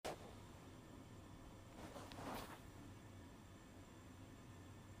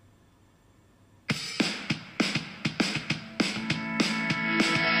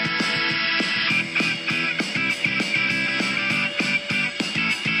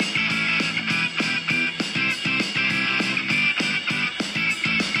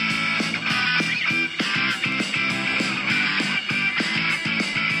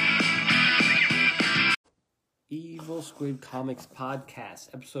Comics Podcast,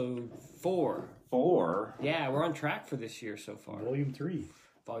 episode 4. 4? Yeah, we're on track for this year so far. Volume 3.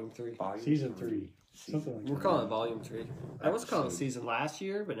 Volume 3. Season 3. Something like We're that. calling it Volume 3. I was calling it season last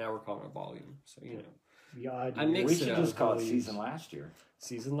year, but now we're calling it volume. So, you know. Yeah, I mixed We it should up. just call it Volumes. season last year.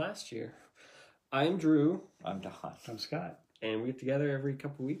 Season last year. I'm Drew, I'm Don. I'm Scott. and we get together every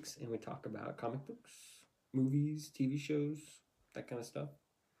couple weeks, and we talk about comic books, movies, TV shows, that kind of stuff.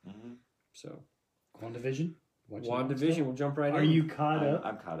 Mm-hmm. So, WandaVision. WandaVision, we'll jump right in. Are you caught up?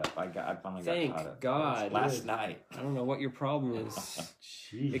 I'm caught up. I finally Thank got caught up. God. Last night. I don't know what your problem is.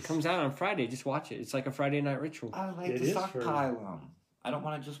 Jeez. It comes out on Friday. Just watch it. It's like a Friday night ritual. I like It to is stockpile them. I don't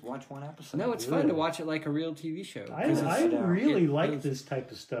want to just watch one episode. No, it's fun to watch it like a real TV show. I 'Cause it's- really it like goes- this type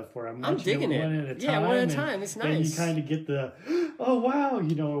of stuff where I'm I'm watching digging it it. one at a time. Yeah, one at a and- time. It's And you nice. kind of get the, oh wow,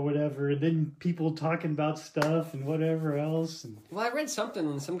 or whatever, and then people talking about stuff and whatever else. And Well, I read something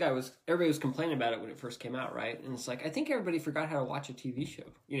and everybody was complaining about it when it first came out, right? And it's like, I think everybody forgot how to watch a TV show.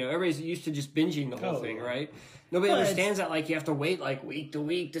 You know, everybody's used to just binging the whole thing, yeah. right? Nobody But understands that, like, you have to wait, like, week to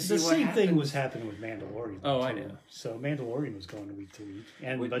week to see the what same happens. thing was happening with Mandalorian. Oh, I too. know. So Mandalorian was going week to week,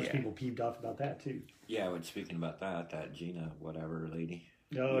 and a bunch of yeah. people peeved off about that too. Yeah, but speaking about that Gina, whatever lady.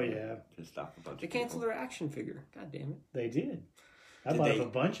 Oh yeah, Pissed off a bunch They of people. canceled their action figure. God damn it. they did. I Did bought they- up a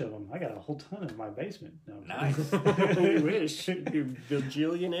bunch of them. I got a whole ton in my basement. No, Nice. You wish. You're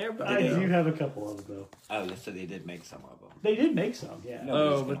bajillionaire, but I do have a couple of them though. Oh, so they did make some of them. They did make some, yeah. No. Oh,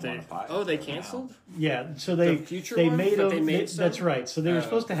 Nobody's but gonna wanna buy it they now. canceled? Yeah, so they The future they ones made that them. they made some? That's right. So they were Oh.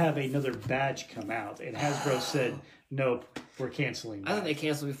 supposed to have another batch come out, and Hasbro said, "Nope, we're canceling." I thought they that."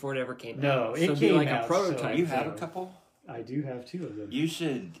 canceled before it ever came out. No, it so it'd be came like out, a prototype. so- You have a Yeah. couple? I do have 2 of them. You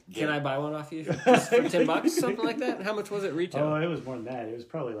should get... Can I buy one off you? Just for $10, something like that? How much was it retail? Oh, it was more than that. It was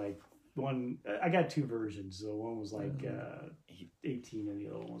probably like one. I got 2 versions. So one was like 18, and the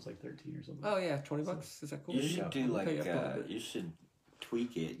other one was like 13 or something. Oh yeah, $20. Is that cool? You should do I'll like, pay you up a little bit. you should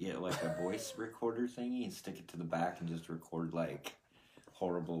tweak it, get like a voice recorder thingy and stick it to the back and just record like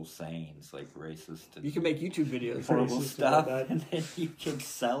horrible sayings, like racist and You can make YouTube videos. horrible racist stuff, about that. and then you can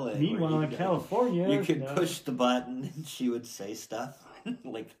sell it. Meanwhile, Or in you California, you could no, push the button and she would say stuff,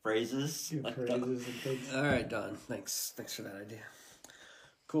 like phrases. do Like phrases and things. All right, Don. Thanks for that idea.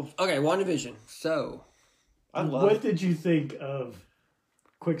 Cool. Okay, WandaVision. So, I What love, did you think of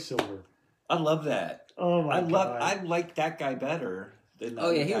Quicksilver? I love that. Oh my god! I like that guy better than the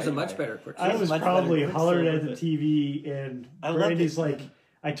oh yeah, other he was guy. a much better quick. I He's was much probably better hollering at Quicksilver, the TV, and I loved Brandy's it. like,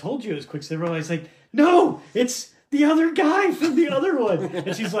 "I told you it was Quicksilver." I was like, "No, it's the other guy from the other one."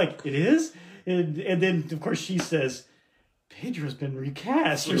 And she's like, "It is," and then of course she says, "Pedro's been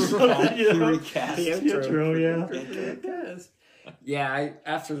recast or something." You know? Recast. Pietro, yeah. Yes. Yeah,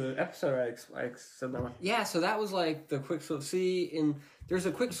 after the episode, I said that one. Yeah, so that was like the Quicksilver. See, there's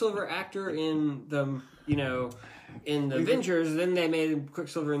a Quicksilver actor in the, in the Avengers. Then they made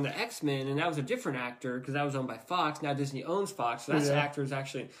Quicksilver in the X-Men, and that was a different actor because that was owned by Fox. Now Disney owns Fox, so that Yeah. actor is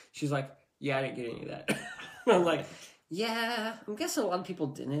actually. She's like, yeah, I didn't get any of that. I'm like, yeah, I'm guessing a lot of people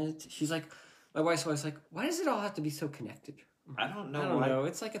didn't. She's like, my wife's always like, why does it all have to be so connected? I don't know. I don't know.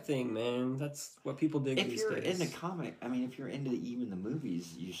 It's like a thing, man. That's what people dig If these you're days. into comic, I mean, if you're into even the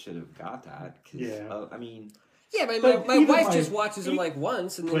movies, you should have got that. 'Cause, Yeah. I mean, Yeah, but But my even wife my- just watches them like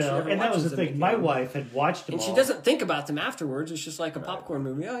once, and then she Well, never and that was watches the them thing. My again. wife had watched them And she all. doesn't think about them afterwards. It's just like a popcorn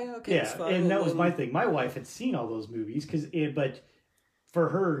movie. Oh yeah, okay, it's Yeah, fun. and that was then- my thing. My wife had seen all those movies but for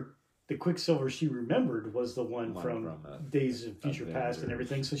her, the Quicksilver she remembered was the one from Days of Future Past and Avengers.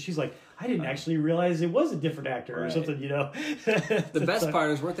 everything. So she's like, I didn't actually realize it was a different actor or Right. something, The best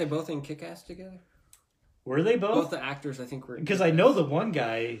part is, weren't they both in Kick-Ass together? Were they Both both? the actors, I think, were. in Because I know the one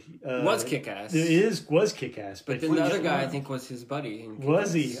guy was Kick-Ass, was Kick-Ass, but but then the other which guy, I one? think, was his buddy. In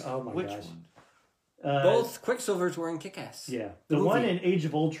was he? Kick-Ass. Oh my which gosh! one? Both Quicksilvers were in Kick-Ass. Yeah, The the one movie. in Age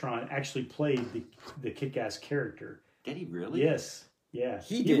of Ultron actually played the Kick-Ass character. Did he really? Yes. Yeah,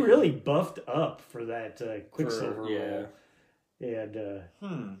 He he did. really buffed up for that Quicksilver yeah. role,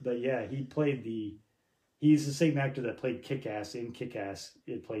 and but yeah, he's the same actor that played Kick-Ass in Kick-Ass.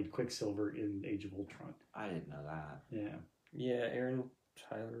 It played Quicksilver in Age of Ultron. I didn't know that. Yeah, Yeah, Aaron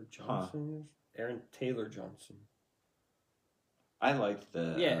Johnson. Aaron Taylor Johnson. I liked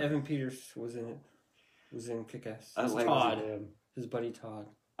the. Yeah, Evan Peters was in it. Was in Kick-Ass. I It's like- Todd, Yeah. his buddy Todd.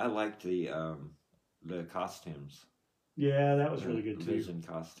 I liked the costumes. Yeah, that was really good too. Vision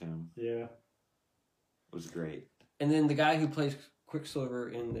costume Yeah, was great. And then the guy who plays Quicksilver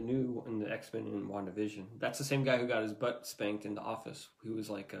in the X-Men in WandaVision, that's the same guy who got his butt spanked in The Office, who was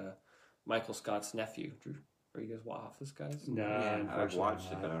like Michael Scott's nephew. Drew, are you guys Office guys? no, Yeah, I've unfortunately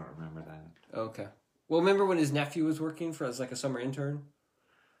watched it, not. but I don't remember that. Okay. Well, remember when his nephew was working for as like a summer intern?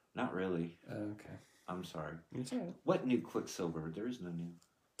 Not really. Okay. I'm sorry. It's all right. What new Quicksilver? There is no new.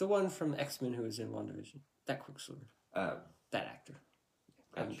 The one from X-Men who was in WandaVision. That Quicksilver. Oh, That actor.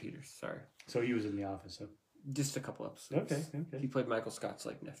 Evan Gotcha. Peters. Sorry. So he was in The Office. Huh? Just a couple episodes. Okay. He played Michael Scott's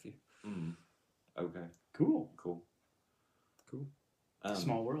like nephew. okay, Cool. cool.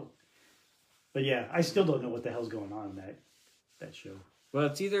 Small world. But yeah, I still don't know what the hell's going on in that show. Well,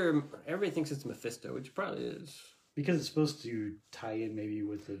 it's either everybody thinks it's Mephisto, which probably is. Because it's supposed to tie in maybe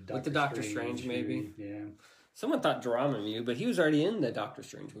with the Doctor Strange, maybe. Yeah. Someone thought Dormammu, but he was already in the Doctor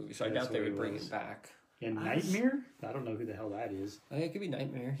Strange movie, so I That's doubt they what would he bring was. him back. And Nightmare? I don't know who the hell that is. It could be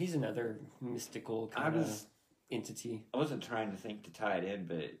Nightmare. He's another mystical kind of entity. I wasn't trying to think to tie it in,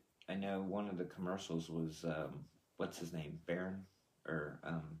 but I know one of the commercials was what's his name, Baron or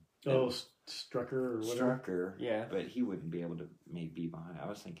Strucker or whatever. Strucker. Yeah. But he wouldn't be able to maybe be behind. I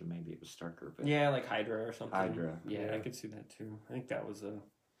was thinking maybe it was Strucker, but Yeah, like Hydra or something. Hydra. Yeah, Yeah. I could see that too. I think that was a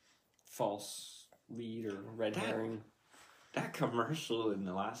false lead or red That- herring. that commercial in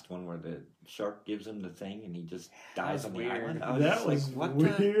the last one where the shark gives him the thing and he just dies was on the weird. island. I was That just was like,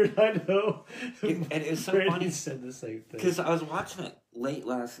 what the? weird. I know. And it was so Brady funny said the same thing. because I was watching it late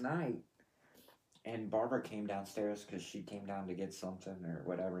last night, and Barbara came downstairs because she came down to get something or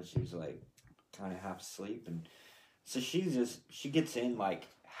whatever. She was like kind of half asleep, and so she gets in like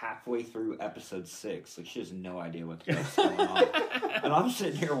halfway through episode 6, like she has no idea what's going on, and I'm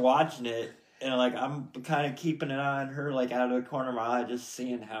sitting here watching it. And like I'm kind of keeping an eye on her, like out of the corner of my eye, just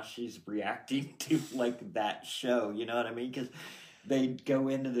seeing how she's reacting to like that show. You know what I mean? Because they go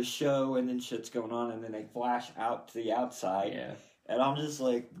into the show and then shit's going on, and then they flash out to the outside. Yeah. And I'm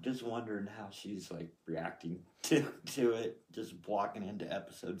just wondering how she's like reacting to it, just walking into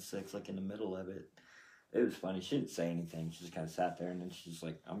episode 6, like in the middle of it. It was funny. She didn't say anything. She just kind of sat there, and then she's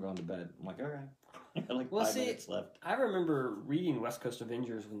like, "I'm going to bed." I'm like, "All right." Like Well, 5 see, minutes left. I remember reading West Coast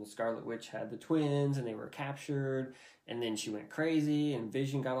Avengers when the Scarlet Witch had the twins and they were captured, and then she went crazy and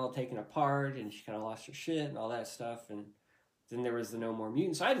Vision got all taken apart and she kind of lost her shit and all that stuff, and then there was the No More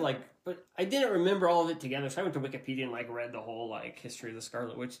Mutants. So but I didn't remember all of it together, so I went to Wikipedia and like read the whole like history of the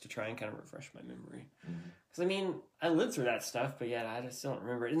Scarlet Witch to try and kind of refresh my memory. Because I mean, I lived through that stuff, but yeah, I just don't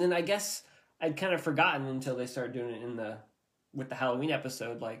remember it. And then I guess I'd kind of forgotten until they started doing it with the Halloween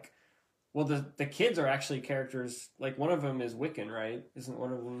episode, like. Well, the kids are actually characters. Like, one of them is Wiccan, right? Isn't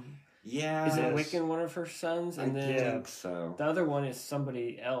one of them... Yeah. Isn't Wiccan one of her sons? And I then think so. the other one is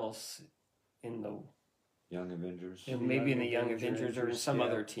somebody else in the... Young Avengers. maybe in the Young Avengers or in some yeah.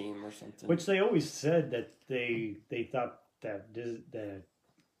 other team or something. Which they always said that they thought that that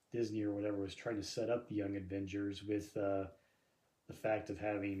Disney or whatever was trying to set up the Young Avengers with the fact of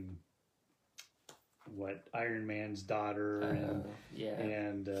having Iron Man's daughter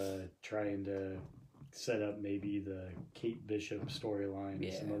and trying to set up maybe the Kate Bishop storyline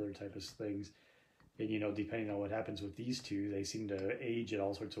and some other type of things. And, depending on what happens with these two, they seem to age at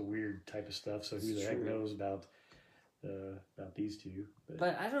all sorts of weird type of stuff. So who the heck knows about these two?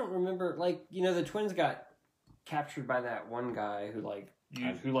 But I don't remember, the twins got captured by that one guy who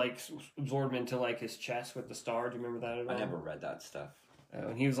absorbed into his chest with the star. Do you remember that at all? I never read that stuff. Oh,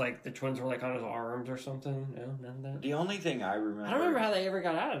 and he was the twins were on his arms or something. No, none of that. The only thing I remember... I don't remember how they ever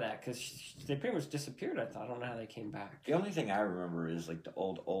got out of that because they pretty much disappeared. I don't know how they came back. The only thing I remember is the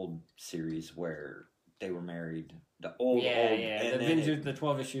old series where they were married. The old. The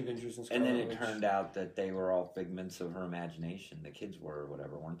 12-issue Avengers and Scarlet then it Witch. turned out that they were all figments of her imagination. The kids were or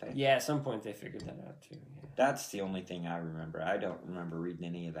whatever, weren't they? Yeah, at some point they figured that out too. Yeah. That's the only thing I remember. I don't remember reading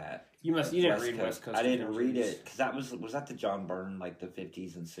any of that. You didn't read West Coast. I didn't Avengers. read it because was that the John Byrne the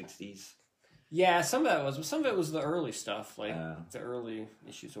 50s and 60s? Yeah, some of it was the early stuff, the early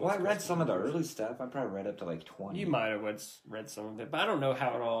issues. Of Well, I West read Coast some of the Avengers. early stuff. I probably read up to 20. You might have read some of it, but I don't know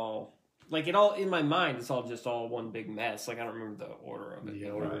how it all. It all in my mind, it's all just all one big mess. I don't remember the order of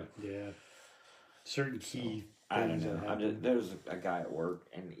it. Yeah. Certain key. I don't things know. that happen. There was a guy at work,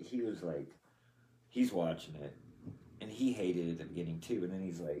 and he was he's watching it, and he hated it at the beginning too. And then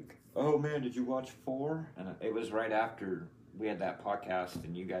he's like, "Oh man, did you watch 4?" And it was right after we had that podcast,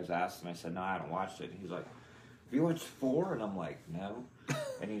 and you guys asked, and I said, "No, I haven't watched it." And he's like, "Have you watched 4?" And I'm like, "No."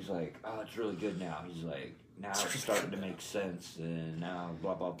 And he's like, "Oh, it's really good now." He's like, "Now it's starting to make sense, and now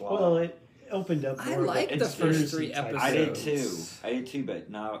blah blah blah." Well, it opened up more. I liked the first 3 type episodes. I did too, but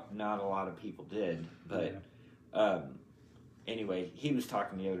not a lot of people did. But anyway, he was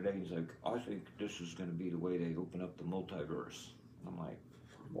talking the other day. He's like, "I think this is going to be the way they open up the multiverse." I'm like,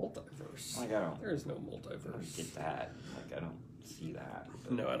 Multiverse. I don't. There is no I don't multiverse. get that. I don't see that.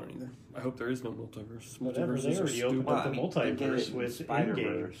 But, No, I don't either. I hope there is no multiverse. Whatever, Multiverses they are already stupid. opened up the they did multiverse it in with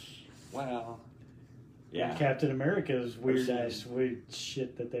Spider-Verse. Endgame. Well, Yeah. Captain America's weird seen- ass weird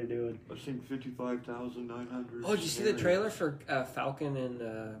shit that they're doing. I've seen 55,900. Oh, did you see the trailer for Falcon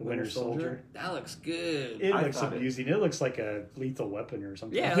and Winter Soldier? That looks good. It I looks thought amusing. It looks like a Lethal Weapon or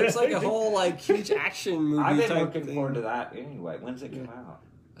something. Yeah, it looks like a whole like huge action movie. I've been type looking thing. forward to that anyway. When's it come out?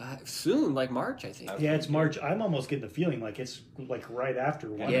 Soon, like March, I think. Yeah, it's March. I'm almost getting the feeling like it's like right after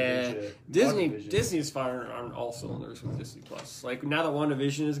WandaVision. Yeah, Disney. WandaVision. Disney's firing on all cylinders with Disney Plus. Like now that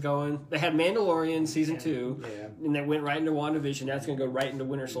WandaVision is going, they had Mandalorian season 2, Yeah. and they went right into WandaVision. Now it's going to go right into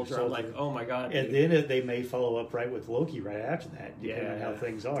Winter Soldier. I'm like, oh my god. And dude. then they may follow up right with Loki right after that, depending on how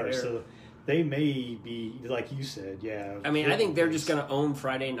things are. They're- So they may be, like you said, yeah. I mean, I think they're just going to own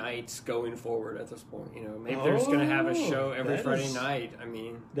Friday nights going forward at this point. You know, maybe they're just going to have a show every that Friday is- night. I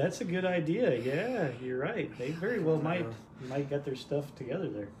mean, That's a good idea. Yeah, you're right. They very well might get their stuff together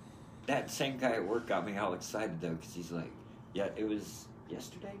there. That same guy at work got me all excited though, because he's like, yeah, it was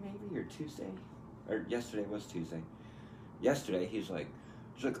yesterday maybe or Tuesday, or yesterday was Tuesday. Yesterday he's like,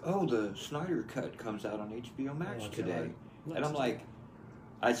 oh, the Snyder Cut comes out on HBO Max God. today, and I'm like,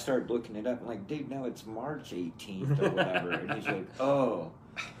 I started looking it up. I'm like, dude, no, it's March 18th or whatever, and he's like, oh,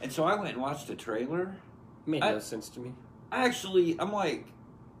 and so I went and watched the trailer. made no sense to me. I'm like,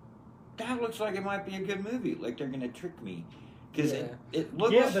 that looks like it might be a good movie. Like they're gonna trick me, because it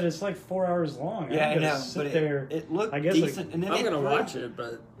looks. Yeah, but it's like 4 hours long. Yeah, I I'm gonna know, sit but there. it looked I guess, decent. like, and then I'm they going to threw- watch it,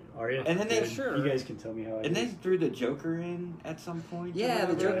 but Are you? And then they- Yeah, sure. You guys can tell me how it And is. they threw the Joker in at some point. or yeah,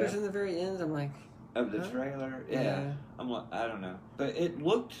 the whatever Joker's in the very end. I'm like, of the Huh? trailer. Yeah. I'm like, I don't know, but it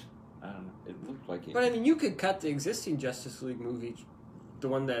looked. I don't know. It looked like it. But I mean, you could cut the existing Justice League movie, the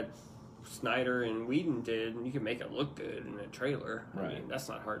one that Snyder and Whedon did, and you could make it look good in a trailer. I Right. mean, that's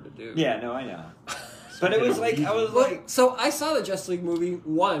not hard to do. Yeah, no, I know. But it was like I was Well, like, so I saw the Justice League movie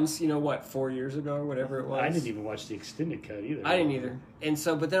once, 4 years ago or whatever it was. I didn't even watch the extended cut either. I didn't either. And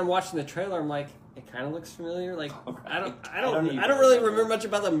so, but then I'm watching the trailer, I'm like, it kind of looks familiar. Like, I don't really remember much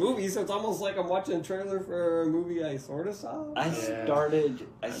about the movie, so it's almost like I'm watching a trailer for a movie I sort of saw. I Yeah. started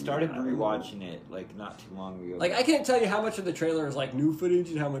I rewatching it like not too long ago. Like, I can't tell you how much of the trailer is like new footage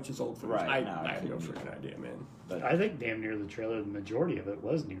and how much is old footage. Right, no, I I have no couldn't freaking idea, man. but I think damn near the trailer, the majority of it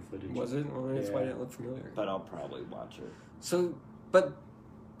was new footage. Was it? Well, that's why it Yeah. didn't look familiar. but I'll probably watch it. So, but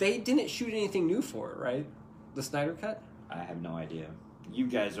they didn't shoot anything new for it, right? The Snyder Cut? I have no idea. You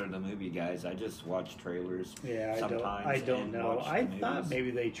guys are the movie guys. I just watch trailers. Yeah, sometimes I don't and know. watch the I movies. thought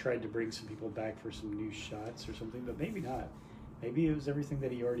maybe they tried to bring some people back for some new shots or something, but maybe not. Maybe it was everything that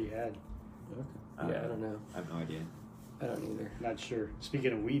he already had. Okay. Yeah, I don't know. I have no idea. I don't either. Not sure.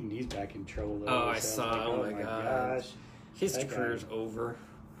 Speaking of Whedon, he's back in trouble. Though. Oh, I It sounds saw. like, Oh my God. gosh. His That guy- career's over.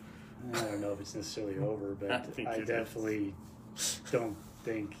 I don't know if it's necessarily over, I but think I it is. definitely don't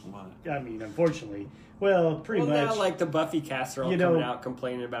think. What? I mean, unfortunately, well, pretty Well, much. now, like, the Buffy cast are all You know- coming out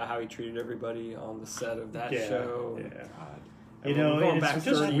complaining about how he treated everybody on the set of that yeah, show. yeah. God. You I mean, know, we're going and back it's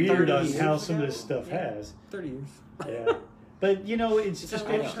just 30 weird on years how some of ago. this stuff Yeah. has. 30 years. Yeah. But, you know, it's Is just that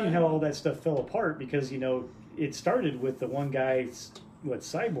right? interesting how all that stuff fell apart because, you know, it started with the one guy,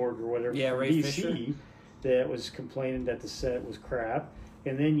 Cyborg or whatever, Yeah, from Ray DC, Fisher. that was complaining that the set was crap.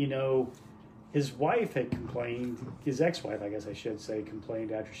 And then, you know, his wife had complained, his ex-wife, I guess I should say,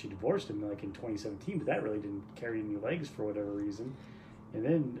 complained after she divorced him, like in 2017, but that really didn't carry any legs for whatever reason. And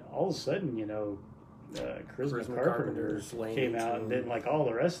then all of a sudden, you know, Charisma Carpenter Carpenter's laying came into out, him. and then like all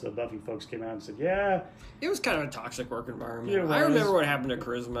the rest of the Buffy folks came out and said, "Yeah, It was kind of a toxic work environment. Yeah, it I was. remember what happened to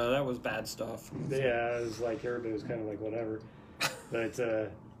Charisma. That was bad stuff. yeah," it was like everybody was kind of like whatever, but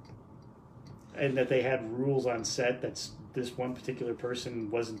and that they had rules on set that's this one particular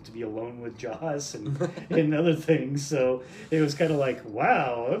person wasn't to be alone with Joss and other things, so it was kind of like,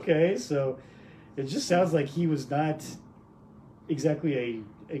 wow, okay, so it just sounds like he was not exactly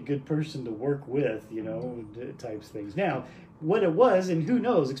a good person to work with, you know, types things. Now, what it was, and who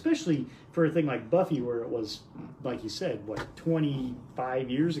knows, especially for a thing like Buffy, where it was, like you said, 25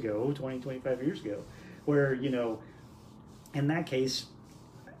 years ago, where, you know, in that case,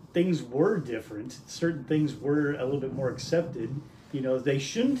 things were different. Certain things were a little bit more accepted. You know, they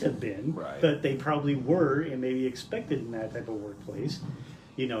shouldn't have been, Right. but they probably were and maybe expected in that type of workplace.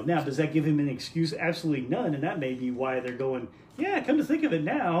 You know, now, does that give him an excuse? Absolutely none, and that may be why they're going, yeah, come to think of it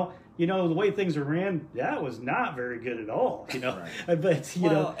now, you know, the way things are ran, that was not very good at all, you know. Right. But, you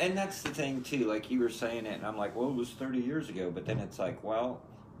know, And that's the thing, too. Like, you were saying it, and I'm like, well, it was 30 years ago. But then it's like, well,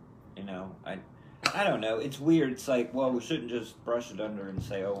 you know, I don't know. It's weird. It's like, well, we shouldn't just brush it under and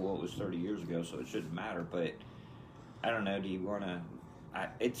say, oh, well, it was 30 years ago, so it shouldn't matter. But I don't know. Do you want to...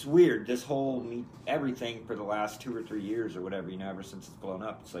 it's weird. This whole everything for the last 2 or 3 years or whatever, you know, ever since it's blown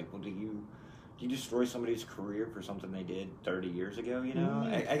up. It's like, well, do you destroy somebody's career for something they did 30 years ago, you know?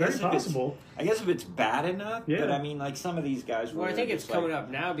 I Very guess possible. I guess if it's bad enough, Yeah. but I mean, like, some of these guys Well, I were think it's just, like, coming up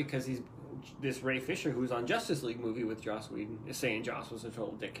now because this Ray Fisher, who's on Justice League movie with Joss Whedon, is saying Joss was a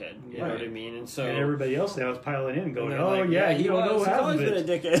total dickhead. You know Right. what I mean? And so And everybody else now is piling in and going, they're "Oh like, yeah, he you don't know was. He's half always of been a it."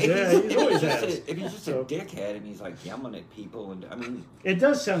 dickhead. Yeah, if he's he's always just has. if he's just So- a dickhead and he's, like, yelling at people, and, I mean... It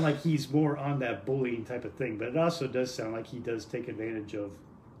does sound like he's more on that bullying type of thing, but it also does sound like he does take advantage of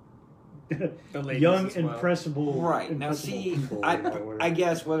The ladies young, as well. impressible, Right. Now, impressible see, people. I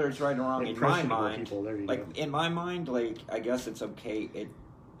guess whether it's right or wrong, in my Impressionable mind... people. There you Like, go. in my mind, like, I guess it's okay.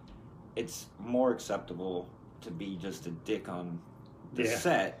 It's more acceptable to be just a dick on the Yeah.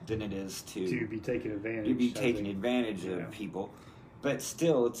 set than it is To be taking advantage. to be I taking think. advantage Yeah. of people. But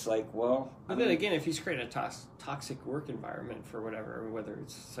still, it's like, well, But then again, if he's creating a toxic work environment for whatever, whether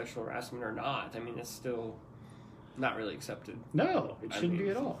it's sexual harassment or not, I mean, it's still not really accepted. No, it I shouldn't mean- be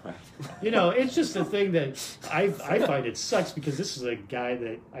at all. right. You know, it's just a thing that I find it sucks because this is a guy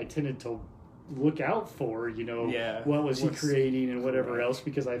that I tended to look out for. You know, Yeah. what was he What's- creating and whatever Correct. else,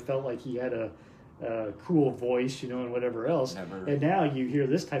 because I felt like he had a cool voice, you know, and whatever else. Never. And now you hear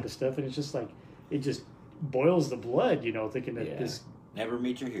this type of stuff, and it's just like it just boils the blood, you know, thinking that Yeah. this Never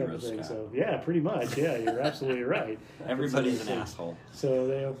meet your type of heroes, thing. Scott. So yeah, pretty much. Yeah, you're absolutely right. Everybody's an So- asshole. So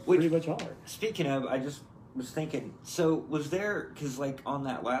they Which- pretty much are. Speaking of, I just was thinking, so was there, because like on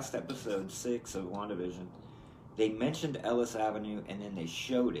that last episode 6 of WandaVision, they mentioned Ellis Avenue and then they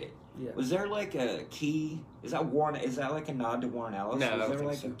showed it. Yeah. Was there like a key? Is that like a nod to Warren Ellis? No, I was don't there think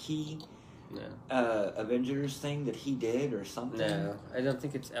like so. a key No. Avengers thing that he did or something? No. I don't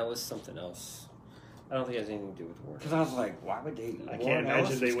think it's Ellis something else. I don't think it has anything to do with war. Because I was like, why would they? I Warren can't Ellis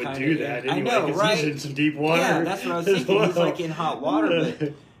imagine they was would kinda do in- that I anyway, know, 'cause right? he's in some deep water. Yeah, that's what I was as thinking. He's well. like in hot water, but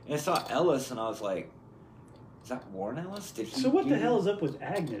and I saw Ellis and I was like, is that Warren Ellis? Did he? So what the do- hell is up with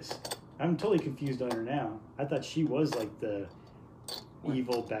Agnes? I'm totally confused on her now. I thought she was like the What?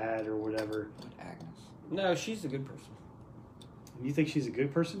 evil bad or whatever. What, Agnes? No, she's a good person. You think she's a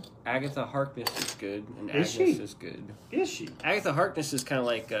good person? Agatha Harkness is good, and Is Agnes she? is good. Is she? Agatha Harkness is kind of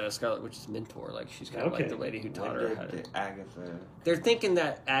like Scarlet Witch's mentor. Like she's kind of Okay. like the lady who taught When her how to. did Agatha? They're thinking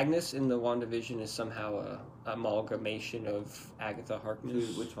that Agnes in the WandaVision is somehow a amalgamation of Agatha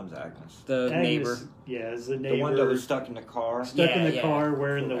Harkness. Which one's Agnes? The Agnes, neighbor. Yeah, is the neighbor. The one that was stuck in the car. stuck in Yeah, the yeah. car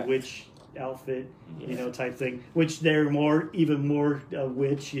wearing the Correct. witch outfit, you Yeah. know, type thing. Which they're even more a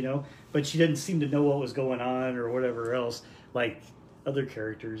witch, you know. But she didn't seem to know what was going on or whatever else. Like other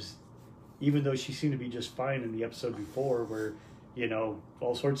characters, even though she seemed to be just fine in the episode before, where you know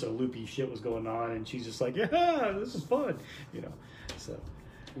all sorts of loopy shit was going on, and she's just like, yeah, this is fun, you know. So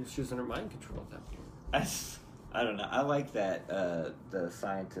She was under mind control at that point. I don't know. I like that the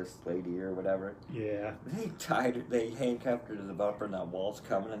scientist lady or whatever. yeah. They handcuffed her to the bumper, and that wall's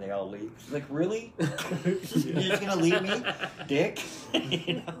coming, and they all leave. She's like, "Really? You're just gonna leave me, dick?"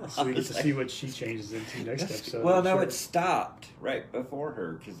 You know? So we I get was to like- see what she changes into next episode. Well, I'm no, sure. it stopped right before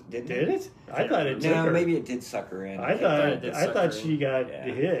her because Did it? I thought it took No, her. maybe it did suck her in. I it thought did I suck thought her she in. got Yeah.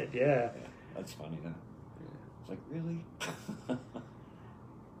 hit. Yeah. Yeah, that's funny though. It's like, really?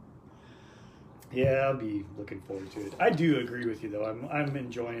 Yeah, I'll be looking forward to it. I do agree with you though. I'm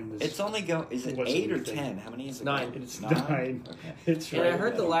enjoying this. It's only go. Is it What's 8 the or new thing? 10? How many is it? 9. It's 9. Okay. It's And right. I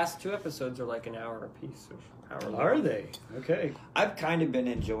heard the Yeah. last 2 episodes are like an hour apiece. Or hour long. Are they? Okay. I've kind of been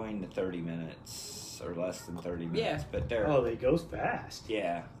enjoying the 30 minutes or less than 30 minutes, Yeah. but they're Oh, they go fast.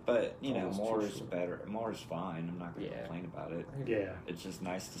 yeah, but you know, Almost more too is short. better. More is fine. I'm not going to Yeah. complain about it. Yeah. It's just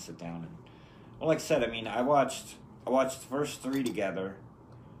nice to sit down and well, like I said, I mean, I watched the first 3 together,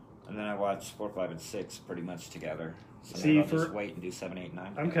 and then I watched 4, 5, and 6 pretty much together. So See, maybe I'll for- just wait and do 7, 8,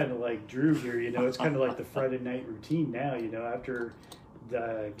 9. I'm kind of like Drew here. You know, it's kind of like the Friday night routine now. You know, after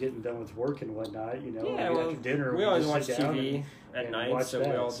getting done with work and whatnot. You know, Yeah, after well, dinner, we always just watch sit down TV at and night, watch so we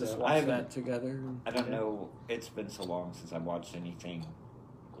that, all so- just I watch haven't- that together. I don't know. It's been so long since I watched anything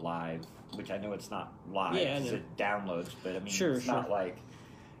live, which I know it's not live Yeah, I because know. it downloads, but I mean, Sure, it's sure. not like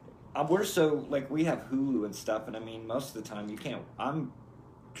we're so like we have Hulu and stuff, and I mean, most of the time you can't. I'm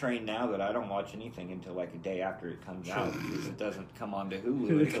trained now that I don't watch anything until like a day after it comes out because it doesn't come onto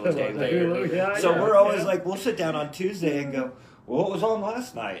Hulu until a day later. Yeah, So yeah, we're always yeah. like, we'll sit down on Tuesday and go, well, what was on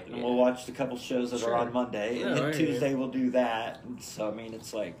last night? And we'll watch the couple shows that Sure. are on Monday. And Yeah, then right, Tuesday we'll do that. And so, I mean,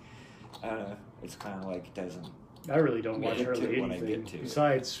 it's like, I don't know. It's kind of like it doesn't. I really don't watch Get to hardly it when I anything get to it.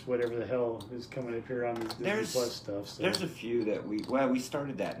 besides whatever the hell is coming up here on the Disney There's- Plus stuff. So. There's a few that we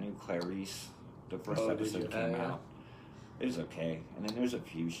started that new Clarice. The first Oh, did episode you? came Yeah. out. It was okay. And then there's a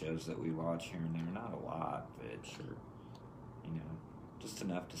few shows that we watch here and there. Not a lot, but Sure. you know. just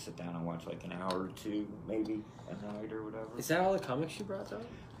enough to sit down and watch like an hour or two, maybe a night or whatever. Is that all the comics you brought, though?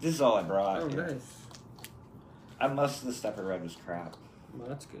 This is all I brought. Oh, yeah. nice. Most of the stuff I read was crap. Well,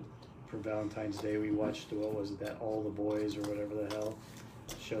 that's good. For Valentine's Day, we watched, what was it, that All the Boys or whatever the hell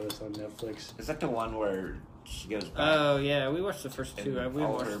show that's on Netflix. Is that the one where she goes back? Oh, yeah, we watched the first two. and We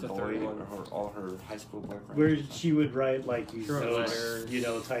all watched her the boy, third one. all her high school boyfriends. Where she would write like these Short notes, letters. you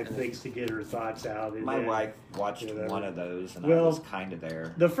know, type things to get her thoughts out. And My then- wife watched whatever. one of those, and I Well, was kind of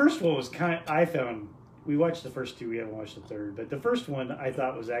there. The first one was I found, we watched the first two, we haven't watched the third, but the first one I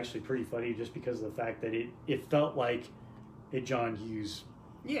thought was actually pretty funny just because of the fact that it felt like a John Hughes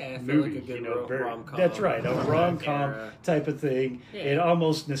Yeah, I feel movie, like a good you know, rom-com. that's right, a from that rom-com era. type of thing, Yeah. and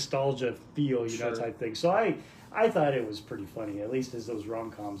almost nostalgia feel, you know, Sure. type thing. So I thought it was pretty funny, at least as those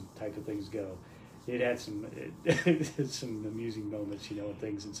rom-coms type of things go. It had some some amusing moments, you know, and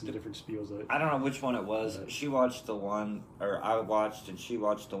things and some different spiels of it. I don't know which one it was. She watched the one, or I watched, and she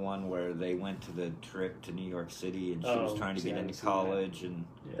watched the one where they went to the trip to New York City, and she was Oh, trying to see, get I into haven't seen that. college, and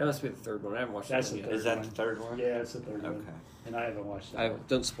That must be the third one. I haven't watched That's that the one third is that one. the third one? Yeah, it's the third one, Okay. and I haven't watched that. yet. one.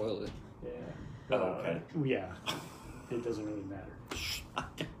 Don't spoil it. Yeah. Oh, okay. Yeah. It doesn't really matter.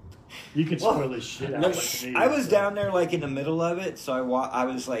 You could spoil this shit out. no, like to me, I was so. down there like in the middle of it, so I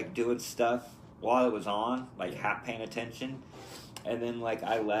was like doing stuff while it was on, like half paying attention, and then like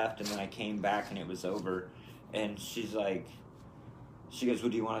I left, and then I came back and it was over, and she's like, she goes, "Well,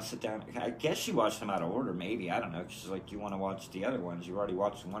 do you want to sit down?" I guess she watched them out of order, maybe, I don't know. She's like, "You want to watch the other ones? You already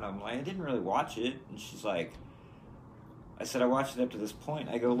watched one of them." Like, I didn't really watch it, and she's like, I said, "I watched it up to this point."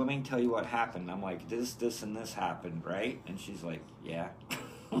 I go, "Let me tell you what happened." I'm like, this, and this happened, right? And she's like, "Yeah."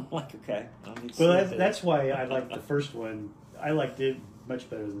 I'm like, "Okay." Well, that's why I liked the first one. I liked it much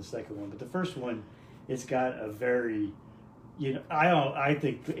better than the second one. But the first one, it's got a very, you know, I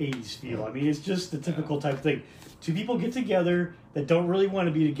think the 80s feel. I mean, it's just the typical type of thing. Two people get together that don't really want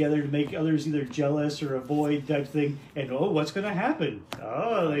to be together to make others either jealous or avoid type thing. And, oh, what's going to happen?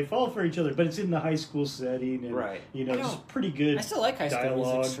 Oh, they fall for each other. But it's in the high school setting. And, Right. you know, I it's don't- pretty good. I still like High School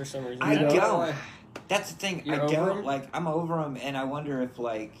dialogue. Music for some reason. I know? don't. That's the thing. You're I over don't 'em? like. I'm over them, and I wonder if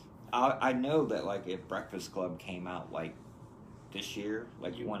like I know that like if Breakfast Club came out like this year,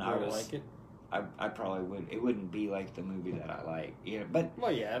 like You when I really was, like it? I probably would. It wouldn't be like the movie that I like. Yeah, but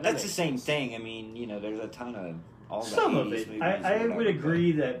Well, yeah, that that's makes the same sense. thing. I mean, you know, there's a ton of all the Some 80s of it. movies. I or would whatever,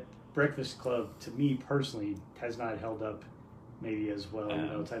 agree that Breakfast Club, to me personally, has not held up maybe as well, you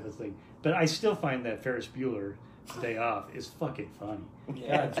know, type of thing. But I still find that Ferris Bueller Day Off is fucking funny.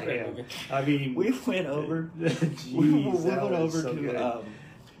 Yeah, God it's a great damn. movie. I mean, We went over. Jeez, we went that was over so good. to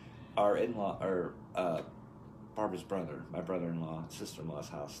our in-law or Barbara's brother, my brother-in-law, sister-in-law's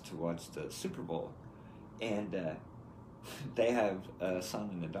house to watch the Super Bowl, and they have a son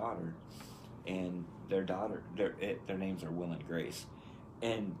and a daughter, and their names are Will and Grace,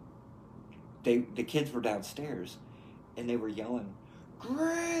 and the kids were downstairs, and they were yelling,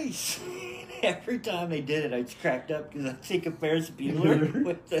 "Grace!" Every time they did it, I just cracked up because I think of Ferris Bueller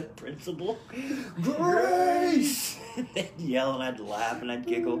with the principal. Grace! And they'd yell and I'd laugh and I'd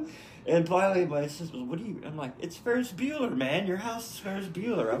giggle. And finally my sister was, "What do you..." I'm like, "It's Ferris Bueller, man. Your house is Ferris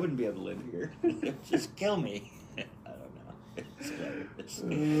Bueller. I wouldn't be able to live here. It would just kill me." I don't know. It's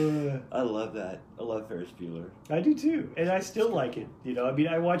hilarious. I love that. I love Ferris Bueller. I do too, and I still like it. You know, I mean,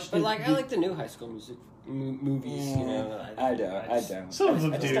 I watched But it. like, I like the new High School Music movies. You know, I don't. Some of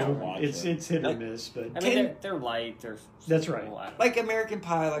them I just don't do. watch It's it. it's hit or miss, but I mean, they're light. They're That's right. Like American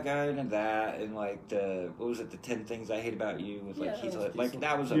Pie, like I into that, and like the what was it, the 10 Things I Hate About You with like Yeah, Heath that was Ledger. Like decent.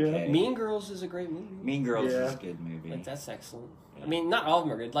 that was Yeah. okay. Mean Girls is a great movie. Mean Girls Yeah. is a good movie. Like that's excellent. Yeah. I mean, not all of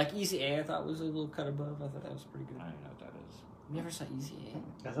them are good. Like Easy A, I thought was a little cut above. I thought that was pretty good. I don't know what that is. You never saw Easy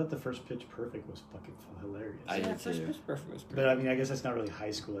A? I thought the first Pitch Perfect was fucking hilarious. I Yeah, did First too. Pitch Perfect was pretty But I mean, I guess that's not really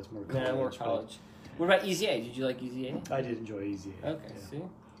high school. That's more good. college. Yeah, more but college. What about Easy A? Did you like Easy A? I did enjoy Easy. A, Okay, yeah. see?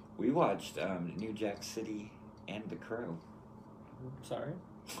 We watched New Jack City and The Crow. Sorry.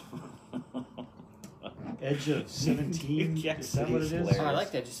 Edge of 17. Jack Is that what it City's is? Oh, I hilarious.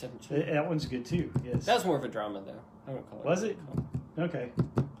 like that. Just 17. That one's good too. Yes. That was more of a drama, though. I don't call it. Was it? Okay.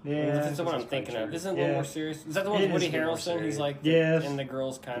 Yeah. If it's the one I'm that's thinking probably of. true. Isn't it a little Yeah. more serious? Is that the one It with Woody is a little more Harrelson? He's serious. like, Yes. and the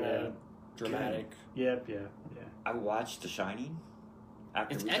girl's kind of Yeah. dramatic. Yep. Yeah. I watched The Shining.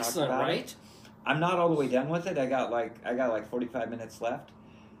 After It's we talked excellent, about right? it. I'm not all the way done with it. I got like 45 minutes left.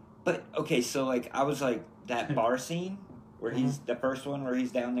 But okay, so like I was like that bar scene where he's the first one where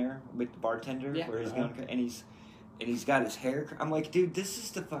he's down there with the bartender Yeah. where he's going and he's got his hair. I'm like, dude, this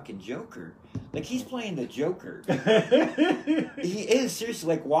is the fucking Joker. Like he's playing the Joker. Yeah. He is seriously.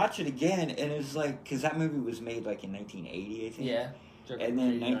 Like watch it again, and it's like because that movie was made like in 1980, I think. Yeah. Joker and was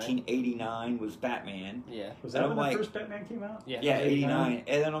then 89. 1989 was Batman. Yeah. Was that And when I'm the like- first Batman came out? Yeah. Yeah, 89.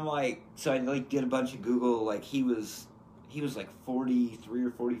 And then I'm like, so I like did a bunch of Google, like he was like 43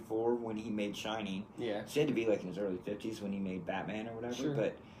 or 44 when he made Shining. Yeah. So he had to be like in his early 50s when he made Batman or whatever. Sure.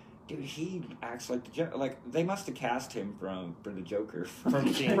 But dude, he acts like the Joker. Like they must have cast him for the Joker From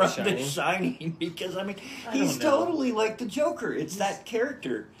being The Shining. Shining because I mean I he's don't know. totally like the Joker. It's that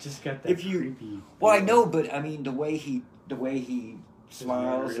character. Just got that If you- creepy. Well, I know, but I mean the way he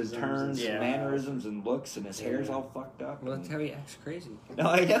smiles and mannerisms turns and and mannerisms and looks and his hair's Yeah. all fucked up. Well, and- that's how he acts crazy. No,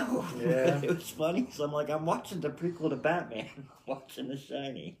 I know. Yeah. It was funny. So I'm like, I'm watching the prequel to Batman, watching The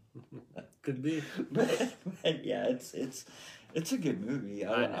Shining. Could be. But yeah, it's a good movie.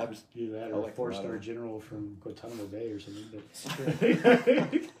 I was Either that I or like a 4-star a lot of- general from Guantanamo Bay or something.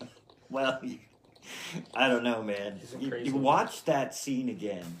 But well. I don't know, man. He's a You crazy watch that scene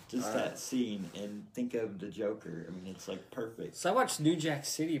again, just All that right. scene, and think of the Joker. I mean, it's like perfect. So I watched New Jack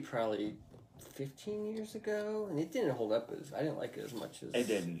City probably 15 years ago, and it didn't hold up as I didn't like it as much as It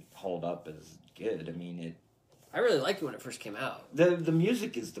didn't hold up as good. I mean, it. I really liked it when it first came out. The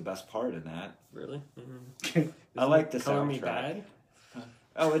music is the best part in that. Really, I like the Color Me soundtrack. Bad.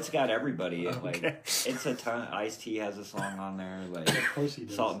 Oh, it's got everybody. Okay. Like it's a ton. Ice-T has a song on there. Like of course he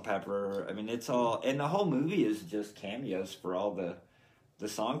does. Salt and Pepper. I mean, it's all, and the whole movie is just cameos for all the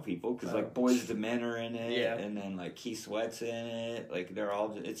song people because like Boys the Men are in it, Yeah. and then like Keith Sweat's in it. Like they're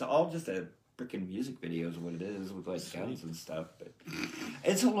all. It's all just a freaking music video is what it is with like guns and stuff. But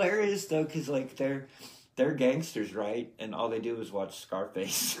it's hilarious though because like they're gangsters, right? And all they do is watch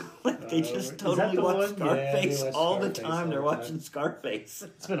Scarface. Like they Is just that totally the watch one? Yeah, they Scarface watch all the Scarface time. all They're the watching time. Scarface.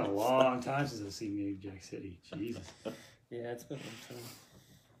 It's been a long time since I've seen New Jack City. Jesus. Yeah, it's been a long time.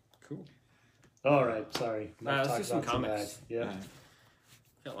 Cool. All right, sorry. Let's Talk do some about comics. that. Yeah.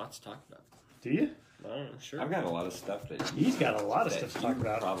 Got lots to talk about. Do you? I don't know. Sure. I've got a lot of stuff that He's got a lot of that stuff to you talk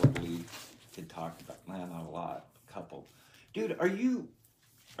about. probably could talk about. Well, not a lot, a couple. Dude, are you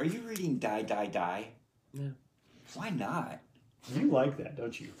reading Die Die Die? Yeah. Why not? You like that,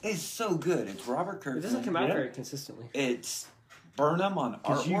 don't you? It's so good. It's Robert It doesn't come Kirkman. out Yeah. very consistently. It's Burnham on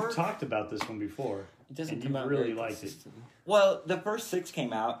Because you've artwork. talked about this one before. It doesn't And come you out really very liked it. consistently. Well, the first 6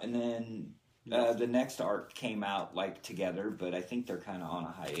 came out, and then the next arc came out like together. But I think they're kind of on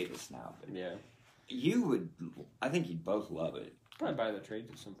a hiatus now. But Yeah. you would, I think you'd both love it. Probably buy the trade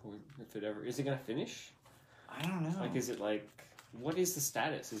at some point if it ever is. It gonna finish? I don't know. Like, is it like? What is the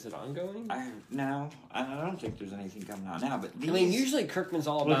status? Is it ongoing? I don't think there's anything coming out now. But these, I mean, usually Kirkman's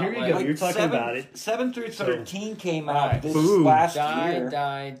all Well, about here you like, go. You're talking about it. 7 through So- 13 came out Alright. this Boom. last die, year.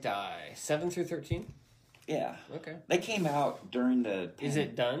 die. 7 through 13. Yeah, Okay. they came out during the Is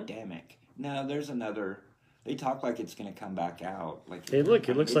it done? pandemic. No, there's another. They talk like it's going to come back out. Like Hey, look,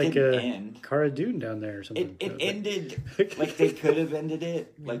 it looks like didn't a end. Cara Dune down there or something. It ended like they could have ended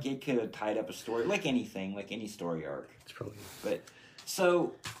it. Like it could have tied up a story, like anything, like any story arc. It's probably But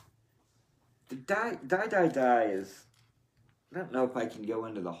so, die is. I don't know if I can go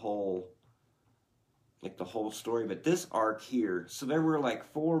into the whole story, but this arc here. So there were like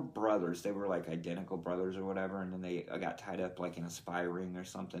 4 brothers. They were like identical brothers or whatever, and then they got tied up like in a spy ring or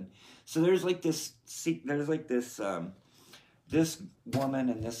something. So there's like this. There's like this. This woman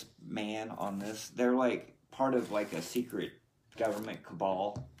and this man on this. They're like part of like a secret government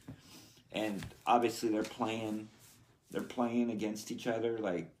cabal, and obviously they're playing against each other.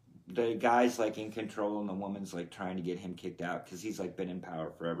 Like the guy's like in control and the woman's like trying to get him kicked out because he's like been in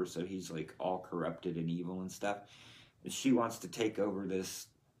power forever, so he's like all corrupted and evil and stuff. And she wants to take over this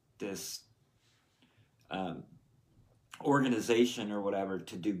organization or whatever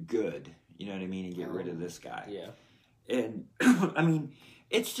to do good, you know what I mean, and get rid of this guy. Yeah. And I mean,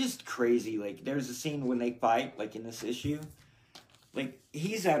 it's just crazy. Like there's a scene when they fight, like in this issue, like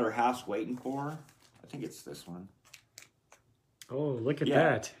he's at her house waiting for her. I think it's this one. Oh, look at Yeah.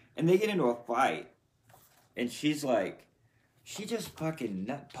 that. And they get into a fight, and she's like, she just fucking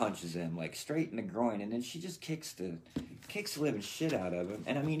nut punches him like straight in the groin, and then she just kicks the living shit out of him.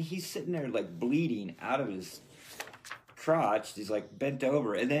 And I mean, he's sitting there like bleeding out of his crotch. He's like bent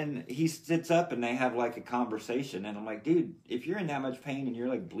over, and then he sits up, and they have like a conversation. And I'm like, dude, if you're in that much pain and you're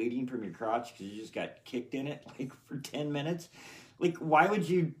like bleeding from your crotch because you just got kicked in it like for 10 minutes. Like, why would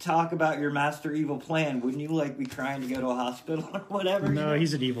you talk about your master evil plan? Wouldn't you, like, be trying to go to a hospital or whatever? you No, know?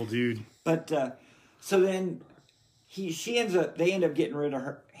 he's an evil dude. But, so then, they end up getting rid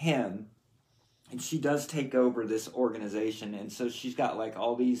of him, and she does take over this organization, and so she's got, like,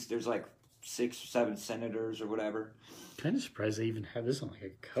 all these, there's, like, 6 or 7 senators or whatever. Kind of surprised they even have this on like a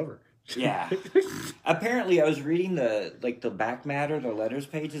cover. Yeah. Apparently, I was reading the back matter, the letters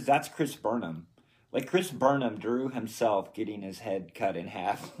pages, that's Chris Burnham. Like Chris Burnham drew himself getting his head cut in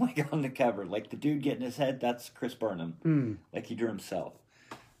half, like on the cover. Like the dude getting his head, that's Chris Burnham. Like he drew himself.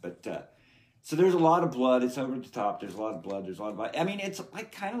 But so there's a lot of blood. It's over the top. There's a lot of blood. There's a lot of. I mean, it's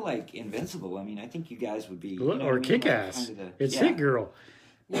like kind of like Invincible. I mean, I think you guys would be you know or what I mean? Kick Like, Ass. kinda It's yeah. Hit Girl.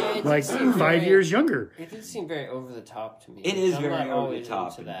 Yeah, it Like did seem 5 years younger. It did seem very over the top to me. It is I'm very not over the always top,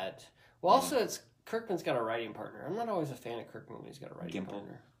 into and- that. Well, also, it's Kirkman's got a writing partner. I'm not always a fan of Kirkman when he's got a writing Gimple.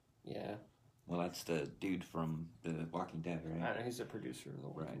 partner. Yeah, Well, that's the dude from The Walking Dead, right? I know he's a producer of The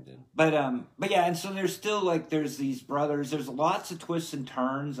Walking Dead. But yeah, and so there's still like there's these brothers. There's lots of twists and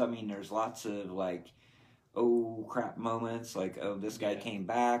turns. I mean, there's lots of like, oh crap moments. Like, oh, this guy came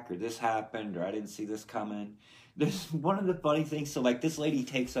back, or this happened, or I didn't see this coming. There's one of the funny things. So like, this lady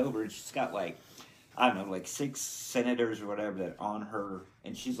takes over, and she's got like, I don't know, like 6 senators or whatever that on her,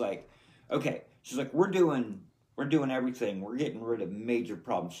 and she's like, okay, she's like, we're doing everything. We're getting rid of major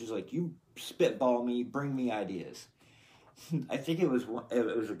problems. She's like, you spitball me, bring me ideas. I think it was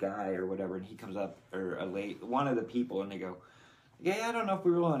a guy or whatever, and he comes up, or one of the people, and they go, yeah, I don't know if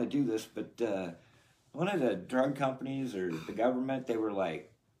we really want to do this, but one of the drug companies or the government,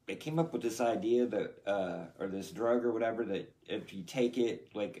 they came up with this idea that, or this drug or whatever, that if you take it,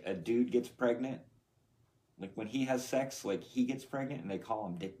 like a dude gets pregnant, like when he has sex, like he gets pregnant, and they call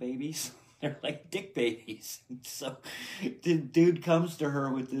them dick babies. They're like dick babies. So the dude comes to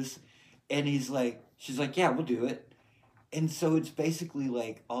her with this, and she's like, yeah, we'll do it. And so it's basically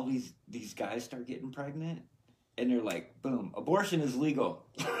like all these guys start getting pregnant, and they're like, boom, abortion is legal.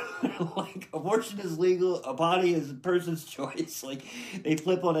 Like, abortion is legal, a body is a person's choice. Like, they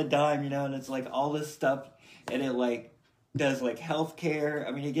flip on a dime, and it's like all this stuff, and it like does like healthcare.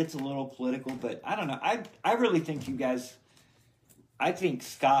 I mean, it gets a little political, but I don't know. I really think you guys, I think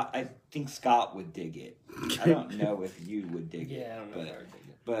Scott would dig it. I don't know if you would dig it. Yeah, I don't know if I would dig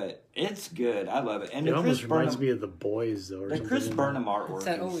it. But it's good. I love it. And It the almost Chris reminds Burnham, me of The Boys, though. Or the something Chris in Burnham artwork. It's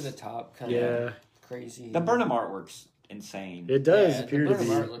that is- over the top kind Yeah. of crazy. The Burnham artwork's insane. It does Yeah, appear the to be.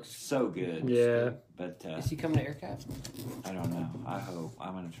 Burnham art looks. So good. Yeah. But Is he coming to AirCast? I don't know. I hope.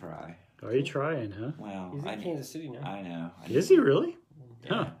 I'm gonna try. Are you trying, huh? Well, He's in Kansas City now. I know. Is he really? Yeah,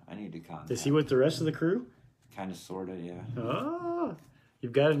 Huh. I need to contact. Is he with the rest of the crew? Kind of, sort of, yeah, Oh,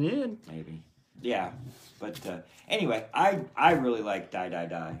 you've got an in. maybe. Yeah, but anyway, I really like Die Die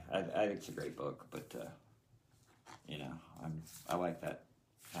Die. I think it's a great book, but I like that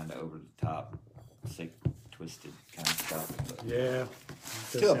kind of over the top, sick, twisted kind of stuff. But Yeah.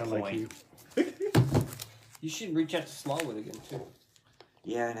 Does To a sound like point. you. You should reach out to Smallwood again too,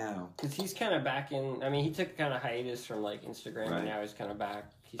 yeah, I know. because he's kind of back in. I mean, he took kind of hiatus from like Instagram, Right. and now he's kind of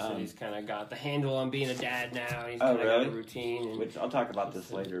back. He said he's kind of got the handle on being a dad now. He's Oh, kind of got really? a routine, and Which I'll talk about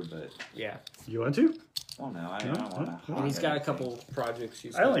this later, but yeah, You want to? well, no, I Yeah, don't want to. and he's got a couple projects.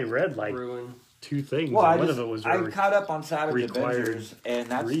 He's I only read like brewing. 2 things. Well, and one of it was I really, caught up on Savage required Avengers, and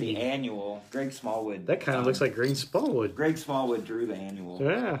that's reading. the annual. Greg Smallwood. that kind of looks like Green Smallwood. Greg Smallwood drew the annual.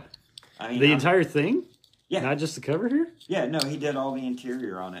 Yeah. I mean, The entire thing? Yeah. Not just the cover here? Yeah, no, he did all the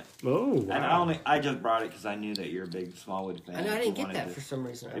interior on it. Oh, wow. And I just brought it because I knew that you're a big Smallwood fan. I know I If didn't you get that wanted for some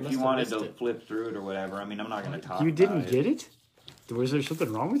reason. I If must you have wanted missed to it. flip through it or whatever, I mean, I'm not going to talk. You didn't about get it? Was there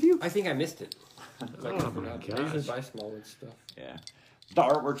something wrong with you? I think I missed it. Like, I Oh, forgot. my I usually gosh. buy Smallwood stuff. Yeah, the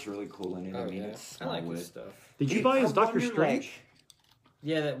artwork's really cool in it. Oh I mean, yeah, it's I like Smallwood. his stuff. Did you Dude, buy his I Doctor wonder, Strange? like,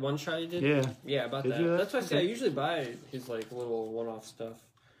 Yeah, that one shot he did. Yeah. Yeah, about Did that. you? That's why I say I Okay. usually buy his like little one-off stuff,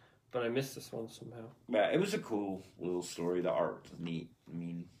 but I missed this one somehow. yeah, it was a cool little story. The art was neat. I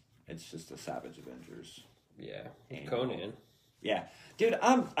mean, it's just a Savage Avengers. Yeah, And- Conan. Yeah, dude,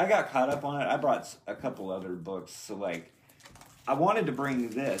 I got caught up on it. I brought a couple other books, so like, I wanted to bring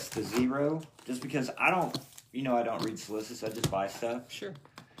this to Zero just because I don't read solicits. I just buy stuff. Sure,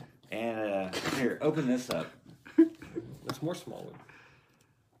 And here, open this up. it's more Smallwood.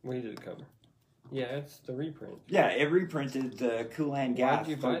 We did the cover. Yeah, it's the reprint. Yeah, it reprinted the Kulan Gap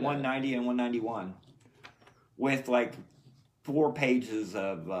you for buy that? 190 and 191 with like 4 pages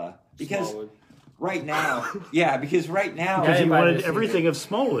of because Smallwood. right now, because right now, Because Yeah, he buy wanted this everything of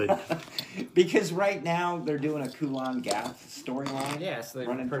Smallwood. because right now they're doing a Kulan Gap storyline. Yeah, so they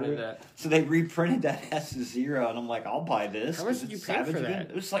running through reprinted it. that. So they reprinted that as a Zero, and I'm like, I'll buy this. How much 'cause did you it's pay for Savage that? Event.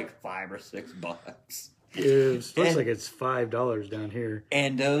 It was like $5 or $6. It looks And- like it's $5 down here.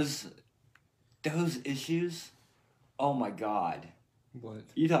 And those issues, oh my god! What?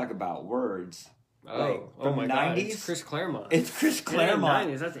 You talk about words. Oh, Like, oh from my God! 90s? It's Chris Claremont. It's Chris It ain't Claremont.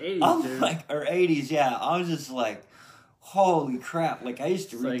 90s, that's 80s, I'm dude. like, or 80s, yeah. I was just like, holy crap! Like I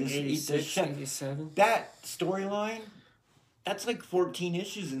used to It's read like this, eat 86, this shit. 87. That storyline That's like 14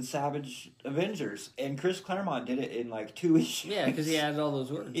 issues in Savage Avengers, and Chris Claremont did it in like 2 issues. Yeah, because he added all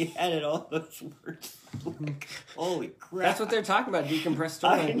those words. He added all those words. Like, holy crap! That's what they're talking about, decompressed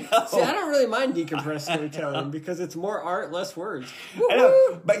storytelling. I know. See, I don't really mind decompressed storytelling because it's more art, less words. I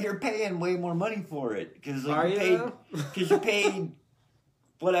know, but you're paying way more money for it because Are like, you, you paid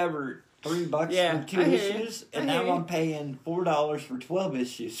whatever $3 Yeah, for 2 I hear you. issues, I and hear now you. I'm paying $4 for 12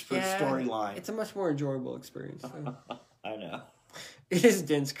 issues for a storyline. It's a much more enjoyable experience. I know. It is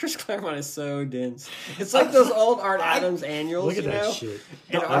dense. Chris Claremont is so dense. It's like those old Art Adams annuals. Look at you that know? shit.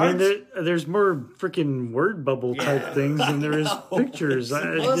 And I mean, there's more freaking word bubble type things than there is know. pictures.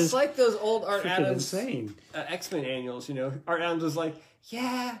 Well, it's like those old Art freaking Adams insane. X-Men annuals. You know, Art Adams was like,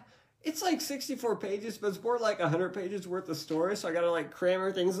 yeah. It's like 64 pages, but it's more like 100 pages worth of story. So I gotta like cram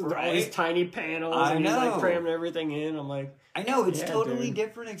everything into all these Right. tiny panels, I and he's like know. cramming everything in. I'm like, I know it's Yeah, totally dude.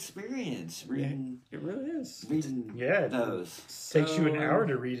 different experience reading it really is. Yeah. those. Takes you an hour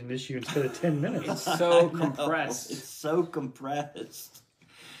to read an issue instead of 10 minutes. It's so I know. compressed. It's so compressed.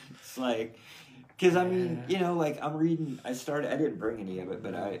 It's like, because I mean, you know, like I'm reading. I didn't bring any of it,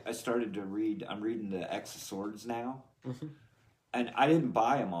 but I started to read. I'm reading the X of Swords now. Mm-hmm. And I didn't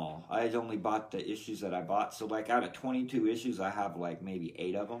buy them all. I had only bought the issues that I bought. So, like, out of 22 issues, I have, like, maybe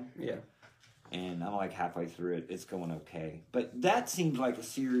 8 of them. Yeah. And I'm, like, halfway through it. It's going okay. But that seems like a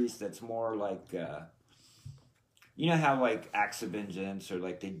series that's more like, you know how, like, Acts of Vengeance or,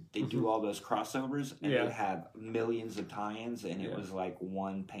 like, they do all those crossovers? And Yeah. they have millions of tie-ins, and it Yeah. was, like,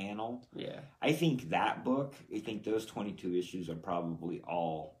 one panel. Yeah. I think that book, I think those 22 issues are probably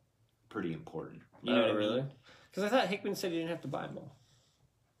all pretty important. You know what I mean? Really? Because I thought Hickman said you didn't have to buy them all.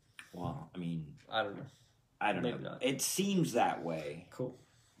 Well, I mean... I don't know. I don't Maybe know. not. It seems that way, Cool.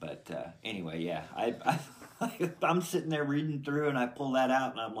 but anyway, yeah. I'm sitting there reading through, and I pull that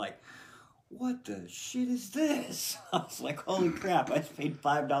out, and I'm like, "What the shit is this?" I was like, "Holy crap! I just paid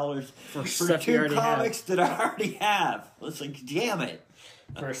 $5 for stuff you 2 already comics that I already have." I was like, "Damn it!"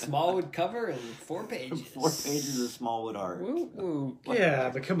 For a Smallwood cover and 4 pages. 4 pages of Smallwood art. Woo, woo. Yeah,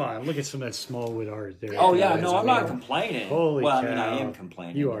 but come on, look at some of that Smallwood art there. Oh yeah, guys. no, I I'm not mean, complaining. Holy well, cow. I mean, I am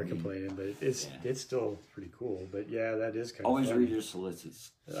complaining. You I are mean, complaining, but it's still pretty cool. But yeah, that is kind Always of read your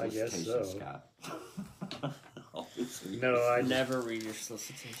solicitations, I guess so. Scott. Always read No, I Never read your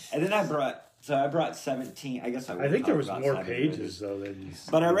solicitation. And then I brought 17. I guess I. I think there was talk more about pages though than.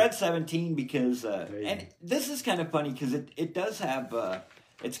 But I read 17 because, Maybe. and this is kind of funny because it does have,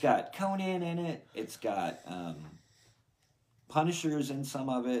 it's got Conan in it. It's got Punishers in some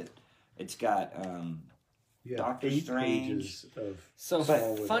of it. It's got Yeah, Doctor 8 Strange. pages of. So,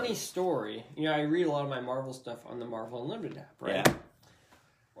 Smallwood funny art. story. You know, I read a lot of my Marvel stuff on the Marvel Unlimited app, right? Yeah.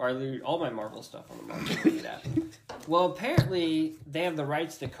 Or I read all my Marvel stuff on the Marvel Unlimited app. Well, apparently they have the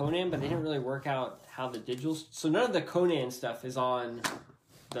rights to Conan, but they didn't really work out how the digital. So none of the Conan stuff is on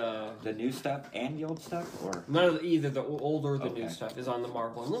the new stuff and the old stuff, or none of either the old or the new Okay. stuff is on the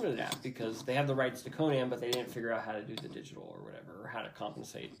Marvel Unlimited app because they have the rights to Conan, but they didn't figure out how to do the digital or whatever, or how to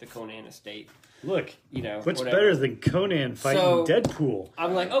compensate the Conan estate. Look, You know, what's whatever. better than Conan fighting So- Deadpool?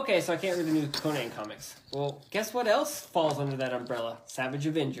 I'm like, okay, so I can't read the new Conan comics. Well, guess what else falls under that umbrella? Savage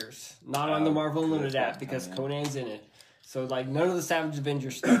Avengers. Not on the Oh, Marvel good Unlimited app point, because yeah. Conan's in it. So, like, none of the Savage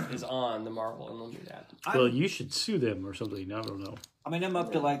Avengers stuff is on the Marvel Unlimited app. Well, you should sue them or something. I don't know. I mean, I'm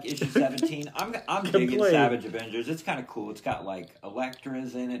up to like issue 17. I'm digging Complain. Savage Avengers. It's kind of cool. It's got like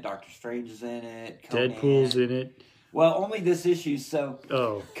Elektra's in it, Doctor Strange is in it, Conan. Deadpool's in it. Well, only this issue, so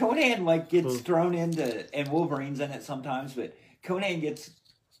Oh, Conan like gets Well- thrown into, and Wolverine's in it sometimes, but Conan gets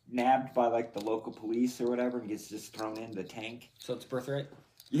nabbed by like the local police or whatever and gets just thrown in the tank. So it's Birthright?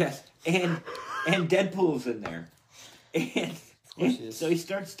 Yes, and Deadpool's in there, and, course he is. so he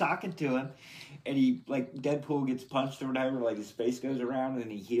starts talking to him, and he like Deadpool gets punched or whatever, like his face goes around and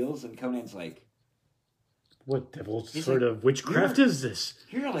he heals, and Conan's like, what devil He's sort like, of witchcraft "You're- is this?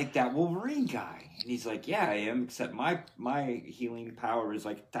 "You're like that Wolverine guy," and he's like, "Yeah, I am, except my healing power is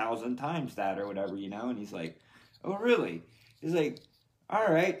like 1,000 times that or whatever, you know." And he's like, "Oh, really?" He's like, "All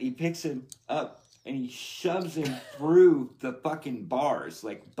right." He picks him up and he shoves him through the fucking bars,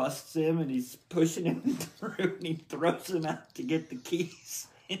 like busts him, and he's pushing him through, and he throws him out to get the keys.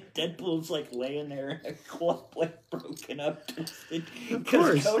 And Deadpool's like laying there in a clump, like broken up, twisted,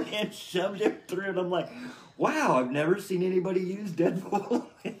 because course. Conan shoved him through, and I'm like, wow, I've never seen anybody use Deadpool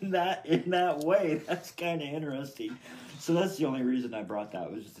in that way. That's kind of interesting. So that's the only reason I brought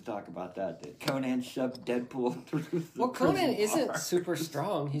that, was just to talk about that. That Conan shoved Deadpool through the Well, Conan prison isn't bar. super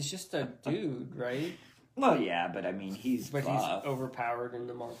strong. He's just a dude, right? Well, yeah, but I mean, he's But buff. he's overpowered in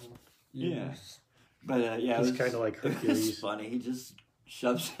the Marvel universe. But yeah, He's it was- kinda like It was Hercules. funny. He just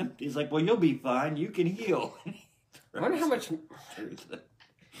shoves him. He's like, "Well, you'll be fine. You can heal." I wonder how much.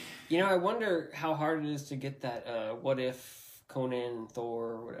 I wonder how hard it is to get that. What if Conan,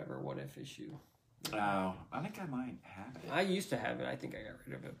 Thor, or whatever. What if issue? Oh, I think I might have it. I used to have it. I think I got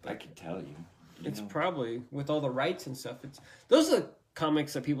rid of it. But I can tell you. it's probably with all the rights and stuff. Those are the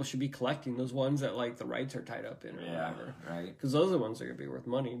comics that people should be collecting. Those ones that like the rights are tied up in or whatever. Right. Because those are the ones that are gonna be worth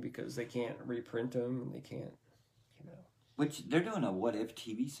money because they can't reprint them and they can't. Which they're doing a What If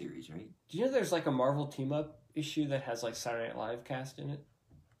TV series, right? Do you know there's like a Marvel team up issue that has like Saturday Night Live cast in it?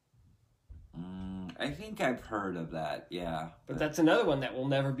 I think I've heard of that. Yeah, But that's another one that will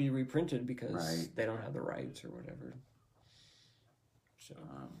never be reprinted because Right. they don't have the rights or whatever. So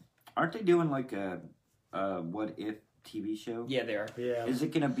aren't they doing like a What If TV show? yeah, they are. Yeah, Is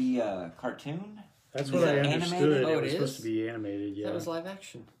it going to be a cartoon? that's Is what I it understood. animated? Oh, It it was supposed is? to be animated. Yeah, That was live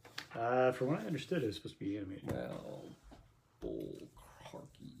action. from what I understood, it was supposed to be animated. Well, bull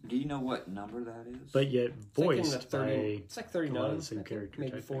harky. Do you know what number that is? But yet It's like in the voiced 30, by it's like a 39. lot of the same I think, character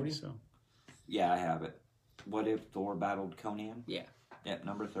maybe type 40. things. So Yeah, I have it. What If Thor Battled Conan? Yeah. Yeah,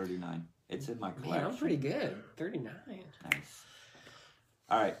 number 39. It's in my collection. Man, I'm pretty good. 39. Nice.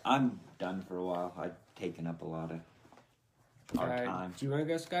 All right, I'm done for a while. I've taken up a lot of our All right. time. Do you want to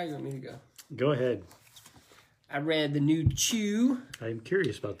go, Sky? You want me to go? go ahead. I read the new Chew. I'm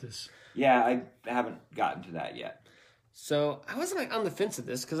curious about this. Yeah, I haven't gotten to that yet. So I was like on the fence of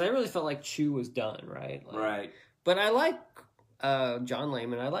this because I really felt like Chew was done, right? Like, Right. But I like John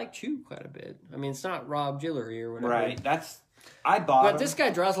Layman. I like Chew quite a bit. I mean, it's not Rob Guillory or whatever. Right. I bought But him. this guy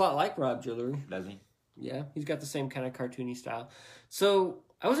draws a lot like Rob Guillory. Does he? Yeah, he's got the same kind of cartoony style. So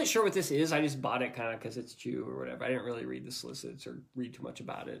I wasn't sure what this is. I just bought it kind of because it's Chew or whatever. I didn't really read the solicits or read too much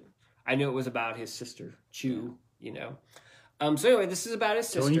about it. I knew it was about his sister, Chew, So anyway, this is about his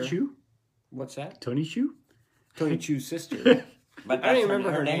sister. Tony Chu? What's that? Tony Chu? Tony Chew's sister. But I don't that's even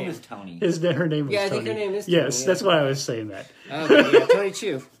remember her name. is Tony. Her name was Yeah, I Tony. think her name is Tony, Yes, yeah. that's why I was saying that. Okay, yeah, Tony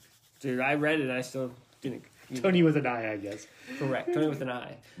Chew. Dude, I read it and I still didn't. Tony with an I guess. Correct. Tony with an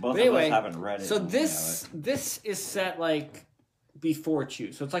I. Both But anyway, of us haven't read it. So and we this is set like before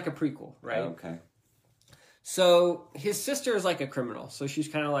Chew. So it's like a prequel, know it. right? Okay. So his sister is like a criminal. So she's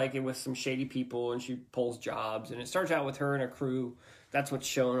kind of like with some shady people and she pulls jobs. And it starts out with her and a crew. That's what's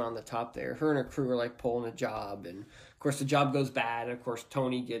shown on the top there. Her and her crew are like pulling a job. And of course the job goes bad. And of course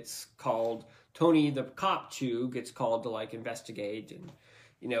Tony gets called. Tony, the cop Chew, gets called to like investigate. And,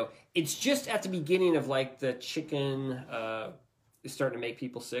 it's just at the beginning of like the chicken is starting to make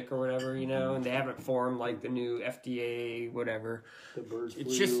people sick or whatever, and they haven't formed like the new FDA, whatever. The bird flu.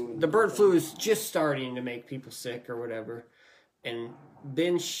 It's just the bird flu is just starting to make people sick or whatever, and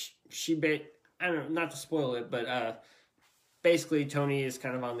then I don't know, not to spoil it, but basically Tony is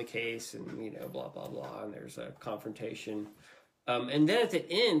kind of on the case, and blah blah blah, and there's a confrontation, and then at the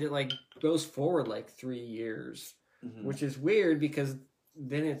end it like goes forward like 3 years, which is weird because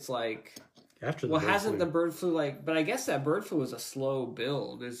then it's like. After the Well, bird hasn't flu. the bird flu but I guess that bird flu was a slow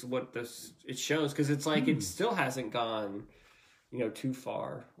build is what it shows because it's like it still hasn't gone, too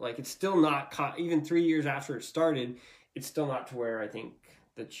far. Like it's still not even 3 years after it started, it's still not to where I think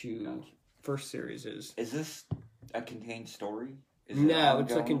the Chew first series is. Is this a contained story? Is it No,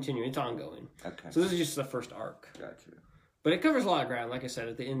 it's a ongoing? continuing. It's ongoing. Okay. So this is just the first arc. Gotcha. But it covers a lot of ground. Like I said,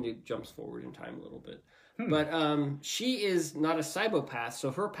 at the end it jumps forward in time a little bit. But she is not a psychopath,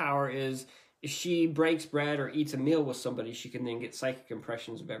 so her power is if she breaks bread or eats a meal with somebody, she can then get psychic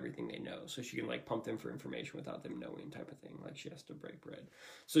impressions of everything they know. So she can like pump them for information without them knowing type of thing. Like she has to break bread.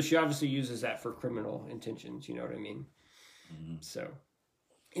 So she obviously uses that for criminal intentions. You know what I mean? So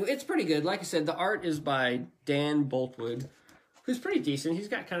it's pretty good. Like I said, the art is by Dan Boltwood, who's pretty decent. He's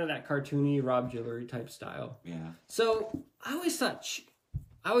got kind of that cartoony Rob Guillory type style. Yeah. So I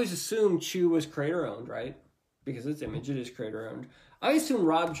always assumed Chew was creator owned, right? Because its image, it is creator owned. I always assumed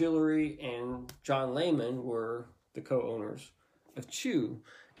Rob Guillory and John Layman were the co-owners of Chew.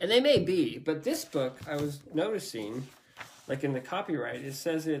 And they may be, but this book I was noticing, like in the copyright, it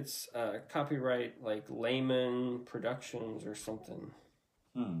says it's copyright like Layman Productions or something.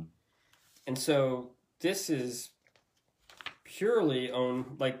 And so this is purely owned,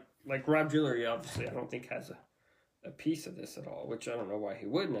 like Rob Guillory obviously I don't think has a piece of this at all, which I don't know why he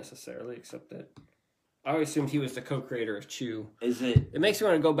would necessarily, except that I always assumed he was the co-creator of Chew. Is it It makes me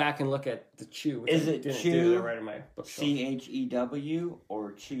want to go back and look at the Chew. Which Is I it didn't Chew do. They're right in my bookshelf. CHEW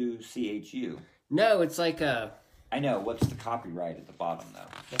or Chew CHU? No, it's like I know. What's the copyright at the bottom though?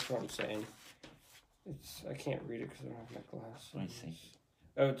 that's what I'm saying. I can't read it because I don't have my glasses. Let me see.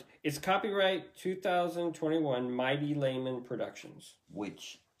 Oh, it's copyright 2021 Mighty Layman Productions.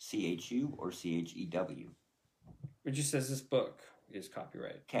 Which CHU or CHEW? It just says this book. is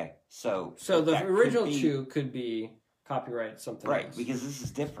copyright. Okay, so So the that could original be- Chew could be copyright something right, else. because this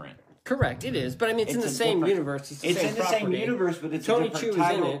is different. Correct, it is. But I mean, it's in the a same different- universe. It's the It's same in the property. same universe, but it's Tony a different Chu is in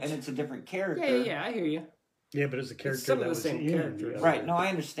title it. and it's a different character. Yeah, I hear you. Yeah, but it's a character some of that the was same in characters. the other Right? No, I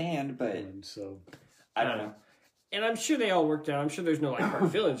understand, but one, so I don't know. And I'm sure they all worked out. I'm sure there's no like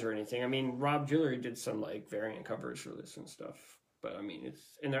hard feelings or anything. I mean, Rob Jewelry did some like variant covers for this and stuff. But I mean,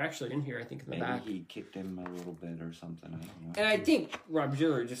 and they're actually in here. I think in the Maybe back. he kicked him a little bit or something. I don't know. And I think Rob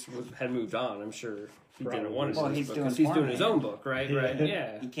Jewelry just had moved on. I'm sure he Probably. didn't want to. Well, do this he's book, doing 'cause he's doing his Farmhand. own book, right? Yeah. Right?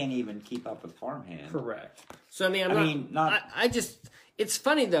 Yeah. He can't even keep up with Farmhand. Correct. So I mean, not. I just. It's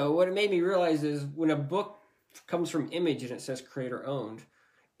funny though. What it made me realize is when a book comes from Image and it says creator owned,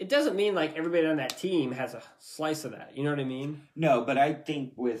 it doesn't mean like everybody on that team has a slice of that. You know what I mean? No, but I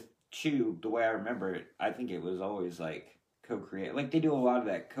think with Chew, the way I remember it, I think it was always like co-create. Like they do a lot of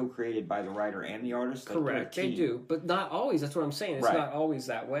that co-created by the writer and the artist. Like, they're a Correct. They team. do, but not always. That's what I'm saying. It's Right. not always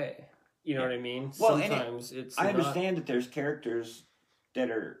that way. You know what I mean? Well, and Sometimes it's. I not- understand that there's characters that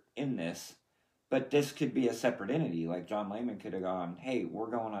are in this, but this could be a separate entity. Like John Layman could have gone, "Hey,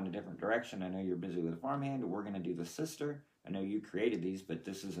 we're going on a different direction. I know you're busy with Farmhand. We're going to do the sister. I know you created these, but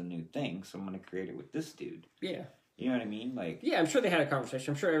this is a new thing, so I'm going to create it with this dude." Yeah. You know what I mean? Like, Yeah, I'm sure they had a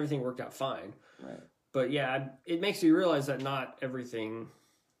conversation. I'm sure everything worked out fine. right. But yeah, it makes me realize that not everything.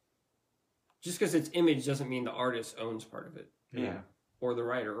 Just because it's Image doesn't mean the artist owns part of it, Yeah. or the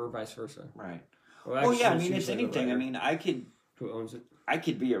writer, or vice versa. Right. Well, Well, yeah. I actually, mean, it's usually the anything. I writer mean, who owns it. I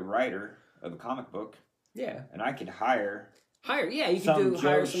could be a writer of a comic book, Yeah, and I could hire, hire. Yeah, you Some could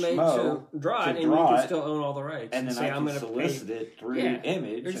hire Joe somebody Schmo to draw it, to and draw you can it, still own all the rights. and then say, I I'm can going to solicit it through Yeah,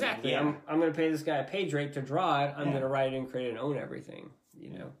 Image. Exactly. And, I'm going to pay this guy a page rate to draw it. I'm Yeah. going to write it and create it and own everything. You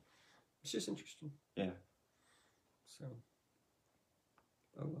know, it's just interesting. Yeah. So,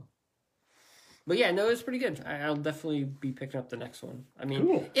 oh well. But yeah, no, it's pretty good. I'll definitely be picking up the next one. I mean,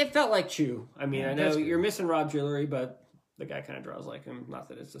 Cool. it felt like Chew. I mean, Yeah, I know that's good. you're missing Rob Jewelry, but the guy kind of draws like him. Not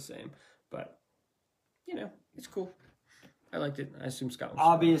that it's the same, but you know, it's cool. I liked it. I assume Scott.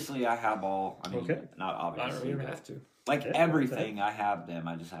 Obviously, I have all. I mean, Okay. not I don't obviously. even but have to. like Yeah, everything, I have them.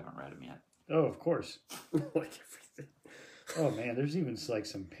 I just haven't read them yet. oh, of course. like everything. Oh man, there's even like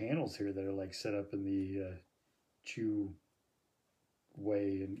some panels here that are like set up in the Chew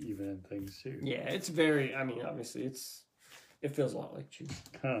way and even in things too. Yeah, it's very. I mean, obviously, it feels a lot like Chew.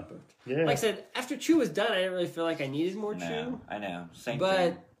 Huh. But Yeah. like I said, after Chew was done, I didn't really feel like I needed more Chew. No, I know. Same But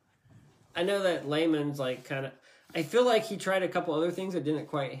thing. I know that Layman's like kind of. I feel like he tried a couple other things that didn't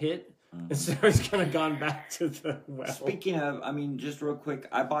quite hit, and so he's kind of gone back to the well. Speaking of, I mean, just real quick,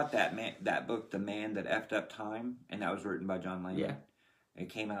 I bought that book, The Man That Effed Up Time, and that was written by John Layman. Yeah. It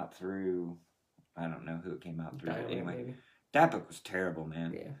came out through, I don't know who it came out through, but Dynamite, anyway, maybe. that book was terrible,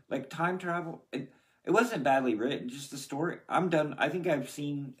 man. Yeah. Like time travel, it wasn't badly written, just the story. I'm done. I think I've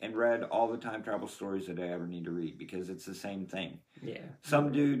seen and read all the time travel stories that I ever need to read because it's the same thing. Yeah.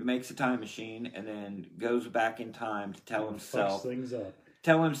 Some dude makes a time machine and then goes back in time to tell Fucks things up.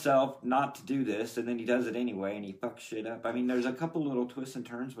 himself not to do this, and then he does it anyway, and he fucks shit up. I mean, there's a couple little twists and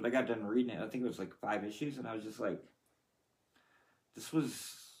turns, but I got done reading it. I think it was like 5 issues, and I was just like,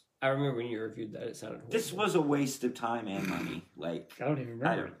 I remember when you reviewed that; it sounded horrible. this was a waste of time and money. Like, I don't even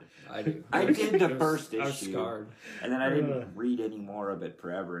I remember. don't, I do. I did the first I was issue. scarred. and then I didn't Ugh. read any more of it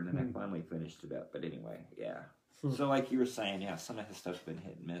forever, and then I finally finished it up. But anyway, yeah. Hmm. So, like you were saying, yeah, some of his stuff's been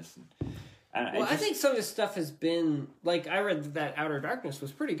hit and miss. And Well, I think some of his stuff has been like I read that Outer Darkness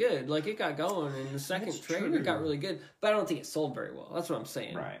was pretty good. Like it got going in the second That's trade, true. it got really good. But I don't think it sold very well. That's what I'm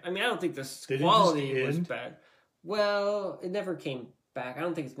saying. Right. I mean, I don't think the Did it quality just was end? bad. Well, it never came back. I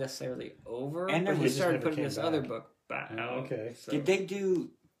don't think it's necessarily over. And there but he was- started never putting came this back. other book back Oh, out. okay. So. Did they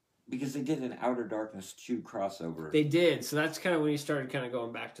do, because they did an Outer Darkness Chew crossover. They did. So that's kind of when he started kind of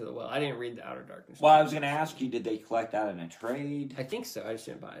going back to the well. I didn't read the Outer Darkness. Well, I was going to ask you, did they collect that in a trade? I think so. I just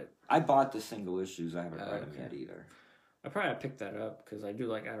didn't buy it. I bought the single issues. I haven't Oh, read them okay. yet either. I probably picked that up because I do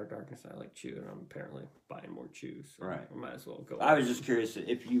like Outer Darkness. And I like Chew, and I'm apparently buying more Chew. So Right. I might as well go. I was just curious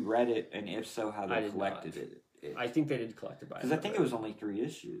if you read it, and if so, how I they did collected not. it. I think they did collect it by. Because I think it was only 3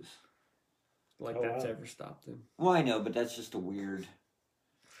 issues. like Oh, that's wow. ever stopped them. Well, I know, but that's just a weird.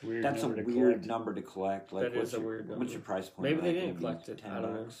 Weird That's a number to weird collect. number to collect. Like, That what's is a your, weird What's number. your price point? Maybe on they that? didn't Maybe collect it. I $10,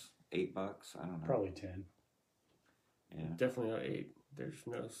 don't know. $8. I don't know. Probably 10. Yeah. Definitely not 8. There's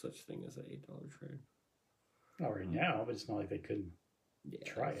no such thing as an $8 trade. Not right now, but it's not like they couldn't Yeah,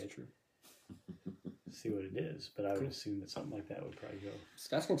 Try that's it. True. see what it is. But I would Cool. assume that something like that would probably go.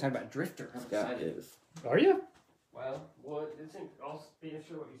 Scott's gonna talk about Drifter. I'm Scott excited. is. Are you? Well, I'll be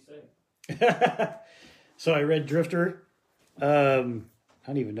sure what you say. So I read Drifter. I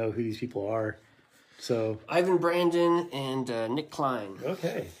don't even know who these people are. So Ivan Brandon and Nick Klein.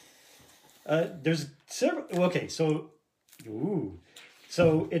 okay, there's several. Okay, so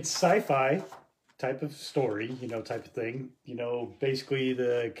so it's sci-fi type of story, type of thing. Basically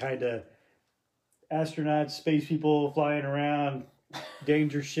the kind of astronauts, space people flying around,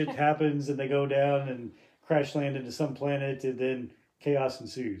 dangerous shit happens, and they go down and crash land into some planet, and then chaos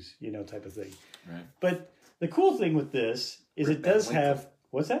ensues, type of thing. Right. But the cool thing with this is Rip it does Van Winkle. have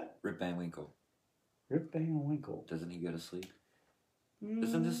what's that? Rip Van Winkle. Rip Van Winkle. Doesn't he go to sleep?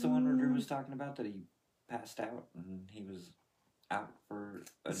 Isn't this the one where Drew was talking about that he passed out and he was out for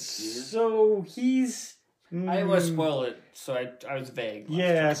a year? So he's. I didn't want to spoil it, so I was vague.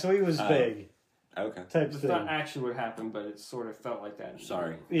 Yeah, so he was vague Okay. type It's thing. not actually what happened, but it sort of felt like that.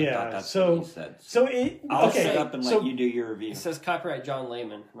 Sorry. I Yeah, thought that's so- what he said. So it I'll okay. shut up and so, let you do your review. It says copyright John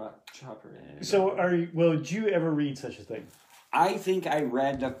Layman, not copyright. So did you ever read such a thing? I think I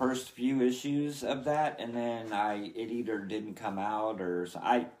read the first few issues of that, and then it either didn't come out or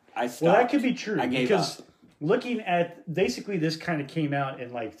I stopped. Well, that could be true I gave because up. looking at basically this kind of came out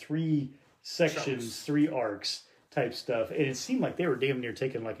in like 3 sections, Chunks. 3 arcs type stuff, and it seemed like they were damn near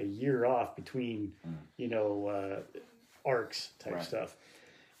taking like a year off between, arcs type Right. stuff,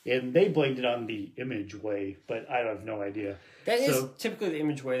 and they blamed it on the Image way, but I have no idea. That is So- typically the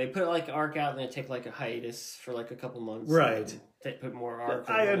Image way. They put like an arc out and then take like a hiatus for like a couple months. Right. And then they put more arc.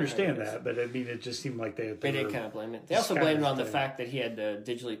 I and then understand hiatus. that, but I mean, it just seemed like they They did were- kind of blame it. They Just also kind blamed of it on the thing. fact that he had to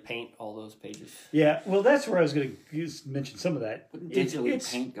digitally paint all those pages. Yeah, well, that's where I was going to mention some of that. Wouldn't It's- digitally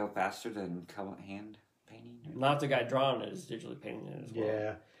it's- paint go faster than hand painting? Not the guy drawing it is digitally painting it as well.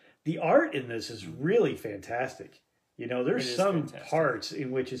 Yeah. The art in this is really fantastic. There's It is some fantastic. parts in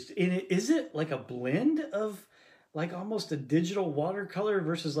which is it like a blend of like almost a digital watercolor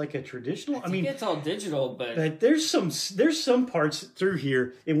versus like a traditional? I mean, it's all digital, but there's some parts through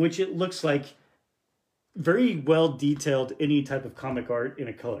here in which it looks like very well detailed any type of comic art in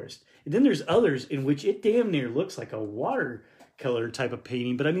a colorist. And then there's others in which it damn near looks like a watercolor type of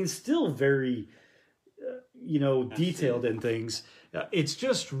painting, but I mean still very detailed in things. It's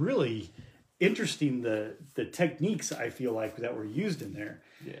just really interesting the techniques I feel like that were used in there.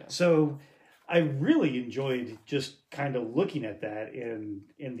 yeah. So I really enjoyed just kind of looking at that in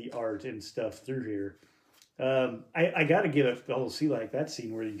the art and stuff through here. I got to give it the whole that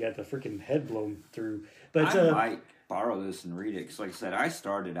scene where you got the freaking head blown through. But I might borrow this and read it because, like I said, I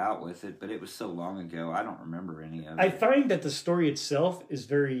started out with it, but it was so long ago, I don't remember any of it. I find that the story itself is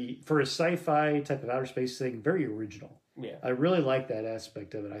very, for a sci-fi type of outer space thing, very original. Yeah. I really like that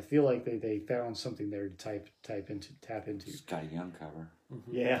aspect of it. I feel like they found something there to tap into. It's got a young cover.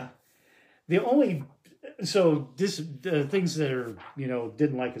 Yeah. The only the things that are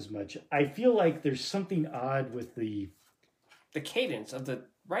didn't like as much. I feel like there's something odd with the cadence of the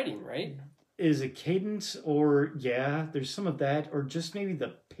writing, right? is a cadence or there's some of that or just maybe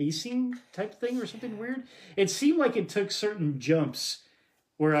the pacing type thing or something weird. It seemed like it took certain jumps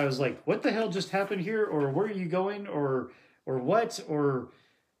where I was like, what the hell just happened here? Or where are you going? Or what? Or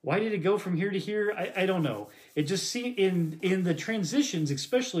why did it go from here to here? I don't know. It just seemed in the transitions,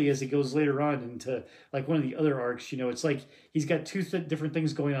 especially as it goes later on into like one of the other arcs, it's like he's got two different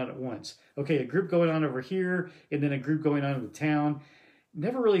things going on at once. Okay, a group going on over here and then a group going on in the town.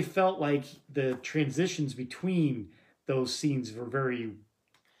 Never really felt like the transitions between those scenes were very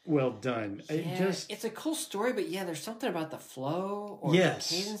well done. Yeah, it's a cool story, but there's something about the flow or Yes.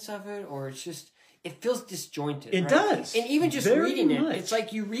 the cadence of it, or it's just it feels disjointed. It right? does. And even just Very reading much. it, it's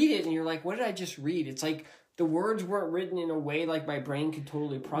like you read it and you're like, what did I just read? It's like the words weren't written in a way like my brain could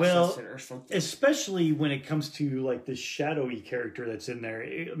totally process it or something. Especially when it comes to like the shadowy character that's in there.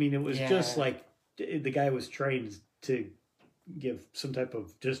 I mean, it was just like the guy was trying to give some type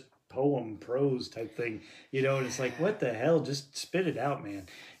of just poem prose type thing, and it's like, what the hell? Just spit it out, man,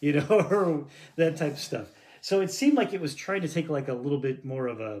 or that type of stuff. So it seemed like it was trying to take like a little bit more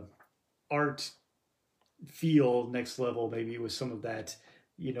of a art feel next level, maybe with some of that,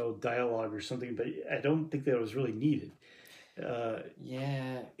 dialogue or something, but I don't think that was really needed. Well,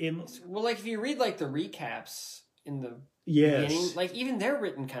 like if you read like the recaps in the Yes. beginning, like even they're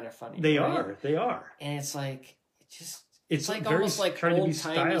written kind of funny. They right? are. And it's like It's like very almost like trying to be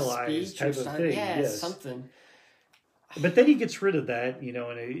old-timey stylized speech type or of something. thing. Yeah, Yes. something. But then he gets rid of that, and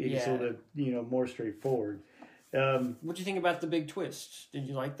it's a little bit, more straightforward. What do you think about the big twist? Did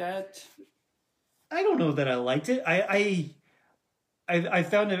you like that? I don't know that I liked it. I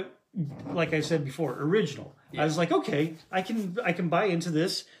found it, like I said before, original. I was like, okay, I can buy into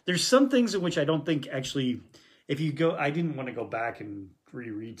this. There's some things in which I don't think actually, if you go, I didn't want to go back and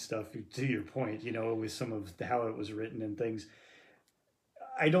reread stuff to your point, with some of how it was written and things.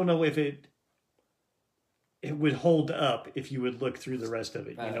 I don't know if it it would hold up if you would look through the rest of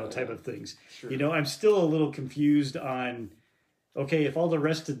it, type yeah. of things. Sure. I'm still a little confused on, okay, if all the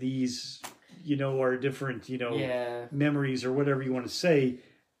rest of these, are different, Yeah. memories or whatever you want to say,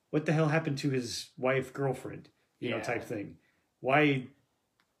 what the hell happened to his wife, girlfriend, type thing? Why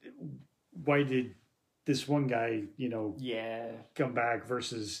did this one guy, Yeah. come back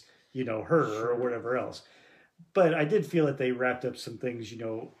versus, her or whatever else? But I did feel that they wrapped up some things,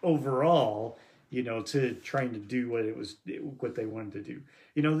 overall, to trying to do what they wanted to do.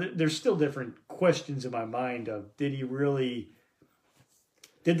 There's still different questions in my mind of, did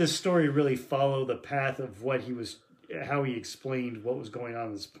the story really follow the path of how he explained what was going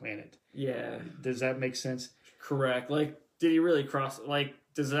on this planet? Yeah. Does that make sense? Correct. Like, did he really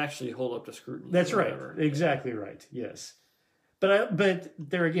does it actually hold up to scrutiny? That's right. Exactly right. Yes. But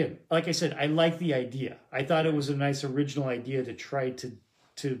there again, like I said, I like the idea. I thought it was a nice original idea to try to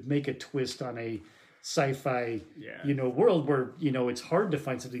make a twist on a sci-fi, world where, it's hard to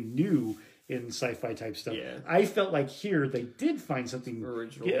find something new in sci-fi type stuff. Yeah. I felt like here they did find something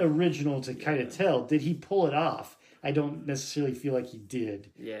original to kind of tell. Did he pull it off? I don't necessarily feel like he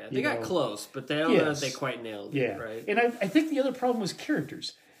did. Yeah, they got close, but they don't know if they quite nailed it, right? And I think the other problem was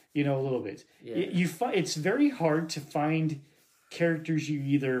characters, a little bit. Yeah. It's very hard to find characters you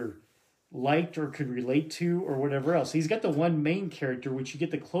either liked or could relate to or whatever else. He's got the one main character, which you get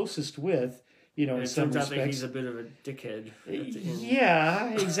the closest with, in some respects. That he's a bit of a dickhead.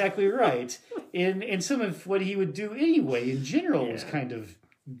 Yeah, exactly right. And some of what he would do anyway, in general, was kind of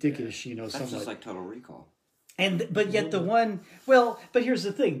dickish, That's somewhat. just like Total Recall. But yet but here's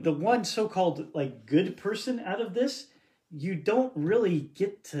the thing. The one so-called, good person out of this, you don't really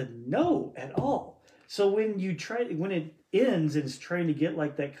get to know at all. So when it ends and it's trying to get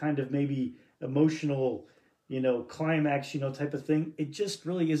that kind of maybe emotional, climax, type of thing, it just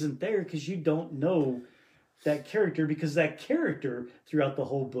really isn't there because you don't know that character, because that character throughout the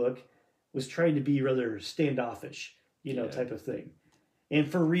whole book was trying to be rather standoffish, type of thing. And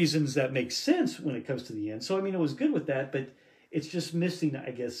for reasons that make sense when it comes to the end. So, it was good with that, but it's just missing,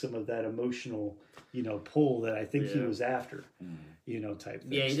 I guess, some of that emotional, pull that I think he was after, type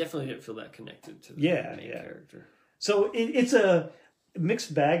thing. Yeah, he definitely didn't feel that connected to the main character. So it's a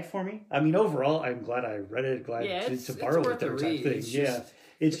mixed bag for me. Overall, I'm glad I read it, glad to borrow it there type thing.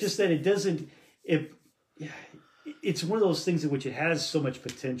 It's just that it doesn't... It's one of those things in which it has so much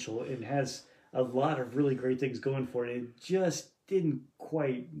potential and has a lot of really great things going for it. It just didn't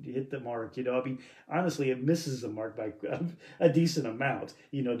quite hit the mark, honestly, it misses the mark by a decent amount,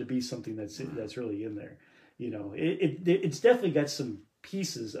 to be something that's really in there. It's definitely got some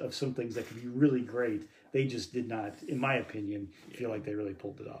pieces of some things that could be really great. They just did not, in my opinion, feel like they really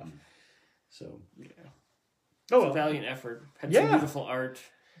pulled it off. So, it's a valiant effort. Had some beautiful art.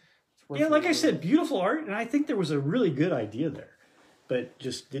 Like I said, beautiful art, and I think there was a really good idea there, but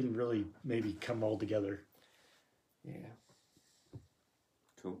just didn't really maybe come all together. Yeah.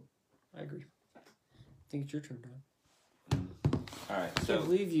 Cool. I agree. I think it's your turn, Don. All right. I can't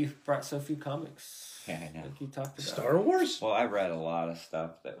believe you brought so few comics. Yeah, I know. Like you talked about. Star Wars? Well, I read a lot of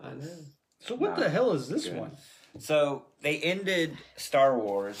stuff that was... I know. So what the hell is this one? So they ended Star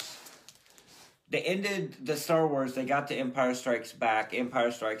Wars. They ended the Star Wars. They got to Empire Strikes Back.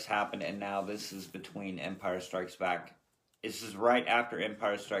 Empire Strikes happened, and now this is between Empire Strikes Back. This is right after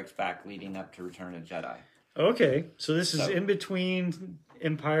Empire Strikes Back, leading up to Return of Jedi. Okay, so this is in between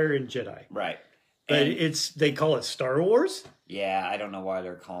Empire and Jedi. Right. But they call it Star Wars? Yeah, I don't know why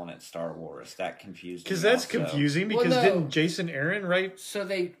they're calling it Star Wars. That confused me. Because that's confusing, because didn't Jason Aaron write... So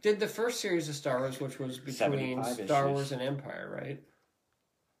they did the first series of Star Wars, which was between Star Wars and Empire, right?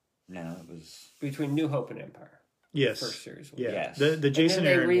 No, it was... Between New Hope and Empire. Yes. The first series. Yeah. Yes. The Jason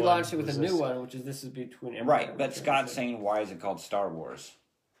Aaron and then they relaunched it with a new one, which is this is between Empire Right, but Scott's saying, why is it called Star Wars?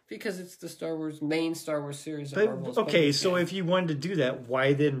 Because it's the main Star Wars series. But, okay, so if you wanted to do that,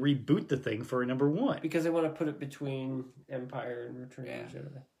 why then reboot the thing for number one? Because they want to put it between Empire and Return of the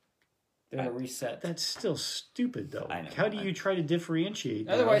Jedi. They're going to reset. That's still stupid, though. I know. How do you try to differentiate?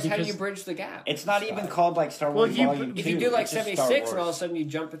 Otherwise, how do you bridge the gap? It's not even called like Star Wars Volume 2. If you do like 76 and all of a sudden you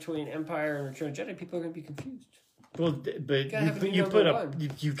jump between Empire and Return of the Jedi, people are going to be confused. Well, but you put up,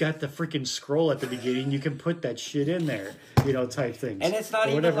 you've got the freaking scroll at the beginning. You can put that shit in there, type things. And it's not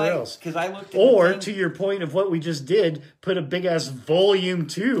even whatever like, else. Because I looked at or to your point of what we just did, put a big ass volume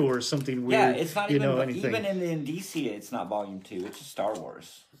 2 or something weird. Yeah, it's not even anything. Even in the Indicia, it's not volume 2. It's just Star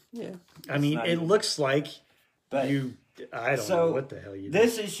Wars. Yeah, I mean, it looks like I don't know what the hell you.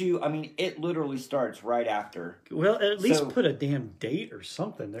 This issue, I mean, it literally starts right after. Well, at least put a damn date or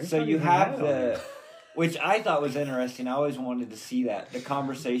something. So you have which I thought was interesting. I always wanted to see that. The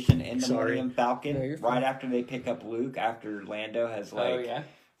conversation in the Millennium Falcon No, you're fine. right after they pick up Luke, after Lando has like Oh yeah.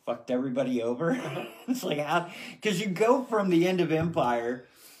 fucked everybody over. It's like how, because you go from the end of Empire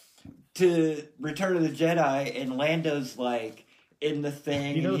to Return of the Jedi, and Lando's like in the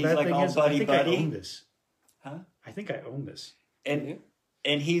thing, You know, and he's that like thing all is, I buddy think I own buddy, this. Huh? I think I own this. and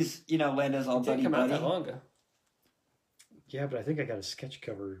he's Lando's all It didn't buddy come out buddy. that long ago. Yeah, but I think I got a sketch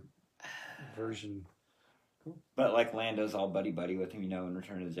cover version. But like Lando's all buddy buddy with him, in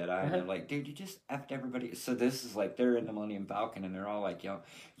Return of the Jedi, and they're like, "Dude, you just effed everybody." So this is like they're in the Millennium Falcon, and they're all like,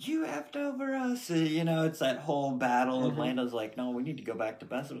 "You effed over us." It's that whole battle, and Lando's like, "No, we need to go back to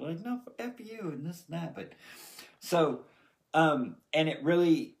Beskar." They're like, "No, f you," and this and that. But so, and it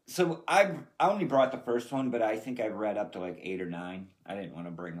really. So I only brought the first one, but I think I've read up to like 8 or 9. I didn't want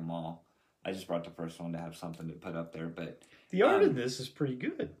to bring them all. I just brought the first one to have something to put up there, but. The art in this is pretty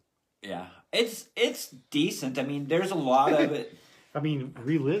good. Yeah, it's decent. I mean, there's a lot of it. I mean,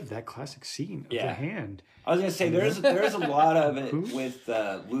 relive that classic scene of Yeah. the hand. I was gonna say there's a lot of it with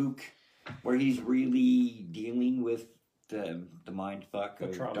Luke, where he's really dealing with the mind fuck The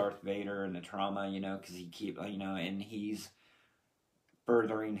of trauma. Darth Vader and the trauma, because he and he's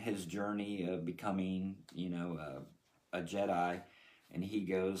furthering his journey of becoming, a Jedi, and he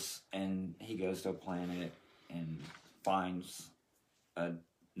goes to a planet and finds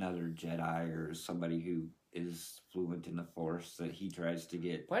another Jedi or somebody who is fluent in the Force that he tries to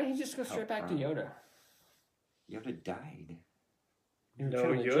get. Why didn't he just go straight back to Yoda? Yoda died. In No,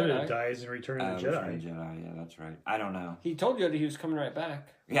 Return of the Yoda Jedi. dies in Return of the Return Jedi. of the Jedi, yeah, that's right. I don't know. He told Yoda he was coming right back.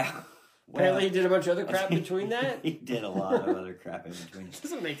 Yeah. Apparently, he did a bunch of other crap between that. He did a lot of other crap in between.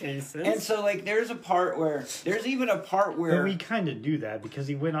 Doesn't make any sense. And so, like, there's even a part But where we kind of do that because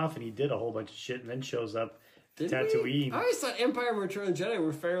he went off and he did a whole bunch of shit and then shows up to Did Tatooine. we? I always thought Empire and Return of the Jedi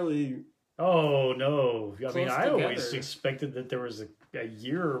were fairly. Oh, no. I mean, Close I always together. expected that there was a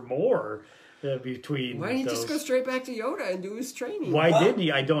year or more between Why didn't he those. just go straight back to Yoda and do his training? Why Well- didn't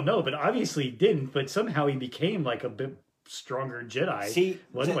he? I don't know, but obviously he didn't. But somehow he became like a bit stronger Jedi See,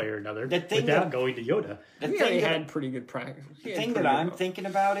 one way or another the thing without that- going to Yoda. the He thing already that, had pretty good practice. the thing that I'm thinking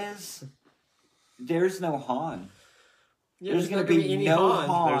about is there's no Han. Yeah, There's not gonna be any no Han.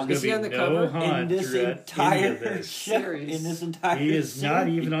 Han. There's Is he going on to the be no cover? Han in this throughout any entire of this. show, series. in this entire He is not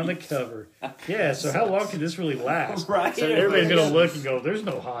series. even on the cover. Yeah, so how long can this really last? Right. So everybody's going to look and go, there's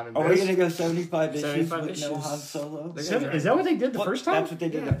no Han in Are we this. going to go 75 issues 75 with no issues. Han Solo? They're Seven- is that what they did the Well, first time? That's what they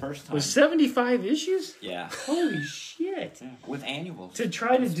did Yeah. the first time. Was 75 issues? Yeah. Holy shit. Yeah. With annuals. To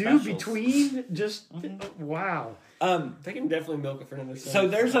try to And do specials. between just, wow. They can definitely milk it for another. So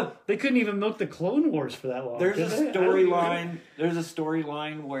there's a They couldn't even milk the Clone Wars for that long. There's a could they? I don't storyline. There's a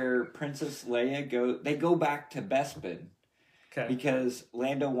storyline where Princess Leia go back to Bespin Okay. because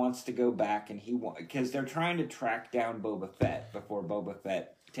Lando wants to go back and because they're trying to track down Boba Fett before Boba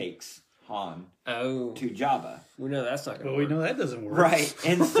Fett takes Han Oh, to Jabba. we know that's not going Well, to we work. know that doesn't work. Right,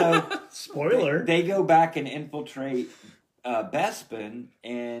 and so Spoiler. they go back and infiltrate Bespin,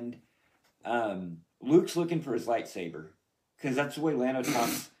 and Luke's looking for his lightsaber because that's the way Lando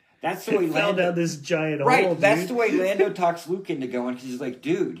talks. That's the way It fell Lando. down this giant Right, hole, that's dude. the way Lando talks Luke into going. Because he's like,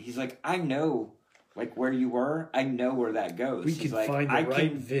 dude, I know, like, where you were. I know where that goes. We He's can like, find the I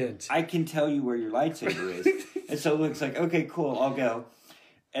right can, vent. I can tell you where your lightsaber is. And so Luke's like, okay, cool, I'll go.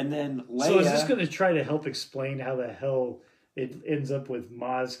 And then Leia. So is this going to try to help explain how the hell it ends up with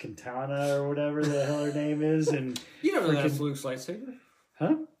Maz Kanata or whatever the hell her name is? And You don't know that's freaking- Luke's lightsaber.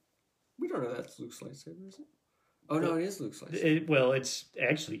 huh? We don't know that's Luke's lightsaber, is it? Oh no, it is Luke's lightsaber. Well, it's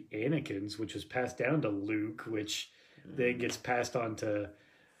actually Anakin's, which was passed down to Luke, which then gets passed on to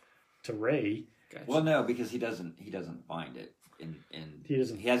Rey. Gotcha. Well, no, because he doesn't find it. He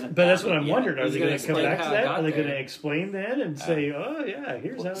doesn't. He hasn't. But that's found what it I'm yet. wondering. Are He's they gonna going to come explain back to how it that? got Are they going there. to explain then and say, "Oh yeah,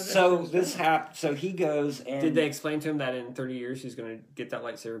 here's how"? it So actually this happened. So he goes and Did they explain to him that in 30 years he's going to get that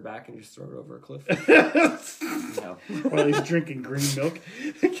lightsaber back and just throw it over a cliff? No. While he's drinking green milk.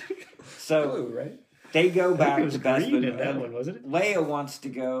 So Blue, right? they go I back think it was to green Bespin. in that and one, wasn't it? Leia wants to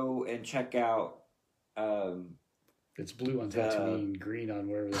go and check out. It's blue on The- Tatooine, green on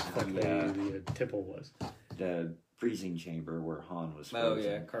wherever the fuck Yeah. the tipple was. The freezing chamber where Han was Oh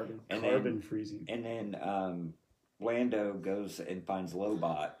frozen. yeah, carbon. And Carbon then, freezing. and then Lando goes and finds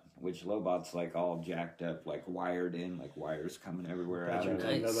Lobot, which Lobot's like all jacked up, like wired in, like wires coming everywhere out of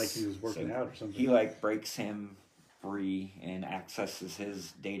him. Nice. Like he was working So out or something. He like breaks him free and accesses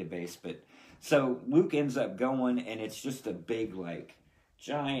his database. But so Luke ends up going, and it's just a big like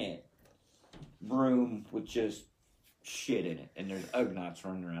giant room with just shit in it, and there's Ugnaughts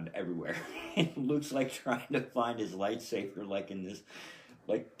running around everywhere. And Luke's like trying to find his lightsaber, like in this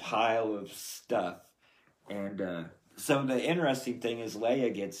like pile of stuff. And so the interesting thing is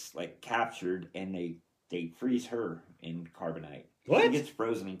Leia gets like captured, and they freeze her in carbonite. What? She gets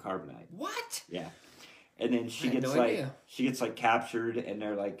frozen in carbonite. What? Yeah. And then she I had gets no like idea. she gets like captured, and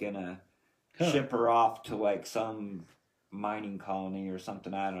they're like gonna Huh. ship her off to like some mining colony or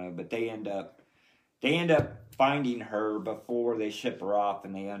something. I don't know, but they end up finding her before they ship her off,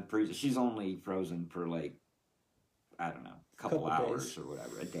 and they unfreeze her. She's only frozen for like, I don't know, a couple hours days. or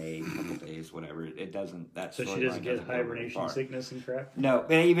whatever, a day, a couple days, whatever. It doesn't. That So she storyline doesn't get go very hibernation far. sickness and crap? No,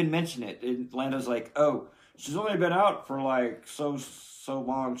 they even mention it. And Lando's like, "Oh, she's only been out for like so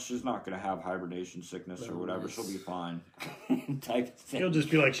long. She's not gonna have hibernation sickness or whatever. She'll be fine." Type of thing. It'll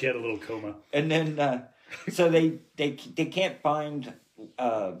just be like she had a little coma. And then, so they can't find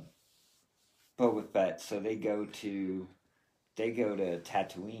Boba Fett, so they go to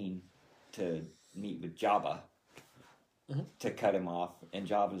Tatooine to meet with Jabba to cut him off, and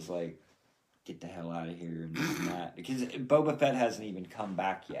Jabba's like, "Get the hell out of here," and this and that, because Boba Fett hasn't even come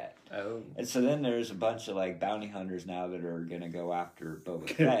back yet. Oh. And so then there's a bunch of like bounty hunters now that are gonna go after Boba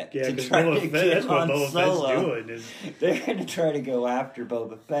Fett Yeah, to because try to Boba Fett, get that's what Han Boba Solo. Fett's doing. Is, They're gonna try to go after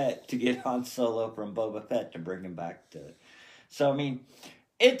Boba Fett to get Han Solo from Boba Fett to bring him back to. So I mean,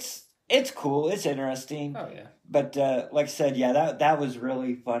 it's cool. It's interesting. Oh yeah. But like I said, yeah, that was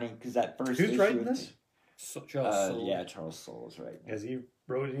really funny because that first who's issue writing with this? Charles Soule. yeah, Charles Soule is right. Has he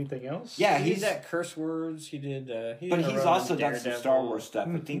wrote anything else? Yeah, He he's did that curse words. He did. but did a he's run also on done some Daredevil. Star Wars stuff.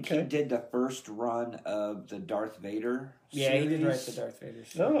 I think he okay. did the first run of the Darth Vader. Yeah, he did write series. the Darth Vader.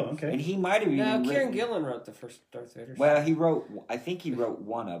 Oh, And okay. he might have No, even Kieran written. Gillen wrote the first Darth Vader. Well, he wrote. I think he wrote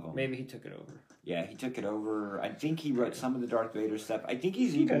one of them. Maybe he took it over. Yeah, he took it over. I think he wrote some of the Darth Vader stuff. I think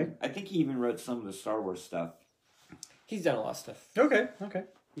he's even. Okay. I think he even wrote some of the Star Wars stuff. He's done a lot of stuff. Okay.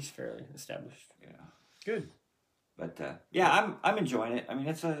 He's fairly established. Yeah, Good. but yeah, I'm enjoying it. I mean,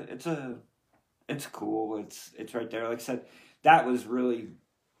 it's cool. It's right there. Like I said, that was really.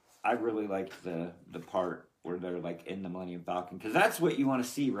 I really liked the part where they're like in the Millennium Falcon, because that's what you want to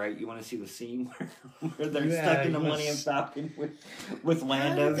see, right? You want to see the scene where they're Yeah, stuck in the you wanna Millennium s- Falcon with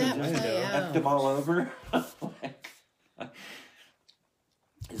Lando did that and just play left out? him all over.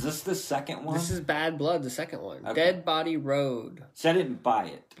 Is this the second one? This is Bad Blood, the second one. Okay. Dead Body Road So I didn't buy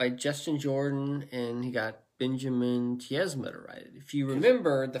it. by Justin Jordan, and he got Benjamin Tiesma to write it. If you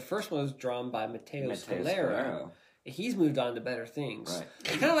remember, the first one was drawn by Matteo Matteo Scalera. Scalera. He's moved on to better things.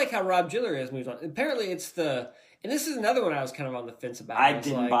 Right. Kind of like how Rob Giller has moved on. Apparently, it's the... And this is another one I was kind of on the fence about. I was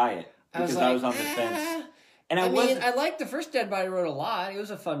didn't like- buy it because I was on the fence. And I wasn't. mean, I liked the first Dead Body Road a lot. It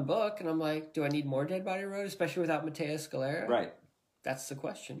was a fun book, and I'm like, do I need more Dead Body Road, especially without Matteo Scalera? Right. That's the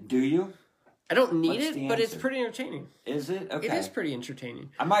question. Do you? I don't need What's it, the but it's answer? pretty entertaining. Is it? Okay. It is pretty entertaining.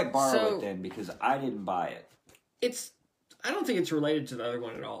 I might borrow So- it then because I didn't buy it. I don't think it's related to the other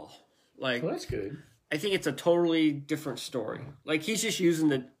one at all. Like, Well, that's good. I think it's a totally different story. Like, he's just using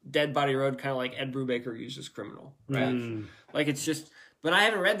the Dead Body Road kind of like Ed Brubaker uses Criminal, right? Mm. Like, it's just... But I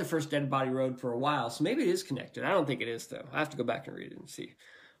haven't read the first Dead Body Road for a while, so maybe it is connected. I don't think it is, though. I have to go back and read it and see.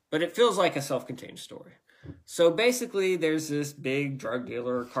 But it feels like a self-contained story. So basically, there's this big drug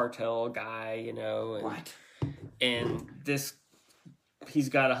dealer, cartel guy, you know. And, What? And he's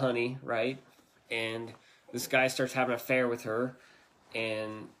got a honey, right? And this guy starts having an affair with her.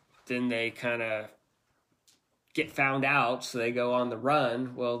 And then they kind of get found out, so they go on the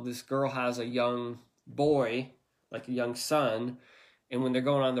run. Well, this girl has a young boy, like a young son, and when they're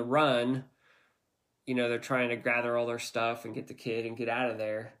going on the run, you know, they're trying to gather all their stuff and get the kid and get out of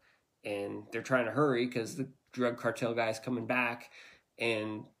there, and they're trying to hurry because the drug cartel guy's coming back,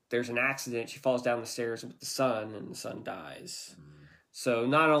 and there's an accident. She falls down the stairs with the son, and the son dies. So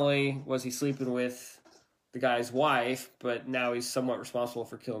not only was he sleeping with the guy's wife, but now he's somewhat responsible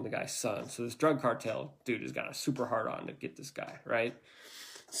for killing the guy's son. So this drug cartel dude has got a super hard on to get this guy, right?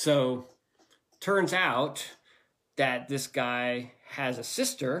 So turns out that this guy has a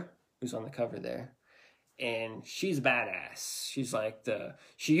sister who's on the cover there, and she's a badass. She's like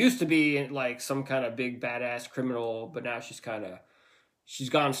she used to be like some kind of big badass criminal, but now she's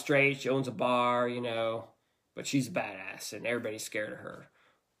gone straight. She owns a bar, you know, but she's a badass and everybody's scared of her.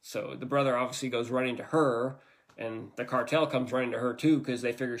 So the brother obviously goes running to her, and the cartel comes running to her too because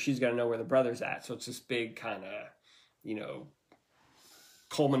they figure she's going to know where the brother's at. So it's this big kind of, you know,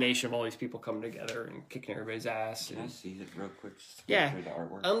 culmination of all these people coming together and kicking everybody's ass. Can I And, see it real quick? Just to Yeah. go through the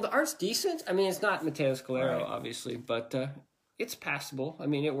artwork. the art's decent. I mean, it's not Matteo Scalera, Right. obviously, but it's passable. I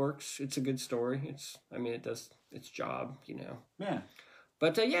mean, it works. It's a good story. It does its job, you know. Yeah.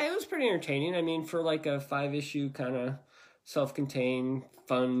 But yeah, it was pretty entertaining. I mean, for like a 5-issue kind of self-contained,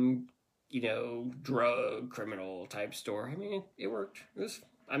 fun, you know, drug criminal type story. I mean, it worked. It was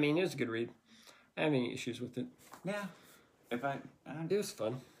a good read. I have any issues with it. Yeah. If It was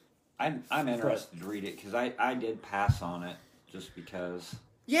fun. I'm interested to read it because I did pass on it just because.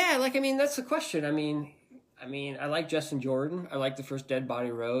 Yeah, like, I mean, that's the question. I mean, I like Justin Jordan. I like the first Dead Body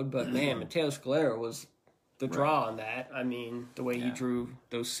Road, but man, Matteo Scalera was the draw on that. I mean, the way he drew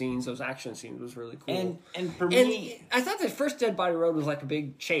those scenes, those action scenes, was really cool. And for me, I thought the first Dead Body Road was like a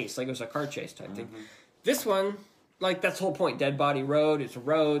big chase, like it was a car chase type thing. This one, like, that's the whole point. Dead Body Road. It's a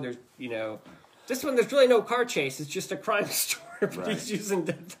road. There's, you know, this one. There's really no car chase. It's just a crime story. But he's using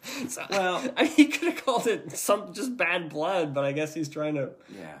dead. So, well, I mean, he could have called it some just bad blood, but I guess he's trying to,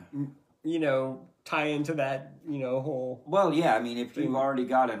 you know, tie into that, you know, whole. Well, yeah. I mean, if you've already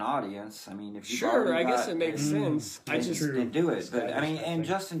got an audience, I mean, if you've already I got, guess it makes sense. I just then do it. But I mean, and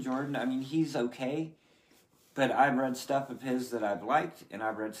Justin Jordan, I mean, he's okay. But I've read stuff of his that I've liked, and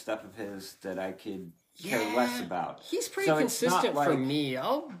I've read stuff of his that I could care less about. He's pretty So it's not consistent for me.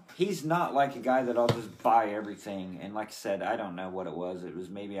 He's not like a guy that I'll just buy everything. And like I said, I don't know what it was. It was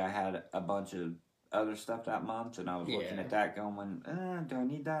maybe I had a bunch of other stuff that month, and I was looking at that going, do I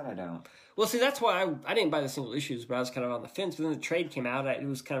need that? I don't. Well, see, that's why I didn't buy the single issues, but I was kind of on the fence. But then the trade came out. It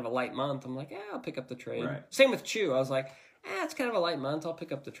was kind of a light month. I'm like, I'll pick up the trade. Right. Same with Chew. I was like, it's kind of a light month. I'll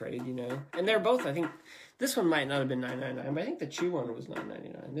pick up the trade, you know. And they're both, I think, this one might not have been $9.99, but I think the Chew one was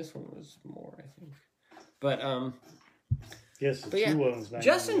 $9.99. This one was more, I think. But yes, but yeah,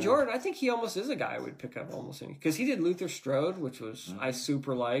 Justin Jordan, I think he almost is a guy I would pick up almost any, because he did Luther Strode, which was I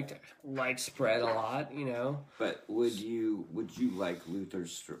super liked Spread a lot, you know. But would you like Luther?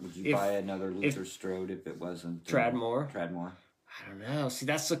 Would you buy another Luther Strode if it wasn't Tradmore? I don't know. See,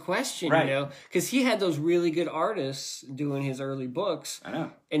 that's the question, you know, because he had those really good artists doing his early books. I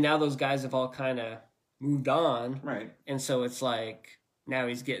know, and now those guys have all kind of moved on, right? And so it's like now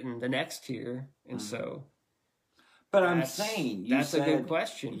he's getting the next tier, and so. But I'm saying that's a good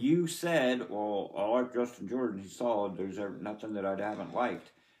question. You said, "Well, I like Justin Jordan. He's solid. There's nothing that I haven't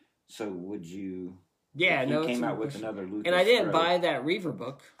liked." So would you? Yeah, he came out with another Luther, and I didn't buy that Reaver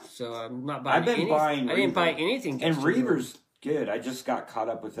book, so I'm not buying. I didn't buy anything. And Reaver's good. I just got caught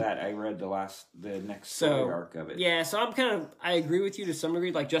up with that. I read the next story arc of it. Yeah, so I agree with you to some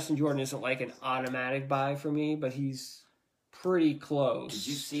degree. Like Justin Jordan isn't like an automatic buy for me, but he's pretty close. Did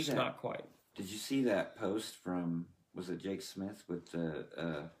you see that? Not quite. Did you see that post from? Was it Jake Smith with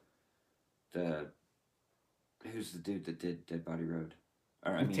the who's the dude that did Dead Body Road?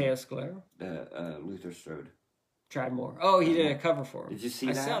 Matteo Scalera? The Luther Strode. Tradmore. Oh, he did a cover for him. Did you see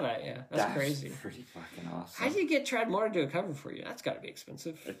that? I saw that, yeah. That's crazy. Pretty fucking awesome. How do you get Tradmore to do a cover for you? That's got to be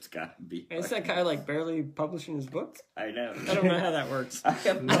expensive. It's got to be. Is that guy like barely publishing his books? I know. I don't know how that works.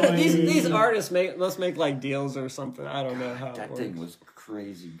 These artists must make like deals or something. I don't know how that it thing was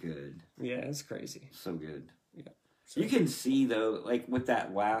crazy good. Yeah, it's crazy. So good. Yeah. You can see though, like with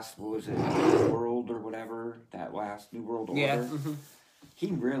that last, what was it, New World or whatever, that last New World Order. Yeah. Mm-hmm. He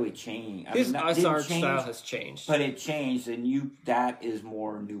really changed. His art style has changed, but it changed, and that is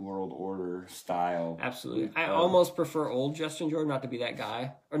more New World Order style. Absolutely, I almost prefer old Justin Jordan not to be that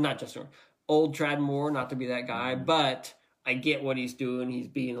guy, or not Justin Jordan, old Tradmore not to be that guy, but I get what he's doing. He's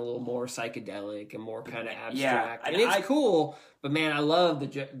being a little more psychedelic and more kind of abstract, and it's cool. But man, I love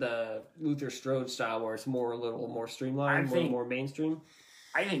the Luther Strode style where it's a little more streamlined, more mainstream.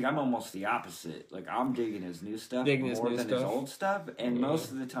 I think I'm almost the opposite. Like, I'm digging his new stuff his old stuff. And most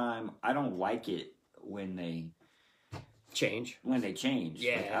of the time, I don't like it when they change.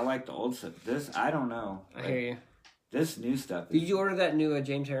 Yeah. Like, I like the old stuff. This, I don't know. I hear you. This new stuff. Did you order that new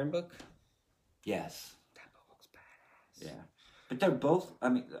James Herron book? Yes. That book looks badass. Yeah. But they're both, I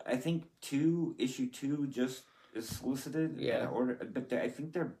mean, I think issue 2 just is solicited. Yeah. But I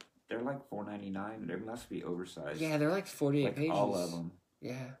think they're like $4.99. They must be oversized. Yeah, they're like 48 pages. All of them.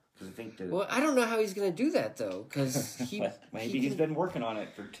 Yeah. Because I think well, I don't know how he's going to do that, though, because he's been working on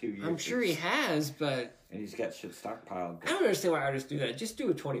it for 2 years. I'm sure he has, but... And he's got shit stockpiled. I don't understand why artists do that. Just do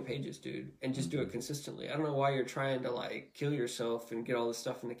it 20 pages, dude, and just do it consistently. I don't know why you're trying to, like, kill yourself and get all this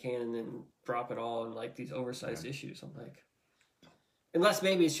stuff in the can and then drop it all in, like, these oversized issues. I'm like... Unless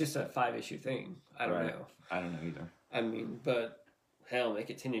maybe it's just a 5-issue thing. I don't know. I don't know either. I mean, but, hell,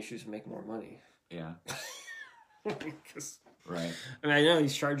 make it 10 issues and make more money. Yeah. Right. I mean, I know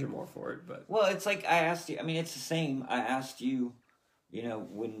he's charging more for it, but... Well, it's like I asked you... I mean, it's the same. I asked you, you know,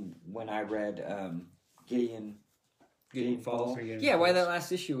 when I read Gideon Falls. Yeah, why that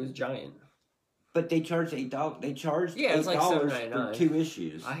last issue was giant. But they charged $8. They charged $8 like for 2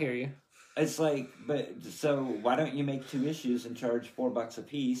 issues. I hear you. It's like, so why don't you make 2 issues and charge $4 a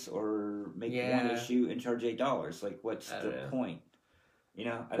piece, or make 1 issue and charge $8? Like, what's the point? You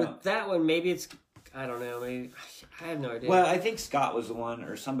know, With that one, maybe it's I don't know. Maybe I have no idea. Well, I think Scott was the one,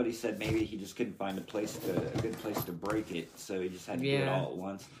 or somebody said maybe he just couldn't find a good place to break it, so he just had to do it all at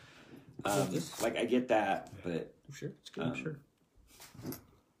once. Like I get that, but I'm sure it's good. I'm sure.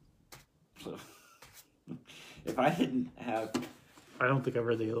 So, if I didn't have, I don't think I've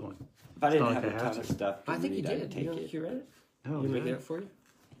read the other one. if I didn't not have like a I ton have of to. stuff, to I think you read, I'd did. take You know, it. you read it? No, You want me to man. get it for you?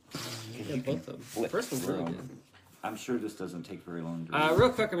 Yeah, You can both of them. flip First one's through really 'em. good. I'm sure this doesn't take very long to read.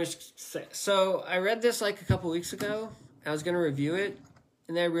 Real quick, I'm just say, so I read this like a couple weeks ago. I was going to review it,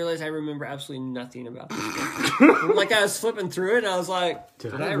 and then I realized I remember absolutely nothing about this book. Like I was flipping through it, and I was like,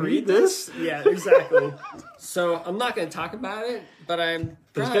 "Did I read this?" Yeah, exactly. So I'm not going to talk about it, but It's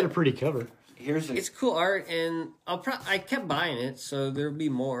got a pretty cover. Here's a, it's cool art, and I kept buying it, so there'll be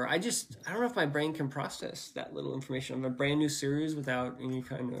more. I don't know if my brain can process that little information of a brand new series without any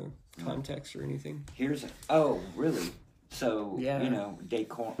kind of context or anything. oh, really? So, Yeah.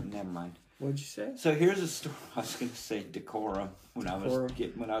 decorum, never mind. What'd you say? So here's a story. I was going to say decorum when I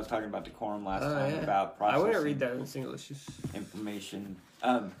was talking about decorum last time about I processing wouldn't read that in single issues. information.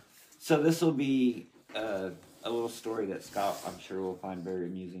 So this will be a little story that Scott, I'm sure, will find very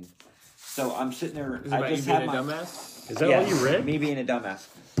amusing. So I'm sitting there. Is it about I just you being have a my dumbass? Is that what you read? Me being a dumbass.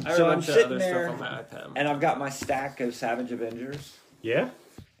 I read So a I'm bunch of sitting other there, stuff on my iPad. and I've got my stack of Savage Avengers, Yeah?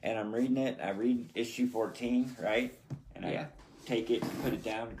 and I'm reading it. I read issue 14, right? And Yeah. I take it and put it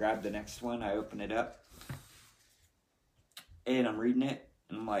down, grab the next one, I open it up, and I'm reading it,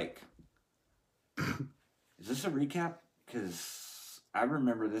 and I'm like, is this a recap? Because I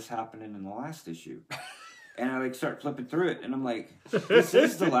remember this happening in the last issue. And I start flipping through it, and I'm like, this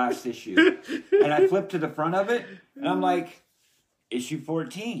is the last issue. And I flip to the front of it, and I'm like, issue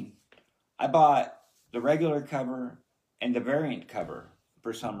 14. I bought the regular cover and the variant cover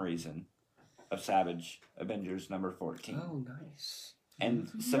for some reason of Savage Avengers number 14. Oh, nice. And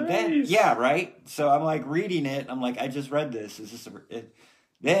so then, yeah, right? So I'm like reading it. I'm like, I just read this. Is this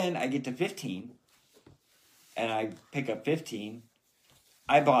Then I get to 15, and I pick up 15.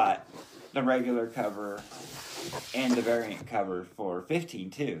 I bought the regular cover and the variant cover for 15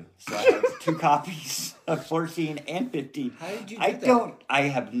 too. So I have 2 copies of 14 and 15. How did you do that? I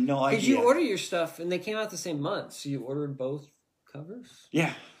have no idea. Did you order your stuff and they came out the same month, so you ordered both covers?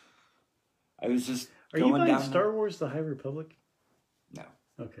 Yeah. I was just Are you going buying down Star Wars The High Republic? No.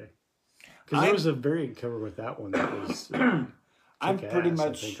 Okay. Because there was a variant cover with that one that was... I'm pretty I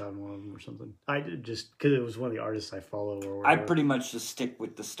much... think on one of them or something. I did just... Because it was one of the artists I follow or whatever. I pretty much just stick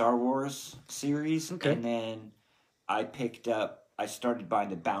with the Star Wars series. Okay. And then I started buying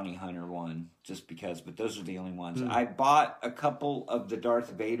the Bounty Hunter one just because, but those are the only ones. I bought a couple of the Darth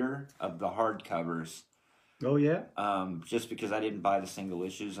Vader of the hardcovers. Oh, yeah? Just because I didn't buy the single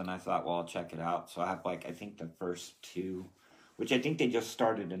issues, and I thought, well, I'll check it out. So I have, I think the first 2, which I think they just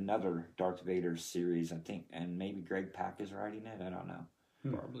started another Darth Vader series, I think, and maybe Greg Pak is writing it. I don't know.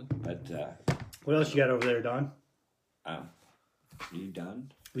 Probably. But, What else you got over there, Don? you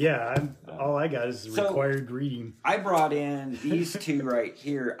done? Yeah, all I got is required reading. I brought in these 2 right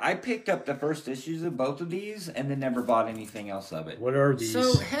here. I picked up the first issues of both of these, and then never bought anything else of it. What are these?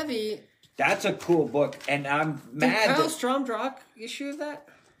 So heavy. That's a cool book, and I'm Did mad Kyle that... Strom draw issue of that?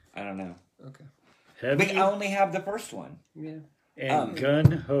 I don't know. Okay. Heavy But I only have the first one. Yeah. and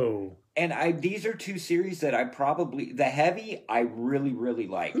Gun Ho. And these are 2 series that I probably... The Heavy, I really, really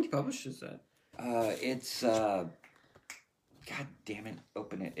liked. Who publishes that? It's... God damn it,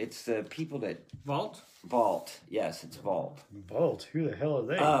 open it. It's the people that... Vault? Vault. Yes, it's Vault. Vault. Who the hell are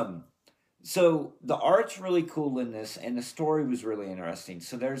they? So the art's really cool in this, and the story was really interesting.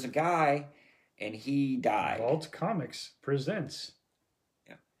 So there's a guy, and he died. Vault Comics presents.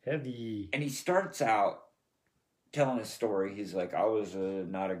 Yeah. Heavy. And he starts out telling his story. He's like, I was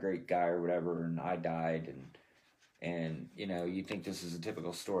not a great guy or whatever, and I died, and you think this is a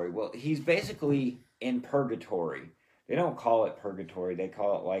typical story. Well, he's basically in purgatory. They don't call it purgatory. They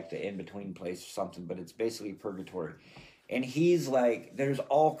call it like the in-between place or something, but it's basically purgatory. And he's like, there's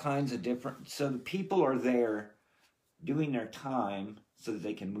all kinds of different... So the people are there doing their time so that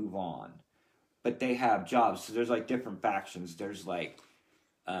they can move on. But they have jobs. So there's different factions. There's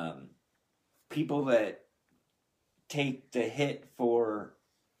people that take the hit for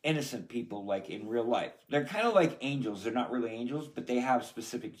innocent people in real life. They're kind of like angels. They're not really angels, but they have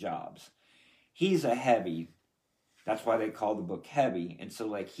specific jobs. He's a heavy. That's why they call the book Heavy. And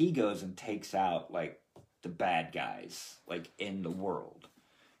so he goes and takes out the bad guys in the world,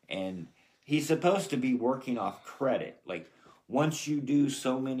 and he's supposed to be working off credit. Once you do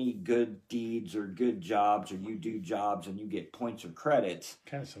so many good deeds or good jobs, or you do jobs and you get points or credits,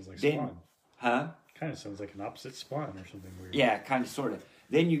 Kind of sounds like then, Spawn. huh? Kind of sounds like an opposite Spawn or something weird. Yeah, kind of, sort of.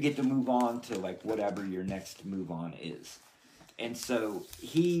 then you get to move on to like whatever your next move on is. And so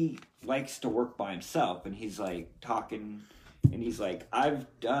he likes to work by himself, and he's like talking, and he's like, I've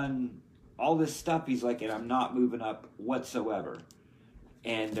done all this stuff. He's like, and I'm not moving up whatsoever.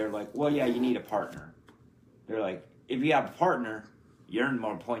 And they're like, well, yeah, you need a partner. They're like, if you have a partner, you earn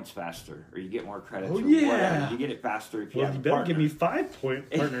more points faster, or you get more credits, or whatever. You get it faster if you have a partner. Well, you better give me 5 point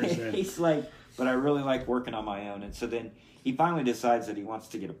partners then. He's like, but I really like working on my own. And so then he finally decides that he wants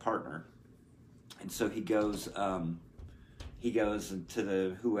to get a partner. And so he goes to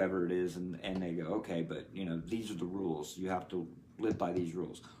the whoever it is, and they go, okay, but you know, these are the rules. You have to live by these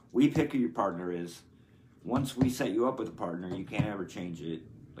rules. We pick who your partner is. Once we set you up with a partner, you can't ever change it.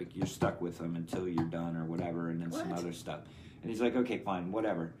 Like, you're stuck with them until you're done or whatever, and then some other stuff. And he's like, okay, fine,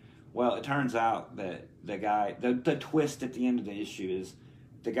 whatever. Well, it turns out that the guy, the twist at the end of the issue is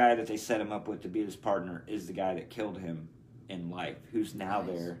the guy that they set him up with to be his partner is the guy that killed him in life, who's now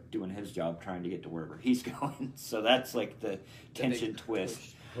there doing his job, trying to get to wherever he's going. So that's like the tension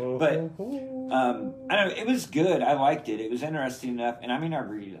twist. But I don't know, it was good. I liked it. It was interesting enough. And I mean, I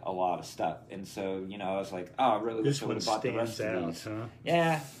read a lot of stuff, and so you know, I was like, oh, I really wish I would have bought the rest of these. Huh?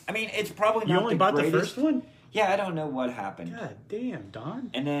 Yeah, I mean, it's probably not. You only bought the first one? Yeah, I don't know what happened. God damn,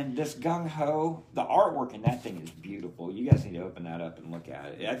 Don. And then this Gung Ho, the artwork in that thing is beautiful. You guys need to open that up and look at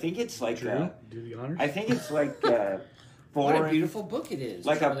it. I think it's like Drew, do the honors. I think it's like what a beautiful book it is.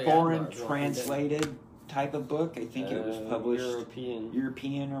 Like a foreign translated type of book. I think it was published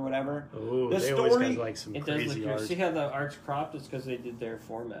European or whatever. Oh, the they story, always got like some it crazy does look art. good. See how the art's cropped? It's because they did their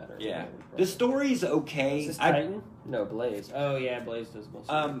format. Or yeah. whatever, the story's okay. Is this Titan? No, Blaze. Oh yeah, Blaze does most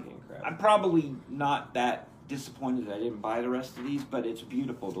of the European crap. I'm probably not that disappointed that I didn't buy the rest of these, but it's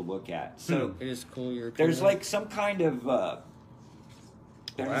beautiful to look at. So it is cool. There's like some kind of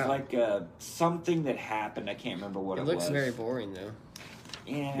there's like something that happened. I can't remember what it was. It looks very boring though.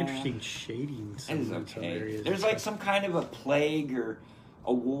 Yeah. Interesting shadings. It is okay. There's like some kind of a plague or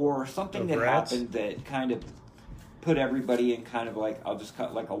a war or something that happened that kind of put everybody in kind of like, I'll just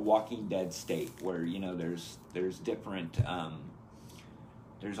cut like a Walking Dead state where, you know, there's different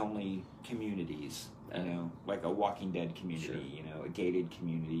there's only communities, you know, like a Walking Dead community, you know, a gated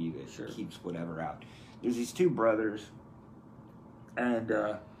community that keeps whatever out. There's these two brothers, and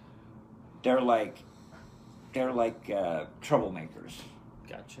they're like troublemakers.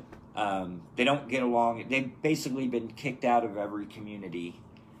 Gotcha. They don't get along. They've basically been kicked out of every community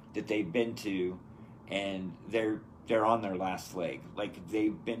that they've been to, and they're on their last leg. Like,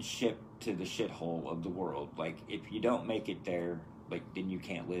 they've been shipped to the shithole of the world. Like, if you don't make it there, like, then you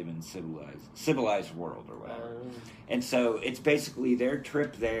can't live in civilized world or whatever. And so it's basically their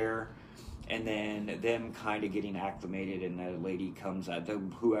trip there, and then them kind of getting acclimated, and the lady comes out,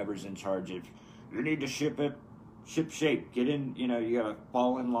 whoever's in charge of, you need to ship shape, get in, you know, you gotta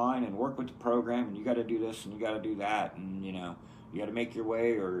fall in line and work with the program, and you gotta do this and you gotta do that, and you know, you gotta make your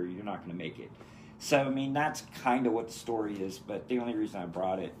way or you're not gonna make it. So I mean, that's kind of what the story is, but the only reason I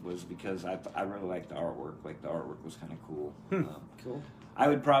brought it was because I really liked the artwork. Like, the artwork was kind of cool. Cool. I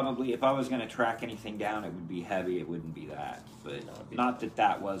would probably, if I was going to track anything down, it would be heavy. It wouldn't be that, but not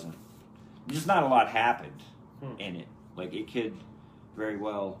that wasn't. Just not a lot happened in it. Like, it could very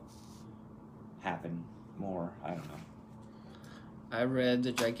well happen more. I don't know. I read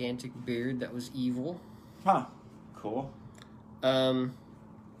The Gigantic Beard That Was Evil. Huh. Cool.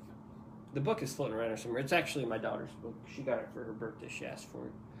 The book is floating around somewhere. It's actually my daughter's book. She got it for her birthday. She asked for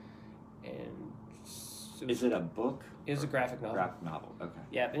it. And is it a book? It was a graphic novel. Graphic novel, okay.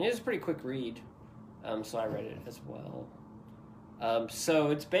 Yeah, and it was a pretty quick read. So I read it as well.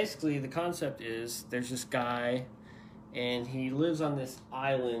 So it's basically, the concept is there's this guy, and he lives on this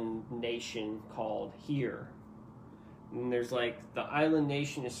island nation called Here. And there's like, the island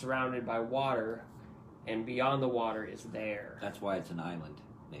nation is surrounded by water, and beyond the water is there. That's why it's an island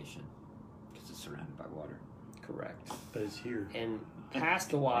nation. Because it's surrounded by water. Correct. But it's here. And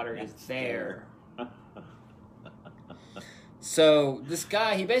past the water is there. So this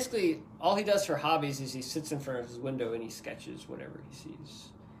guy, he basically, all he does for hobbies is he sits in front of his window and he sketches whatever he sees.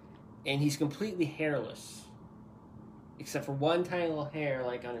 And he's completely hairless. Except for one tiny little hair,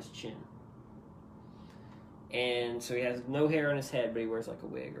 like, on his chin. And so he has no hair on his head, but he wears like a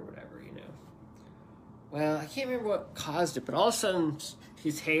wig or whatever, you know. Well, I can't remember what caused it, but all of a sudden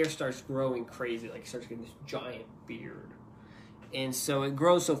his hair starts growing crazy. Like, he starts getting this giant beard. And so it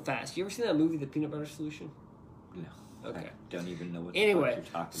grows so fast. You ever seen that movie, The Peanut Butter Solution? No. Okay. I don't even know what Anyway, the fuck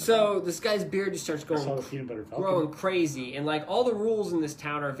you're talking so about. this guy's beard just starts I saw the going peanut butter falcon. growing crazy, and like all the rules in this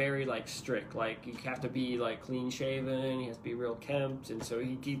town are very like strict. Like you have to be like clean shaven, he has to be real kempt, and so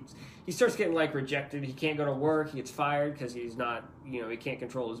he starts getting like rejected. He can't go to work. He gets fired because he's not, he can't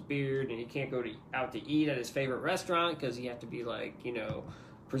control his beard, and he can't go out to eat at his favorite restaurant because he have to be like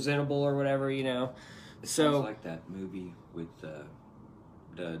presentable or whatever. It So sounds like that movie with the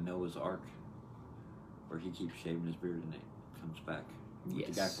Noah's Ark, where he keeps shaving his beard and it comes back. yes,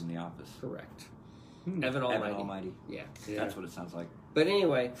 The guy from The Office. correct. Hmm. Evan Almighty. Evan Almighty. Yeah. Yeah. That's what it sounds like. But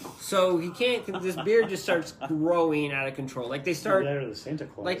anyway, so he can't. This beard just starts growing out of control. Like they start. That or the Santa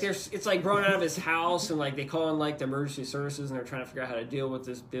Claus. Like it's like growing out of his house, and like they call in like the emergency services, and they're trying to figure out how to deal with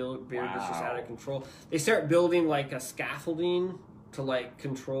this beard that's just out of control. They start building like a scaffolding to like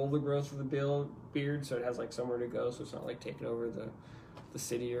control the growth of the beard, so it has like somewhere to go, so it's not like taking over the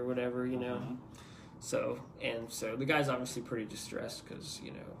city or whatever, Mhm. So the guy's obviously pretty distressed because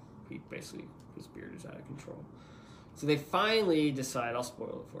he basically his beard is out of control. So they finally decide. I'll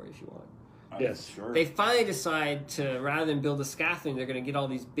spoil it for you if you want. Yes. Sure. They finally decide to, rather than build a scaffolding, they're going to get all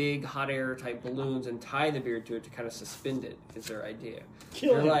these big hot air type balloons and tie the beard to it to kind of suspend it. Is their idea?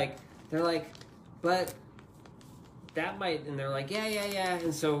 Kill They're him. like, but that might, and they're like, yeah.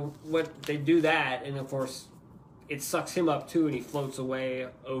 And so what they do that, and of course, it sucks him up too, and he floats away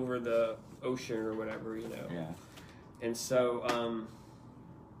over the ocean or whatever, Yeah. And so,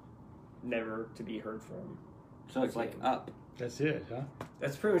 never to be heard from. So it's like Up. That's it, huh?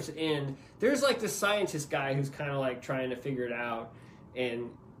 That's pretty much the end. There's like this scientist guy who's kind of like trying to figure it out, and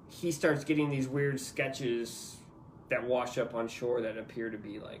he starts getting these weird sketches that wash up on shore that appear to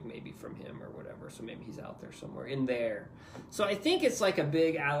be like maybe from him or whatever. So maybe he's out there somewhere in there. So I think it's like a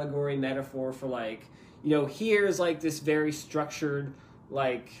big allegory metaphor for like, here's like this very structured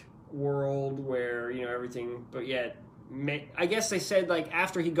like world where everything, but yet I guess they said like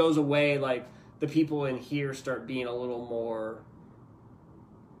after he goes away, like the people in here start being a little more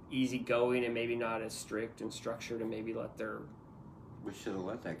easygoing and maybe not as strict and structured, and maybe We should have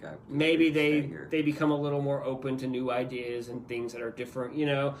let that guy. maybe stay here. they become a little more open to new ideas and things that are different,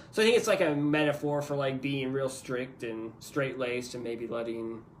 So I think it's like a metaphor for like being real strict and straight laced and maybe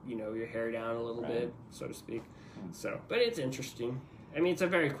letting your hair down a little Right. bit, so to speak. So, but it's interesting. I mean, it's a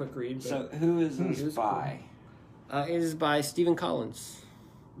very quick read. But, So who is it this was by? it is by Stephen Collins.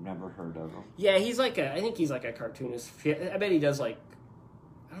 Never heard of him. Yeah, I think he's like a cartoonist. I bet he does like,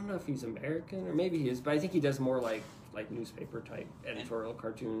 I don't know if he's American or maybe he is, but I think he does more like newspaper type editorial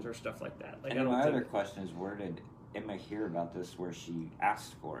cartoons or stuff like that. Like And I don't my think. other question is, where did Emma hear about this? Where she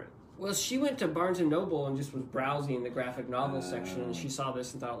asked for it? Well, she went to Barnes and Noble and just was browsing the graphic novel section, and she saw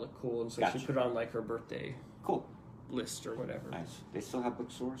this and thought it looked cool, and so Gotcha. she put it on like her birthday Cool, list or whatever. nice. They still have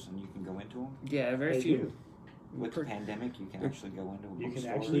bookstores, and you can go into them. Yeah, very They few. do. With Per- the pandemic, you can actually go into a You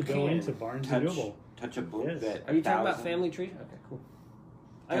bookstore. can actually go can. into Barnes touch and Noble. touch a book Yes. that. Are you talking about 1,000 Family Tree? Okay, cool.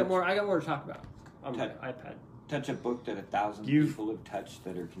 I Touch- got more to talk about on my Touch- iPad. Touch a book that 1,000 You've- people have touched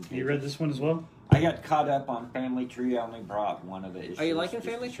that are contagious. You read this one as well? I got caught up on Family Tree. I only brought one of the issues. Are you liking just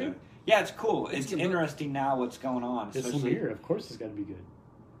to Family show- Tree? Yeah, it's cool. It's It's a good book. interesting now what's going on. It's especially- Lemire. Of course it's got to be good.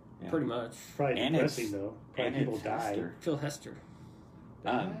 Yeah. Pretty much. Probably And depressing, it's- though. Probably and people it's die. Hester. Phil Hester.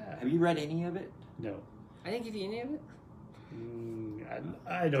 Have you read any of it? No. I didn't give you any of it.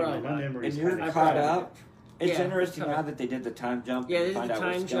 I don't Probably know. My not. memory And is you're kind I of caught probably up? It's Yeah, interesting covered. now that they did the time jump. Yeah, and they did find the out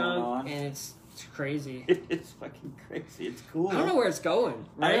time what's going jump, on. and it's crazy. It's fucking crazy. It's cool. I don't know where it's going.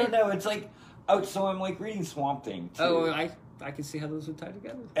 Right? I don't know. It's like, so I'm like reading Swamp Thing too. Oh, I can see how those would tie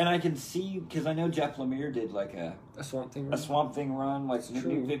together. And I can see, because I know Jeff Lemire did like a Swamp Thing. Swamp Thing run, like It's New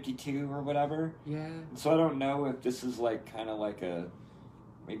true. 52 or whatever. Yeah. So I don't know if this is like kind of like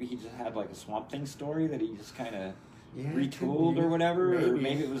maybe he just had like a Swamp Thing story that he just kind of retooled or whatever, or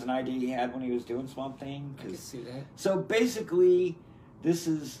maybe it was an idea he had when he was doing Swamp Thing. I can see that. So basically, there's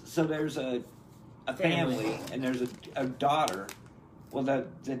a family and there's a daughter. Well,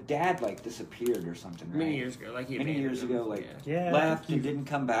 the dad like disappeared or something, right? Many years ago, like he Many abandoned years them. ago, like Yeah, left I and think didn't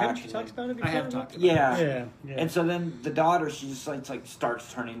come Haven't back. you and talked then- about it before? I have talked about Yeah. Yeah. And so then the daughter, she just like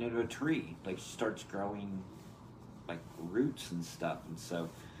starts turning into a tree. Like she starts growing like roots and stuff. And so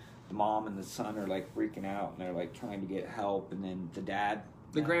the mom and the son are like freaking out and they're like trying to get help. And then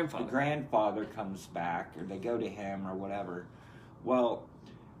the grandfather comes back, or they go to him or whatever. Well,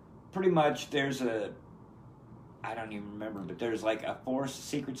 pretty much I don't even remember, but there's like a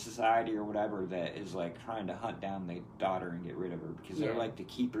secret society or whatever that is like trying to hunt down the daughter and get rid of her because they're Yeah. like the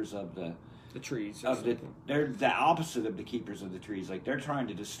keepers of the trees. Or of the something. they're the opposite of the keepers of the trees. Like they're trying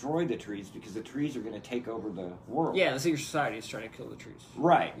to destroy the trees because the trees are going to take over the world. Yeah, the secret society is trying to kill the trees.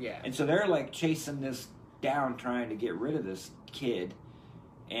 Right. Yeah. And so they're like chasing this down trying to get rid of this kid,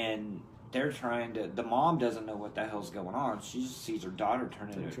 and they're trying to. The mom doesn't know what the hell's going on. She just sees her daughter turn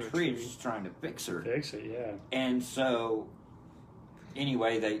into a tree, and she's trying to fix her. Fix it, yeah. And so,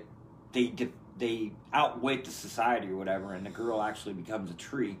 anyway, they outwit the society or whatever, and the girl actually becomes a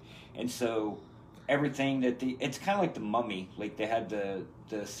tree. And so, everything that it's kind of like the Mummy. Like they had the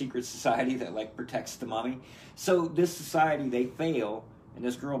secret society that like protects the mummy. So this society, they fail, and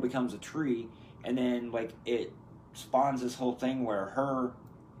this girl becomes a tree, and then like it spawns this whole thing where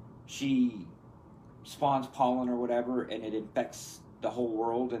she spawns pollen or whatever, and it infects the whole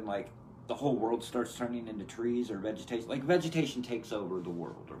world, and like the whole world starts turning into trees or vegetation. Like vegetation takes over the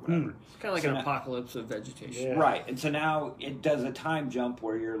world or whatever. It's kind of like an apocalypse of vegetation. Yeah. Right. And so now it does a time jump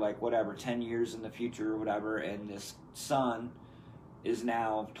where you're like, whatever, 10 years in the future or whatever, and this son is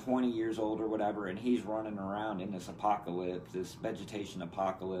now 20 years old or whatever, and he's running around in this apocalypse, this vegetation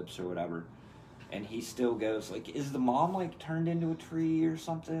apocalypse or whatever. And he still goes, like, is the mom, like, turned into a tree or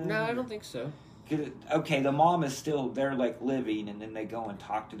something? No, I don't think so. Okay, the mom is still, they're, like, living, and then they go and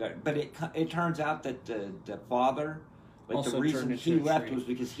talk to them. But it turns out that the father, like, Also the reason he turned into a left tree. was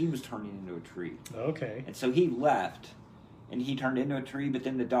because he was turning into a tree. Okay. And so he left, and he turned into a tree, but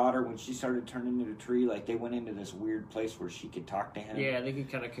then the daughter, when she started turning into a tree, like, they went into this weird place where she could talk to him. Yeah, they could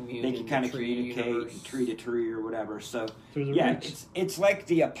kind of communicate. They could kind of communicate, tree to tree or whatever. So, Through the yeah, roots. it's like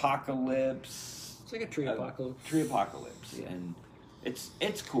the apocalypse. It's like a tree apocalypse. Tree apocalypse. Yeah. And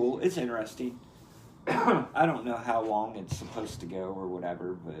it's cool. It's interesting. I don't know how long it's supposed to go or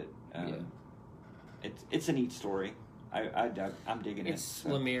whatever, but it's a neat story. I'm digging it. It's So.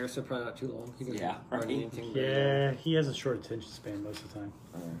 Lemire, so probably not too long. He doesn't Yeah, run right. anything. Yeah, he has a short attention span most of the time.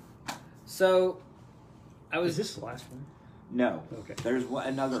 So, I Is was this the last one? No. Okay. There's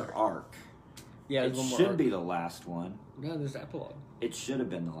another arc. yeah. It There's one more should arc. be the last one. No, there's the epilogue. It should have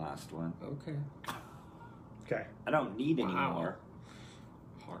been the last one. Okay. Okay. I don't need any Wow. more.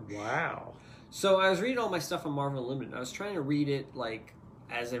 Harsh. Wow. So I was reading all my stuff on Marvel Unlimited. And I was trying to read it like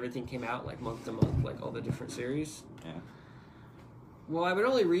as everything came out, like month to month, like all the different series. Yeah. Well, I would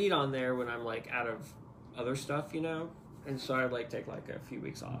only read on there when I'm like out of other stuff, you know. And so I'd like take like a few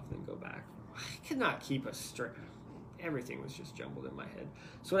weeks off and then go back. I could not keep a straight. Everything was just jumbled in my head.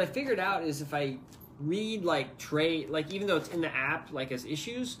 So what I figured out is if I read like trade, like even though it's in the app, like as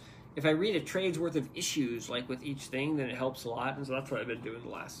issues, if I read a trade's worth of issues, like with each thing, then it helps a lot. And so that's what I've been doing the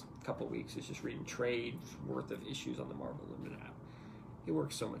last couple of weeks is just reading trades worth of issues on the Marvel Limited app. It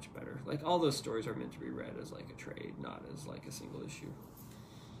works so much better. Like all those stories are meant to be read as like a trade, not as like a single issue.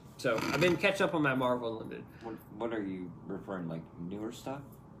 So I've been catching up on my Marvel Unlimited. What are you referring, like newer stuff?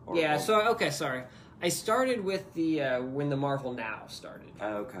 Or Yeah. old? So okay, sorry. I started with the when the Marvel Now started.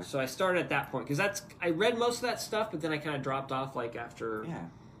 Oh, okay. So I started at that point because I read most of that stuff, but then I kind of dropped off like after Yeah.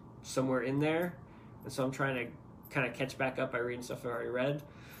 somewhere in there, and so I'm trying to kind of catch back up by reading stuff I already read.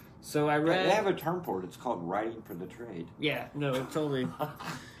 So I read. They have a term for it. It's called writing for the trade. Yeah, no, it's totally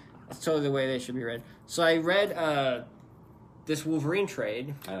the way they should be read. So I read this Wolverine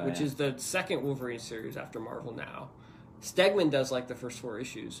trade, which yeah. is the second Wolverine series after Marvel Now. Stegman does like the first 4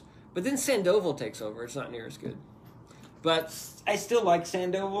 issues, but then Sandoval takes over. It's not near as good. But I still like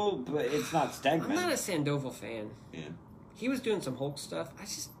Sandoval, but it's not Stegman. I'm not a Sandoval fan. Yeah. He was doing some Hulk stuff.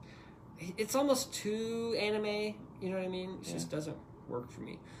 It's almost too anime. You know what I mean? It just doesn't work for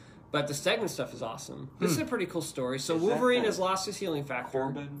me. But the Stegman stuff is awesome. This is a pretty cool story. So Is that Wolverine the has lost his healing factor.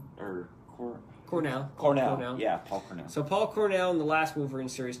 Corbin or Cornell. Cornell. Yeah, Paul Cornell. So Paul Cornell in the last Wolverine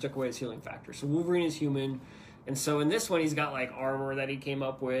series took away his healing factor. So Wolverine is human, and so in this one he's got like armor that he came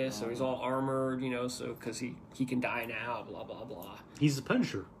up with. So he's all armored, you know. So because he can die now, blah blah blah. He's the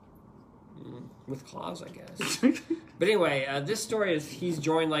Punisher. With claws, I guess. But anyway, this story is he's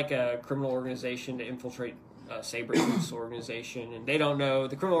joined like a criminal organization to infiltrate Sabretooth's organization, and they don't know.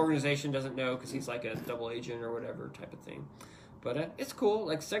 The criminal organization doesn't know because he's like a double agent or whatever type of thing. But it's cool.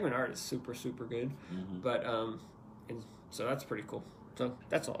 Like segment art is super super good. But and so that's pretty cool. So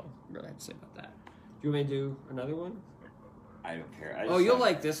that's all I really have to say about that. Do you want me to do another one? I don't care. Oh, you'll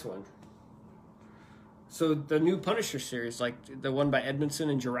like this one. So the new Punisher series, like the one by Edmondson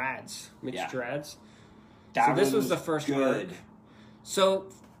and Gerads, Mitch Gerads. So this was the first good. arc. So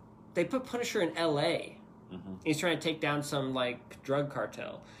they put Punisher in L.A. He's trying to take down some like drug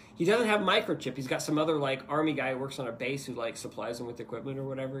cartel. He doesn't have microchip. He's got some other like army guy who works on a base who like supplies him with equipment or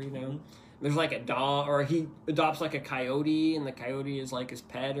whatever, you know. There's like a dog, or he adopts like a coyote, and the coyote is like his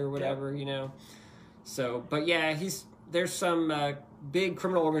pet or whatever, you know. So, but yeah, there's some big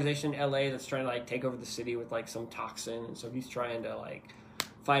criminal organization in LA that's trying to like take over the city with like some toxin, and so he's trying to like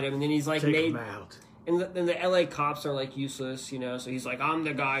fight him, and then he's like Take made. him out. And the LA cops are like useless, you know. So he's like, I'm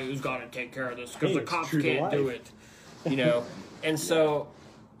the guy who's got to take care of this because Hey, the it's cops true to can't do life. it, you know. And so,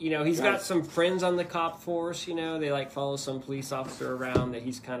 you know, he's got Right. some friends on the cop force, you know. They like follow some police officer around that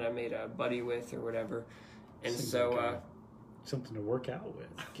he's kind of made a buddy with or whatever. And Seems so, like something to work out with.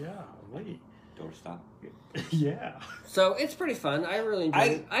 Golly. Doorstop. Yeah. so it's pretty fun. I really enjoyed I-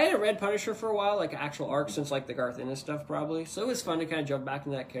 it. I hadn't read Punisher for a while, like an actual arc since like the Garth Ennis stuff probably. So it was fun to kind of jump back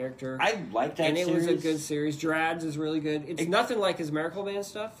into that character. I like that and it series. was a good series. Drads is really good. It's nothing like his Miracle Man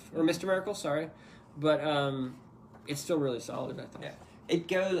stuff or Mr. Miracle, sorry, but it's still really solid. I thought. Yeah. It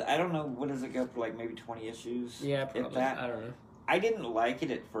goes, I don't know, what does it go for, like maybe 20 issues? Yeah, If probably. that. I don't know. I didn't like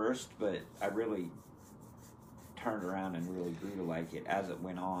it at first, but I really turned around and really grew to like it as it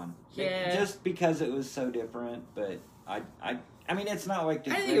went on. Yeah. Just because it was so different, but I mean, it's not like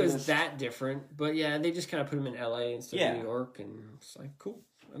the I didn't think it was greatest- that different, but yeah, they just kind of put him in L.A. instead Yeah. of New York, and it's like cool.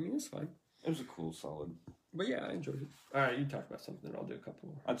 I mean, it's fine. It was a cool, solid. But yeah, I enjoyed it. All right, you talk about something, I'll do a couple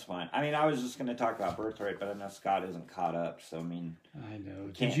more. That's fine. I mean, I was just going to talk about Birthright, but I know Scott isn't caught up, so I mean, I know.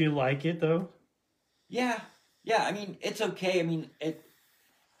 Did Can't- you like it though? yeah. I mean, it's okay. I mean,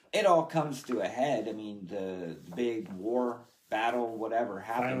 it all comes to a head. I mean, the big war battle, whatever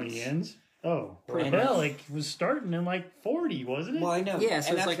happens. Finally ends. Oh, Pretty well, much. like was starting in like 40, wasn't it? Well, I know. Yeah, so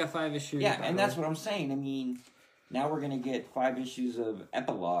and it's that's- like a 5-issue. Yeah, battle. and that's what I'm saying. I mean, now we're going to get 5 issues of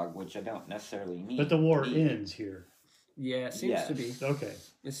epilogue, which I don't necessarily need. But the war need. ends here. Yeah, it seems to be. Yes. Okay.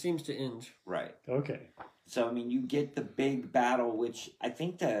 It seems to end. Right. Okay. So I mean, you get the big battle, which I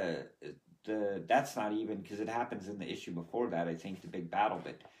think the that's not even because it happens in the issue before that. I think the big battle,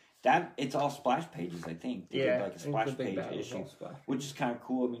 but that it's all splash pages. I think they Yeah, did like I a think splash the big page battle is issue, all splash. which is kind of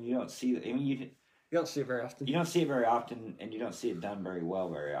cool. I mean, you don't see. I mean, you You don't see it very often. don't see it very often, and you don't see it done very well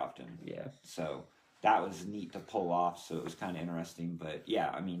very often. Yeah. So that was neat to pull off. So it was kind of interesting. But yeah,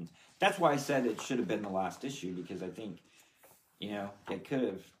 I mean, that's why I said it should have been the last issue because I think, you know, they could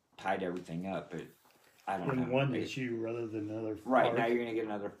have tied everything up, but I don't know. In one They- issue rather than another. Right, arc. now you're going to get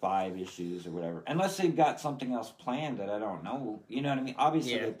another 5 issues or whatever. Unless they've got something else planned that I don't know. You know what I mean?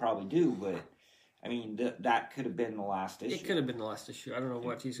 Obviously, Yeah. they probably do, but I mean, that could have been the last issue. It could have been the last issue. I don't know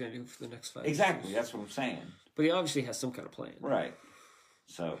what he's going to do for the next 5 Exactly, issues. that's what I'm saying. But he obviously has some kind of plan. Right.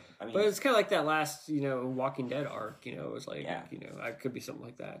 So, I mean, But it's kind of like that last, you know, Walking Dead arc. You know, it was like, Yeah. you know, it could be something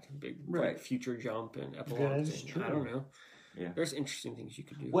like that. Big Right. like, future jump and epilogue That is thing. true. I don't know. Yeah. There's interesting things you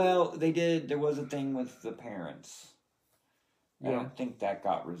could do. well, there was a thing with the parents. I Yeah. don't think that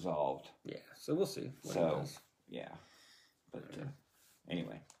got resolved. Yeah, so we'll see. What So- it does. Yeah. But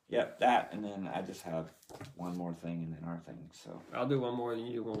anyway, yep, that, and then I just have one more thing and then our thing, so. I'll do one more, then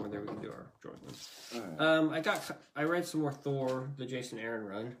you do one more, then we can do our joint ones. Alright. I read some more Thor, the Jason Aaron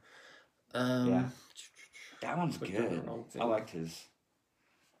run. Yeah. That one's But good. the wrong thing. I liked his.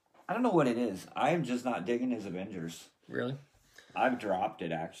 I don't know what it is. I'm just not digging his Avengers. Really? I've dropped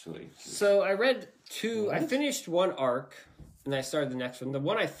it actually. So I read 2. I What? finished one arc, and I started the next one. The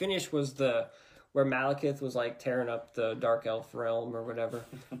one I finished was the where Malekith was like tearing up the Dark Elf realm or whatever.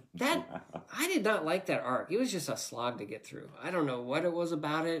 That I did not like that arc. It was just a slog to get through. I don't know what it was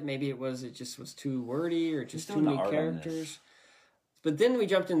about it. Maybe it just was too wordy or just Who's too doing many the art on this? characters. But then we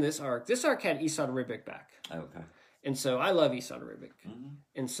jumped in this arc. This arc had Esad Ribic back. Okay. And so I love Esad Ribic. Mhm.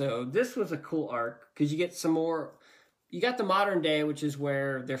 And so this was a cool arc because you get some more. You got the modern day, which is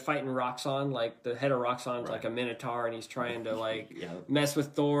where they're fighting Roxxon. Like the head of Roxxon's like a minotaur, and he's trying to like Yeah. mess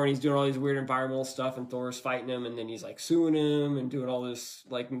with Thor, and he's doing all these weird environmental stuff, and Thor's fighting him, and then he's like suing him and doing all this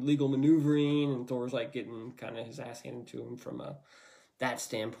like legal maneuvering, and Thor's like getting kind of his ass handed to him from that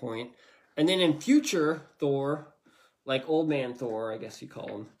standpoint. And then in future Thor, like old man Thor, I guess you call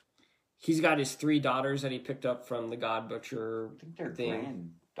him. He's got his 3 daughters that he picked up from the God Butcher I think they're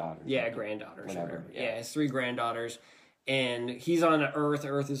thing. granddaughters. Yeah, granddaughters. Whatever, Whatever. yeah. Yeah, his 3 granddaughters. And he's on Earth.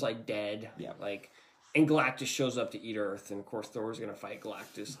 Earth is like dead. Yeah. Like, and Galactus shows up to eat Earth, and of course Thor's gonna fight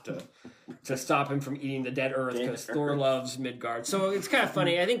Galactus to stop him from eating the dead Earth because Dead Thor Earth. loves Midgard. So it's kind of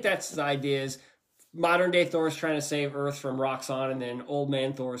funny. I think that's the idea. Is modern day Thor's trying to save Earth from Roxxon, and then old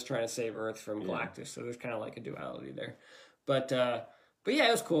man Thor's trying to save Earth from Galactus. So there's kind of like a duality there. But yeah,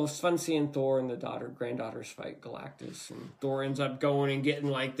 it was cool. It's fun seeing Thor and the granddaughters fight Galactus, and Thor ends up going and getting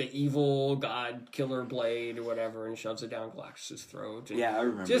like the evil god killer blade or whatever, and shoves it down Galactus's throat. And Yeah, I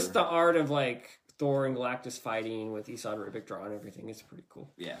remember. just the art of like Thor and Galactus fighting with Esad Ribic drawing everything is pretty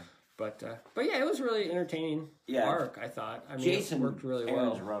cool. Yeah. But yeah, it was really entertaining Yeah. arc. I thought. I mean, Jason it worked really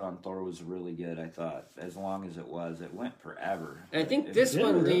Aaron's well. run on Thor was really good, I thought. As long as it was. It went forever. And I think But this did,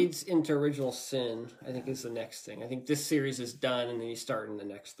 one really. leads into Original Sin. I think is the next thing. I think this series is done, and then he's starting the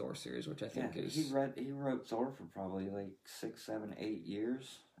next Thor series, which I Yeah, think is he wrote Thor for probably like 6, 7, 8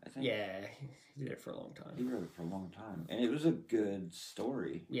 years. I think. Yeah, he did it for a long He time. wrote it for a long time, and it was a good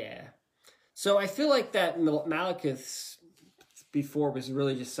story. Yeah. So I feel like that Malekith before was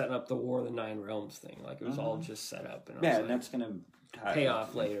really just setting up the War of the Nine Realms thing. Like it was all just set up. And I was Yeah, like, and that's gonna pay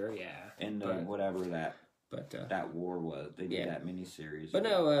off later. Yeah. in but, whatever that but war was. They did yeah. that miniseries. But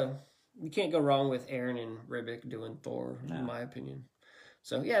no, you can't go wrong with Aaron and Ribic doing Thor, No. in my opinion.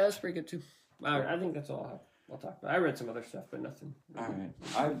 So yeah, that's pretty good too. I think that's all I'll talk about. I read some other stuff, but nothing. All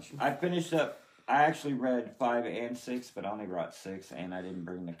right, I finished up. I actually read 5 and 6, but I only brought 6, and I didn't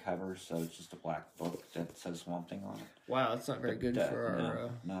bring the cover, so it's just a black book that says Swamp Thing on it. Wow, that's not very good for our.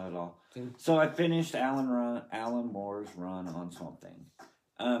 Not at all. thing. So I finished Alan Moore's run on Swamp Thing.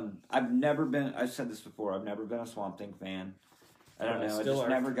 I've never been. I've said this before. I've never been a Swamp Thing fan. I don't know. I just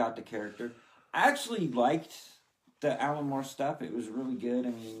never got the character. I actually liked the Alan Moore stuff. It was really good. I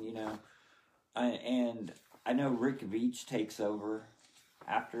mean, you know, and I know Rick Veitch takes over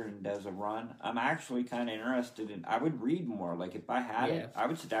after and does a run. I'm actually kind of interested in. I would read more. Like if I had it, I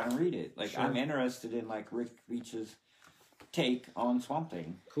would sit down and read it. Like Sure. I'm interested in like Rick Veitch's take on Swamp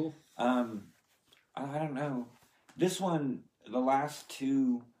Thing. Cool. I don't know. This one, the last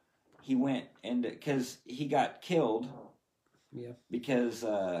two, he went and because he got killed. Yeah. Because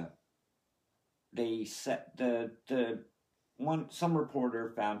they set some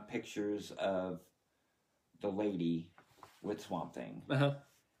reporter found pictures of the lady with Swamp Thing,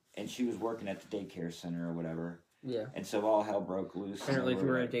 and she was working at the daycare center or whatever. Yeah. And so all hell broke loose. Apparently, if you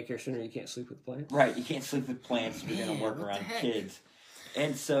were at a daycare center, you can't sleep with plants. Right, you can't sleep with plants if you're going to work what around the heck? kids.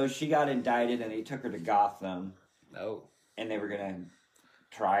 And so she got indicted, and they took her to Gotham, Oh. and they were going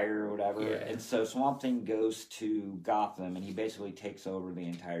to try her or whatever. Yeah. And so Swamp Thing goes to Gotham, and he basically takes over the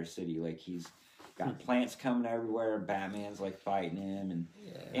entire city. Like, he's got plants coming everywhere, and Batman's, like, fighting him. And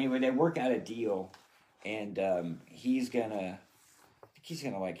anyway, they work out a deal, and he's going to... he's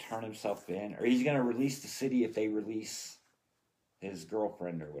gonna like turn himself in, or he's gonna release the city if they release his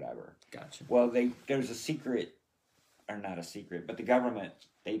girlfriend or whatever. Gotcha. Well, there's a secret, or not a secret, but the government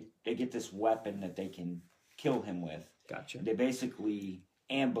they get this weapon that they can kill him with. Gotcha. They basically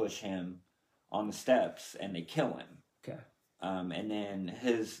ambush him on the steps and they kill him. Okay. And then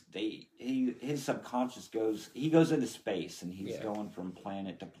his subconscious goes into space, and he's going from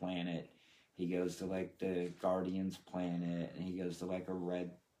planet to planet. He goes to like the Guardians planet, and he goes to like a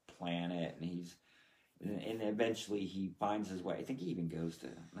red planet, and eventually he finds his way. I think he even goes to.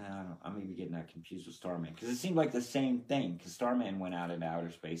 I'm maybe getting that confused with Starman, because it seemed like the same thing. Because Starman went out into outer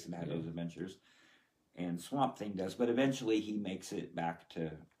space and had those adventures, and Swamp Thing does. But eventually he makes it back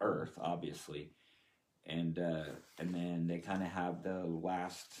to Earth, obviously, and then they kind of have the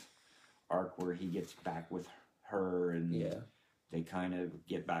last arc where he gets back with her, and they kind of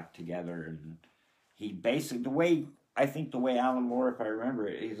get back together, and he basically, the way Alan Moore, if I remember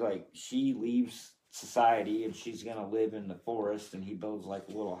it, he's like, she leaves society and she's going to live in the forest, and he builds like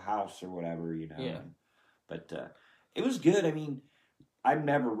a little house or whatever, you know. Yeah. But it was good. I mean, I've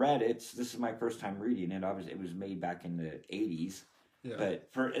never read it. This is my first time reading it. Obviously, it was made back in the 80s. Yeah. But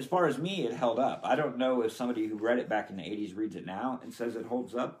as far as me, it held up. I don't know if somebody who read it back in the 80s reads it now and says it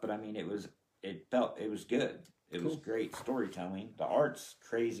holds up, but I mean, it was good. It was great storytelling. The art's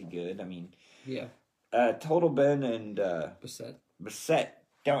crazy good. I mean, Total Ben and Bissett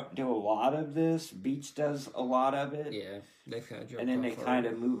don't do a lot of this. Beach does a lot of it. Yeah, they kind of jump. And then they kind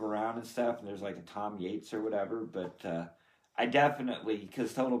of move around and stuff. And there's like a Tom Yates or whatever. But I definitely,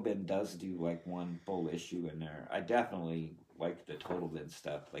 because Total Ben does do like one full issue in there. I definitely like the Total Ben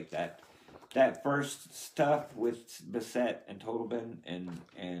stuff, like that first stuff with Bissett and Total Ben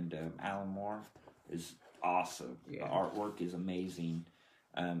and Alan Moore is awesome. Yeah. The artwork is amazing.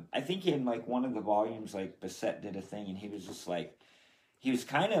 I think in like one of the volumes, like Bissett did a thing, and he was just like, he was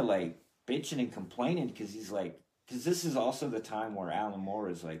kind of like bitching and complaining because he's like, because this is also the time where Alan Moore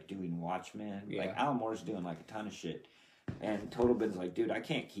is like doing Watchmen. Yeah. Like Alan Moore's doing like a ton of shit, and Total Ben's like, dude, I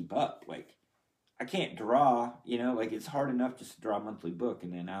can't keep up. Like, I can't draw. You know, like it's hard enough just to draw a monthly book,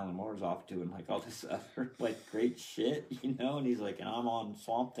 and then Alan Moore's off doing like all this other like great shit. You know, and he's like, and I'm on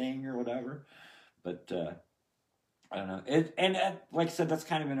Swamp Thing or whatever. But I don't know. Like I said, that's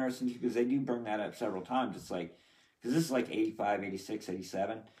kind of interesting because they do bring that up several times. It's like, because this is like 85, 86,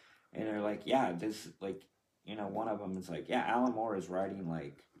 87. And they're like, yeah, this, like, you know, one of them is like, yeah, Alan Moore is writing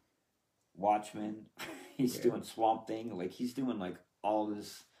like Watchmen. He's doing Swamp Thing. Like, he's doing like all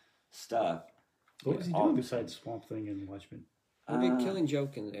this stuff. What was he doing besides Swamp Thing and Watchmen? He did Killing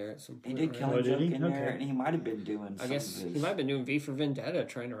Joke in there at some point. He did right? Killing Joke in there, and he might have been doing I guess he might have been doing V for Vendetta,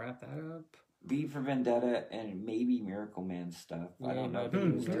 trying to wrap that up. V for Vendetta and maybe Miracle Man stuff. I don't know if he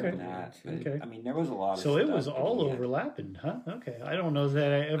was okay. doing that. But, Okay. I mean, there was a lot of So stuff. it was that all he had. overlapping, huh? Okay. I don't know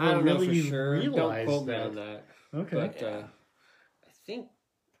that I ever I don't know really for sure. Don't realized quote me that. on that. Okay. But I think,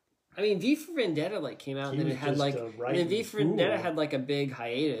 I mean, V for Vendetta like came out, He and then was it had just like, a and writing then V for Vendetta fool. had like a big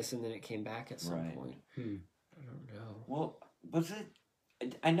hiatus, and then it came back at some Right. point. I don't know. Well, was it?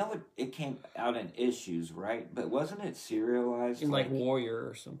 I know it came out in issues, right? But wasn't it serialized In like Warrior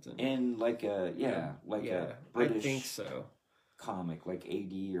or something. in like a like a British I think so. comic, like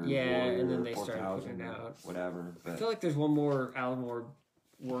AD or Yeah, Warrior, and then they started 4000 putting it or out. whatever. I But feel like there's one more Alan Moore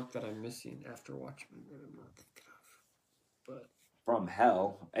work that I'm missing after Watchmen that I'm not thinking of. But From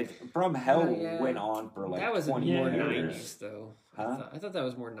Hell yeah. went on for like that was 20 more years. 90s though. Huh? I thought that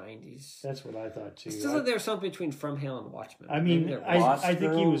was more 90s. That's what I thought too. I still thought there was something between From Hell and Watchmen. I Maybe mean, there I, was. Lost I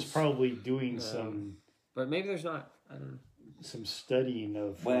think he was Girls? probably doing No. some But maybe there's not. I don't know. studying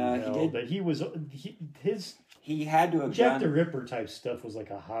of Well, he Hell, did- but his He had to have Jack the done. Ripper type stuff was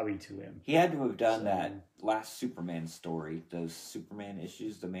like a hobby to him. He had to have done So- that last Superman story. Those Superman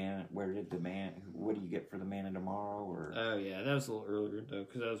issues. The man. Where did the man? What do you get for the Man of Tomorrow? Or Oh yeah, that was a little earlier though,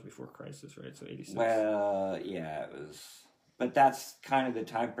 because that was before Crisis, right? So 86. well, yeah, it was. But that's kind of the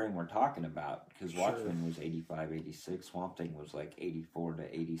time frame we're talking about, because Sure. Watchmen was 85, 86. Swamp Thing was like 84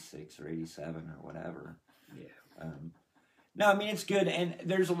 to 86 or 87 or whatever. Yeah. No, I mean, it's good. And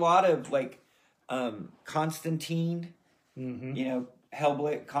there's a lot of like Constantine, Mm-hmm. you know,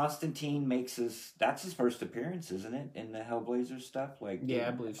 Hellblazer. Constantine that's his first appearance, isn't it? In the Hellblazer stuff? Like, Yeah,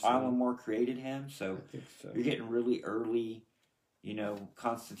 I believe so. Alan Moore created him. So I think so. you're getting really early, you know,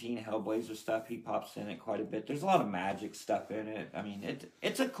 Constantine Hellblazer stuff. He pops in it quite a bit. There's a lot of magic stuff in it. I mean,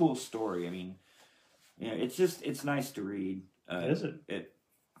 it's a cool story. I mean, you know, it's nice to read. Is it?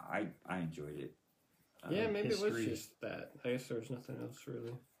 I enjoyed it. Yeah, maybe it was history. just that. I guess there was nothing else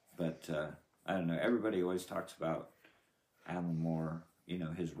really. But I don't know. Everybody always talks about Alan Moore, you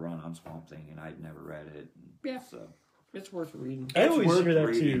know, his run on Swamp Thing, and I'd never read it. Yeah. So It's worth reading. I always worth hear that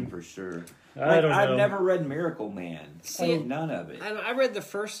reading too. for sure. I don't know. I've never read Miracle Man. See, None of it. I read the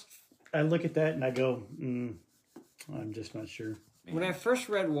first. I look at that and I go, I'm just not sure. When I first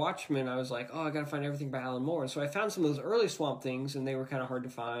read Watchmen, I was like, oh, I gotta find everything by Alan Moore. And so I found some of those early Swamp Things, and they were kind of hard to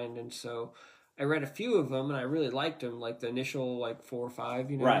find. And so I read a few of them, and I really liked them, like the initial, like 4 or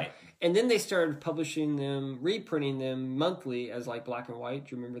 5, you know? Right. And then they started publishing them, reprinting them monthly as like black and white.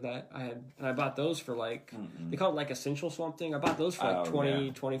 Do you remember that? I bought those for like, they call it like Essential Swamp Thing. I bought those for like Oh, 20,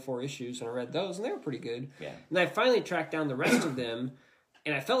 yeah. 24 issues, and I read those, and they were pretty good. Yeah. And I finally tracked down the rest of them,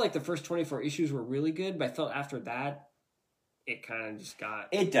 and I felt like the first 24 issues were really good, but I felt after that, it kind of just got...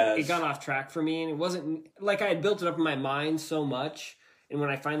 It does. It got off track for me, and it wasn't... Like, I had built it up in my mind so much, and when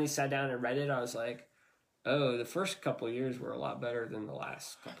I finally sat down and read it, I was like, oh, the first couple of years were a lot better than the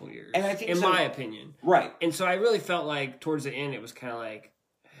last couple of years. And I think in so- my opinion. Right. And so I really felt like, towards the end, it was kind of like,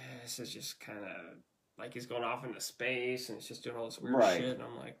 this is just kind of... Like, he's going off into space, and it's just doing all this weird Right. shit, and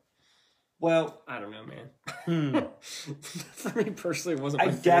I'm like, Well, I don't know, man. Hmm. For me personally, it wasn't I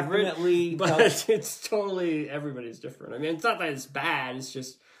my favorite. definitely But felt- it's totally, everybody's different. I mean, it's not that it's bad. It's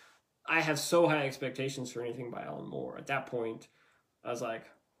just, I have so high expectations for anything by Alan Moore. At that point, I was like,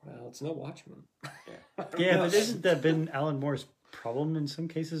 well, it's no Watchmen. Yeah, but isn't that been Alan Moore's problem in some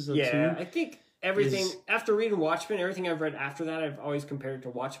cases though Yeah, too? I think everything, Is- after reading Watchmen, everything I've read after that, I've always compared it to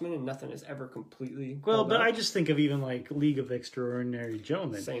Watchmen, and nothing has ever completely. Well, held but up. I just think of even like League of Extraordinary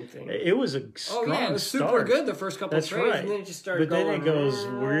Gentlemen. Same thing. It was a Oh, strong yeah, it was super start. good the first couple That's of trades, right. and then it just started But then going. it goes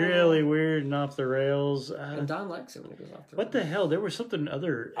really weird and off the rails. And Don likes it when it goes off the What the rails. hell? There was something else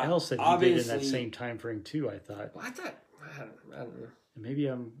that he did in that Obviously- same time frame too. I thought Well, I don't know. maybe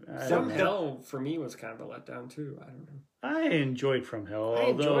I From don't know. Hell for me was kind of a letdown too. I don't know. I enjoyed From Hell, I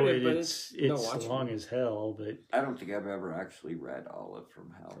although enjoyed it, but it's it's no Watchmen. long as hell. But I don't think I've ever actually read all of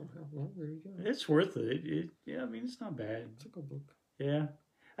From Hell. Well, there you go. it's worth it. Yeah, I mean it's not bad. It's a good book. Yeah.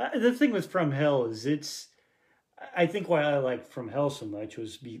 The thing with From Hell is I think why I like From Hell so much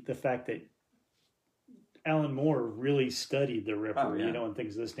was the fact that Alan Moore really studied the Ripper, Oh, yeah. you know, and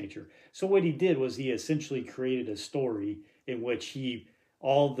things of this nature. So what he did was he essentially created a story in which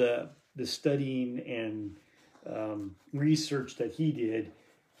all the studying and research that he did,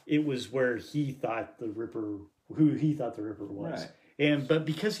 it was where he thought the Ripper, who he thought the Ripper was. Right. But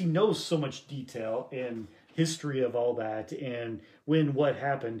because he knows so much detail and history of all that and what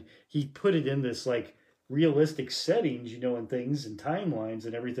happened, he put it in this like realistic settings, you know, and things and timelines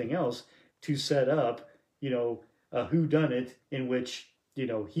and everything else to set up, you know, a whodunit in which, you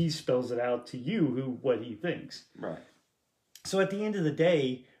know, he spells it out to you what he thinks. Right. So at the end of the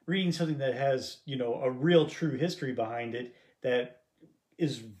day, reading something that has, you know, a real true history behind it that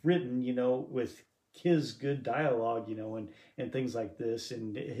is written, with his good dialogue, and things like this,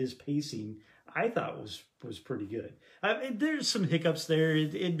 and his pacing, I thought was pretty good. There's some hiccups there.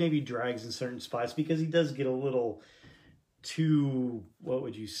 It maybe drags in certain spots because he does get a little too, what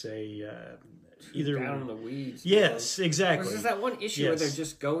would you say, either down in the weeds. Yes, exactly. There's that one issue where Yes. they're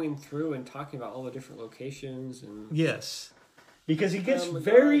just going through and talking about all the different locations and Yes, because he gets Oh my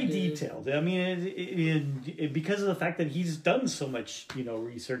very God, dude. detailed. I mean, because of the fact that he's done so much,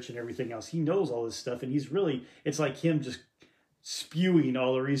 research and everything else, he knows all this stuff, and it's like him just spewing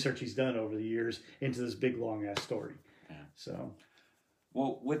all the research he's done over the years into this big long ass story. Yeah. So,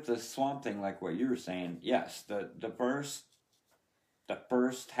 Well, with the Swamp Thing, like what you were saying, yes, the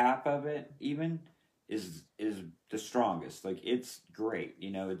first half of it even is the strongest. Like, it's great.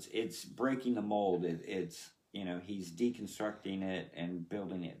 It's breaking the mold. It's he's deconstructing it and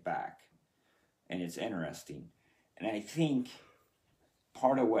building it back, and it's interesting. And I think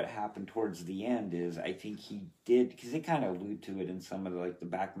part of what happened towards the end is I think he did, because they kind of allude to it in some of the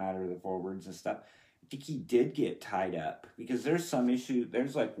back matter of the forwards and stuff. I think he did get tied up because there's some issue.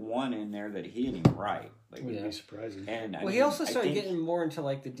 There's one in there that he didn't even write. wouldn't be surprising. And he also started getting more into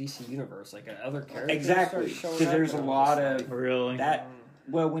the DC universe, other characters. exactly started showing because up, there's a and I lot was of Really? that.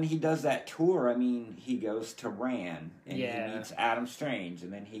 Well, when he does that tour, I mean, he goes to Ran and Yeah. he meets Adam Strange,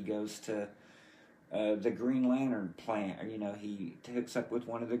 and then he goes to the Green Lantern plant. Or, he hooks up with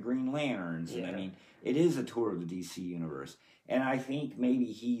one of the Green Lanterns, and I Yeah. mean, it is a tour of the DC universe. And I think maybe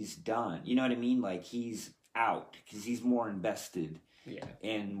he's done. You know what I mean? Like, he's out because he's more invested Yeah.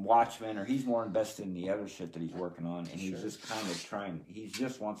 in Watchmen, or he's more invested in the other shit that he's working on, and he's Sure. just kind of trying. He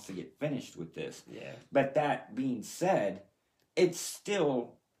just wants to get finished with this. Yeah. But that being said, it's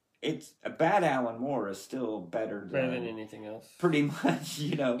a bad Alan Moore is still better Better than anything else. pretty much,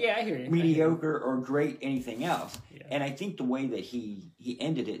 Yeah, I hear you. mediocre or great anything else. Yeah. And I think the way that he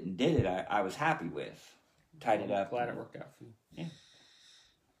ended it and did it, I was happy with. Tied it up. Glad it worked out for you.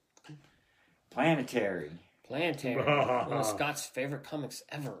 Planetary. Planetary. One of Scott's favorite comics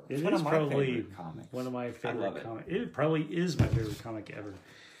ever. It one is of my probably favorite comics. one of my love favorite it. comics. It probably is my favorite comic ever.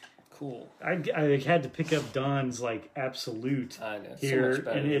 Cool. I had to pick up Don's Absolute I know. here, so much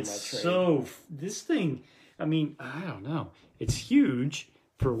better and than it's my trade. so this thing. I mean, I don't know. It's huge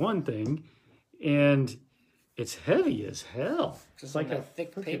for one thing, and it's heavy as hell. Just like a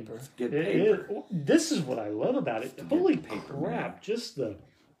thick freaking- paper. Good It paper. is. This is what I love about it. Good Holy paper, crap! man. Just the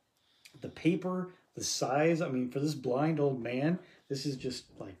paper, the size. I mean, for this blind old man, this is just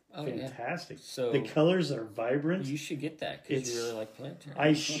Oh, yeah. fantastic. So- the colors are vibrant. You should get that because It's- you really like Planetary.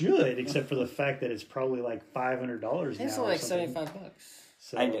 I should, except for the fact that it's probably $500 now. It's or only something. $75.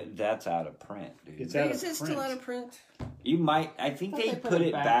 So That's out of print, dude. It's out Is of it still print. out of print? You might. I think thought they they put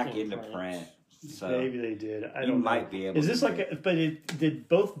it back into print. So Maybe they did. I you don't know. might be able. Is this to like a? But did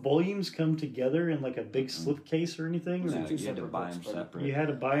both volumes come together in a big slipcase or anything? No, Or two you had to separate buy books, them but- separate. you had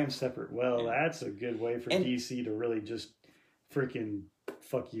to buy them separate. Well, Yeah. that's a good way for And- DC to really just freaking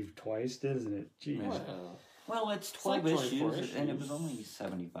fuck you twice, isn't it? Jeez. Wow. Well, it's It's like 12 24 issues, and it issues. was only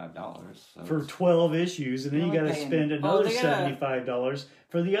 $75. So For it's- 12 issues, and then you You're got to only paying- spend another they gotta- $75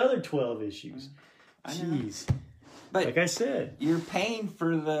 for the other 12 issues. I know. Jeez. But Like I said, you're paying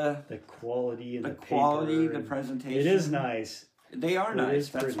for the quality and the quality, paper the and- presentation. It is nice. They are It nice. is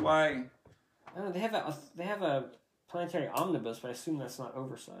That's pretty. why. I don't know, they have a Planetary omnibus, but I assume that's not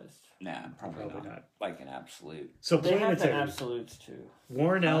oversized. Nah, probably, Probably not. not. Like an absolute. So They have the Planetary. absolutes too.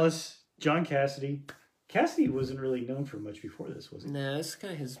 Warren Ellis, John Cassidy. Cassidy wasn't really known for much before this, was he? No, this is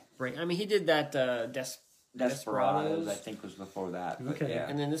kind of his break. I mean, he did that Desperados, Desperados. I think, was before that. But Okay. yeah.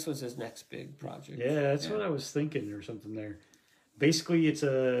 and then this was his next big project. Yeah, that's Yeah. what I was thinking or something there. Basically, it's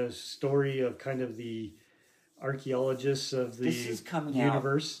a story of kind of the archaeologists of the This is coming out-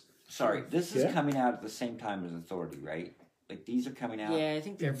 universe. Sorry, this is Yeah. coming out at the same time as Authority, right? Like, these are coming out Yeah, I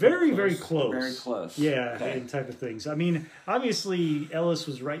think they're Very, pretty very close. very close. Yeah, Okay. and type of things. I mean, obviously, Ellis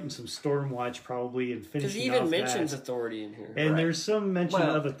was writing some Stormwatch probably and Because finishing he even off mentions that. Authority in here. And Right. there's some mention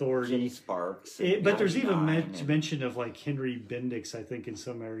Well, of Authority. Jenny Sparks. But there's even 99 and- mention of Henry Bendix, I think, in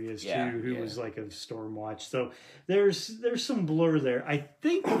some areas Yeah, too, who yeah. was like a Stormwatch. So there's some blur there. I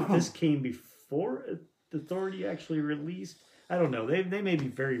think that this came before Authority actually released. I don't know. They may be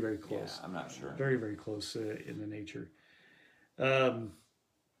very, very Yeah, close. I'm not sure. Very, very close in the nature.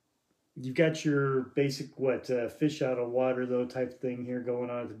 You've got your basic fish out of water though type thing here going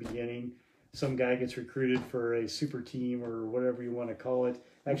on at the beginning. Some guy gets recruited for a super team or whatever you want to call it.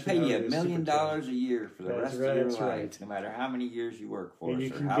 We'll Actually, pay no, you it $1 was million supercharged. a year for the That's rest right, of your that's life, right. no matter how many years you work for And us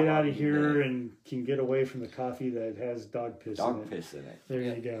you or can how get long out of you here live. and can get away from the coffee that has dog piss in Dog it. piss in it. There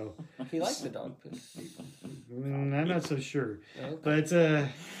Yeah. you go. He liked the dog piss. I'm not so sure. Okay. But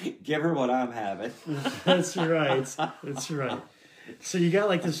Give her what I'm having. that's right. That's right. So you got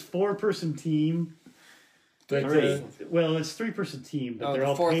like this 4-person team. But, Three. well, it's 3-person team, but Oh, they're the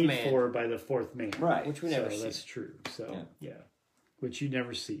all fourth paid man. for by the 4th man. Right. Which we never So see. that's true. So Yeah. yeah, which you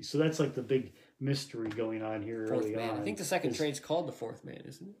never see. So that's like the big mystery going on here Fourth early man. on. I think the second is- trade's called the fourth man,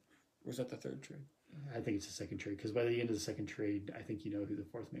 isn't it? Or was that the third trade? I think it's the second trade because by the end of the second trade, I think you know who the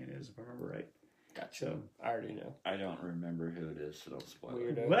 4th man is, if I remember right. Gotcha. So I already know. I don't remember who it is, so don't spoil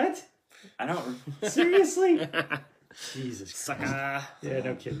it. Weirdo. what? I don't. Seriously? Jesus Christ. Sucker. Yeah,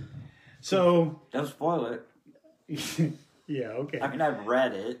 no kidding. So Don't spoil it. yeah, okay. I mean, I've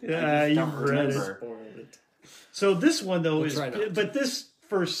read it. Yeah, I just you've don't read it. remember. So this one though We'll try not to. but this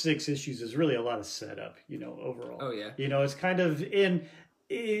first 6 issues is really a lot of setup, overall. Oh, yeah. It's kind of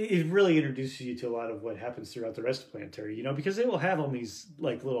it really introduces you to a lot of what happens throughout the rest of Planetary, because they will have all these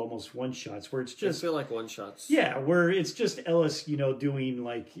like little almost one shots where it's Just just feel like one shots. yeah, where it's just Ellis, doing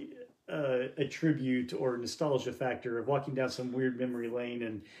like a tribute or nostalgia factor of walking down some weird memory lane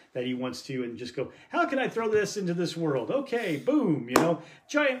and that he wants to and just go, how can I throw this into this world? Okay, boom,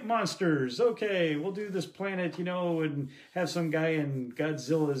 giant monsters. Okay, we'll do this planet, and have some guy in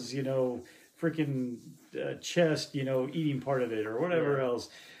Godzilla's, freaking chest, eating part of it or whatever else.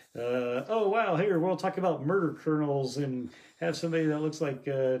 Oh, wow, here, we'll talk about murder kernels and have somebody that looks like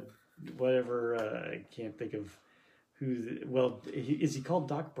whatever, I can't think of is he called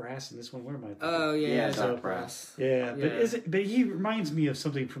Doc Brass in this one? Where am I thinking? Oh yeah, Yeah, Doc Doc Brass. Yeah, Yeah. but he reminds me of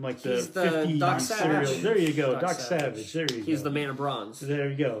something from like the He's the 50 Doc serial. Savage. There you go, Doc Doc Savage. Savage. There you go. He's the man of bronze. There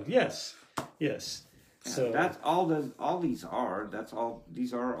you go. Yes. So That's all these are.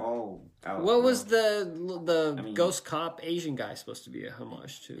 These are all out. What was the I mean- ghost cop Asian guy supposed to be a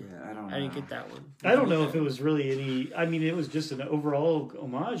homage to? Yeah, I don't know. I didn't get that one. I don't know if it was really any. I mean, it was just an overall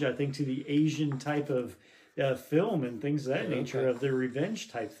homage, I think, to the Asian type of film and things of that Yeah, nature okay. of the revenge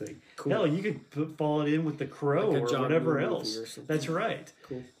type thing. Cool. Hell, you could fall it in with the Crow Like a or John whatever Woo movie else. or something. That's right.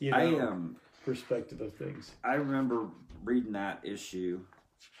 Cool. Perspective of things. I remember reading that issue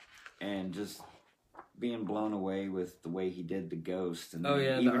and just being blown away with the way he did the ghost and Oh,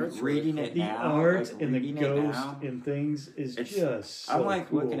 yeah, the even art's really reading cool. it The now, art like, and the reading it ghost now, and things is it's- just so I'm like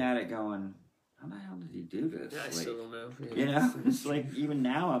cool. looking at it going, how the hell did he do this? Yeah, I Like, still don't know. Yeah. it's like even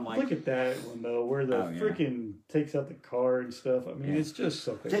now I'm like, Look at that one though, where the Oh, yeah. freaking takes out the car and stuff. I mean, Yeah. it's just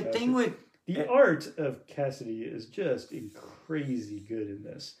so the fantastic. thing with The art of Cassidy is just crazy good in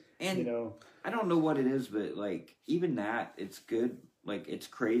this. and I don't know what it is, but like even that, it's good. Like it's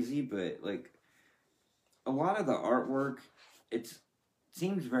crazy, but like a lot of the artwork,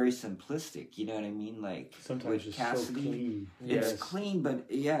 seems very simplistic. You know what I mean? Like Sometimes with just Cassidy, so clean. it's Yes. clean, but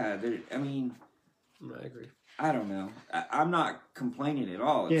yeah, I mean, I agree. I don't know. I'm not complaining at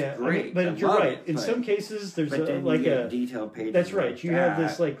all. It's Yeah, great. I mean, but I you're love right. it, In but- some cases, there's but then like you get a. detailed pages. That's right. like You have that.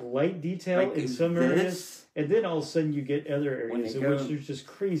 this like light detail Like, in is some this- areas, and then all of a sudden you get other When areas they in which go- there's just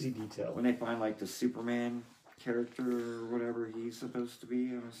crazy detail. when they find like the Superman character or whatever he's supposed to be.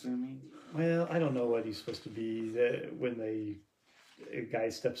 I'm assuming. Well, I don't know what he's supposed to be when a guy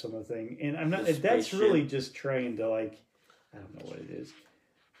steps on the thing, and I'm not. The That's spaceship. really just trying to I don't know what it is.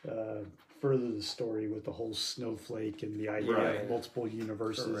 Further the story with the whole snowflake and the idea Right. of multiple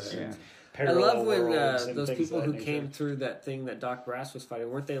universes Correct. and Yeah. I parallel love when worlds and those things people of who that came nature. through that thing that Doc Brass was fighting,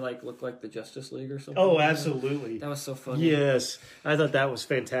 weren't they look like the Justice League or something? Oh, absolutely. That was so funny. Yes, I thought that was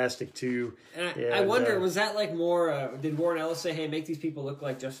fantastic too. And Yeah, I wonder, and, was that more? Did Warren Ellis say, "Hey, make these people look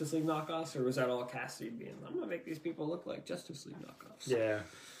like Justice League knockoffs," or was that all Cassidy being, "I'm gonna make these people look like Justice League knockoffs"? Yeah,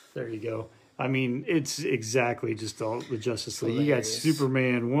 there you go. I mean, it's exactly just all the Justice League. You got Hilarious.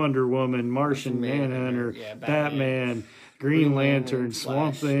 Superman, Wonder Woman, Martian Martian Manhunter, Manhunter, yeah, Batman, Green Green Lantern, Lantern,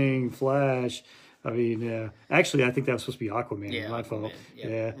 Swamp Flash. Thing, Flash. I mean, actually, I think that was supposed to be Aquaman. Yeah, My fault. Aquaman.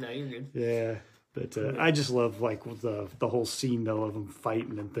 Yeah, No, you're good. yeah. But I just love like the whole scene though of them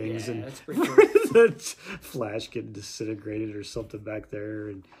fighting and things, Yeah, and that's pretty cool. the Flash getting disintegrated or something back there,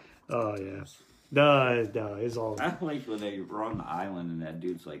 and oh yeah, no, it's all. I like when they were on the island and that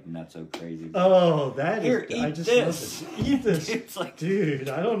dude's like nuts so crazy. Oh, that Here, is. I eat just this. love it. Eat this. It's like Dude,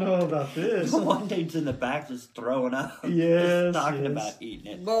 I don't know about this. the one dude's in the back just throwing up. Yes, just talking yes. about eating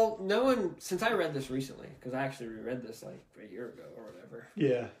it. Well, no one, since I read this recently, because I actually reread this like a year ago or whatever.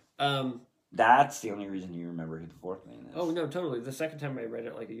 Yeah. That's the only reason you remember who the fourth man is. Oh no, totally. The second time I read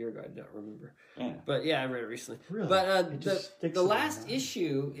it like a year ago, I don't remember. yeah. But yeah, I read it recently. Really? But It just sticks the in my last mind.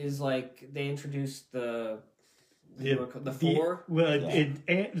 issue is like they introduced the The four? Well,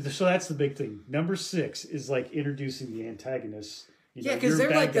 Yeah. so that's the big thing. Number 6 is like introducing the antagonists. Yeah, because your they're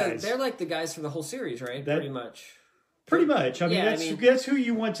bad guys. they're like the guys for the whole series, right? Pretty much. Pretty much. I mean, Yeah, that's who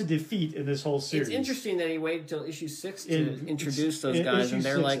you want to defeat in this whole series. It's interesting that he waited until issue 6 to In- introduce those in guys, issue and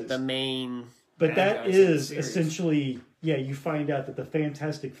they're 6 like is. the main. But bad that guys of the is series. essentially, you find out that the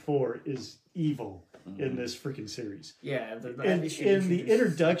Fantastic Four is evil in this freaking series. Yeah, that And issue in the introduced-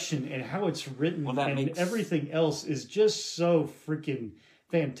 introduction and how it's written Well, that and makes- everything else is just so freaking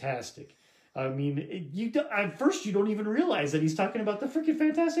fantastic. I mean, at first you don't even realize that he's talking about the freaking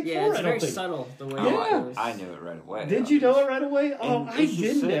Fantastic Yeah, Four. it's I very don't think. subtle the way. Yeah. it was. I knew it right away. Did you know it right away? Oh, In I issue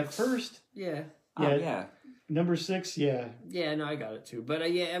didn't at 6? first. Yeah, Oh, Yeah. yeah. Number 6, yeah. yeah, no, I got it too. But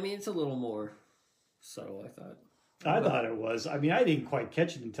yeah, I mean, it's a little more subtle. I thought. I thought it was. I mean, I didn't quite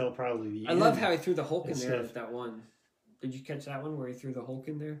catch it until probably the I end. love how he threw the Hulk in and there stuff. with that one. Did you catch that one where he threw the Hulk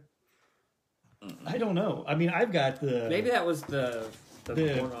in there? I don't know. I mean, I've got the... Maybe that was the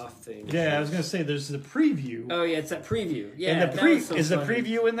The- one-off thing. Yeah, I was going to say, there's the preview. Oh yeah, it's that preview. Yeah, and the that was so is the funny.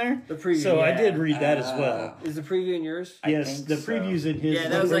 preview in there? The preview. So I yeah. did read that as well. Is the preview in yours? I Yes, think the so. preview's in his. Yeah,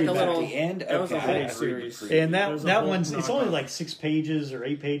 that was like a very little- At the end, that was a okay, whole I read the series. preview. And There's a that whole one's it's only knockoff. like 6 pages or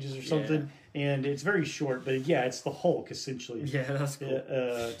 8 pages or something, and it's very short. But yeah, it's the Hulk essentially, Yeah, that's cool.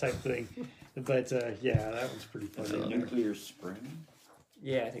 type thing. But yeah, that one's pretty Is funny. it Nuclear Spring?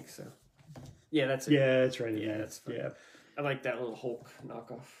 Yeah, I think so. Yeah, that's it. Yeah, it's right in Yeah, there. that's fun. Yeah, I like that little Hulk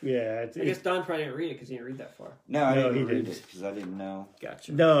knockoff. yeah. I guess Don probably didn't read it because he didn't read that far. No, I No, didn't he read didn't. it because I didn't know.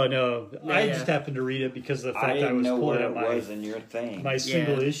 Gotcha. No. Yeah, I yeah. just happened to read it because of the I fact I didn't was know pulling where up it was in your thing. my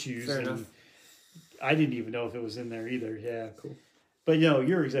single Yeah, issues, fair and enough. I didn't even know if it was in there either. Yeah, Cool. But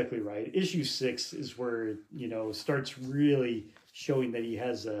you're exactly right. Issue 6 is where it starts really showing that he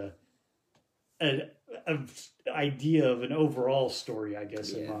has an idea of an overall story, I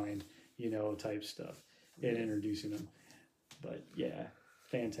guess, in Yeah. mind. Type stuff, and introducing them. But yeah,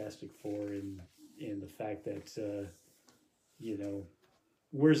 Fantastic Four, and the fact that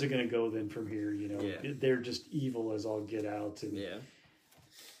where's it going to go then from here? Yeah. They're just evil as all get out, and Yeah.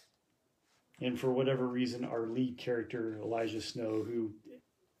 And for whatever reason, our lead character, Elijah Snow, who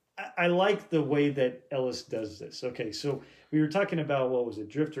I like the way that Ellis does this. Okay, so we were talking about, what was it,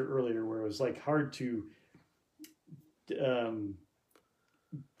 Drifter earlier, where it was like hard to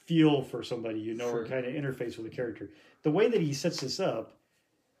feel for somebody, or Sure. kind of interface with a character. The way that he sets this up,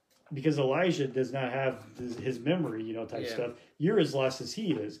 because Elijah does not have his memory, type Yeah. stuff, you're as lost as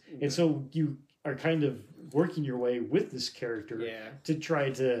he is. And so you are kind of working your way with this character Yeah. to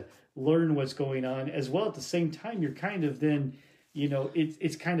try to learn what's going on, as well at the same time you're kind of then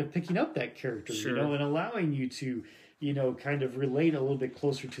it's kind of picking up that character, Sure. and allowing you to kind of relate a little bit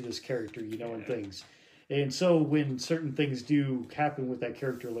closer to this character, and things. And so when certain things do happen with that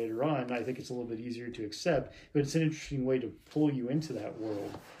character later on, I think it's a little bit easier to accept, but it's an interesting way to pull you into that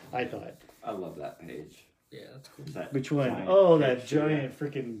world, I thought. I love that page. Yeah, that's cool. That Which one? giant Oh, that picture. giant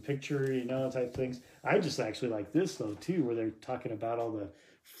freaking picture, type things. I just actually like this though too, where they're talking about all the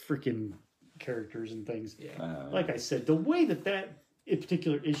freaking characters and things. Yeah. Like I said, the way that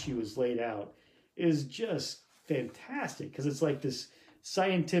particular issue is laid out is just fantastic, because it's like this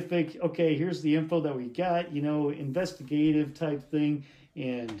scientific, okay, here's the info that we got, investigative type thing,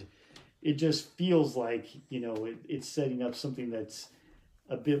 and it just feels like it's setting up something that's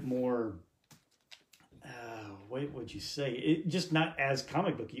a bit more, what would you say, it just not as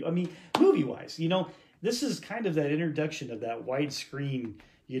comic booky. I mean, movie wise, this is kind of that introduction of that widescreen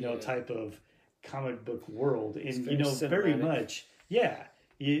Yeah. type of comic book world, and very very cinematic. much,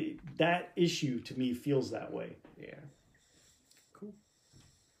 that issue to me feels that way. Yeah.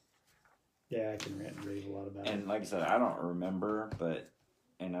 Yeah, I can rant and rave a lot about And like I said, I don't remember,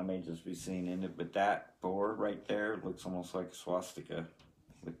 and I may just be seeing in it, but that board right there looks almost like a swastika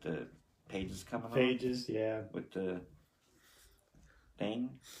with the pages coming it. off. Pages, yeah. With the thing.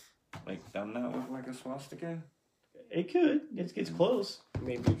 Like, doesn't that look like a swastika? It could. It's close.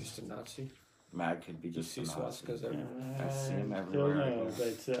 Maybe you're just a Nazi. That could be You just see a Nazi. swastikas everywhere. I see 'em Don't everywhere, I know,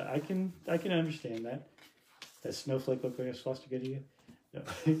 guess. but I can understand that. Does snowflake look like a swastika to you? No.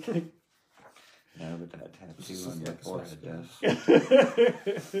 No, but that tattoo This on is your like a forehead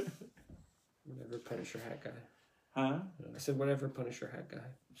swastika. does. Whatever Punisher hat guy. Huh? I said whatever Punisher hat guy.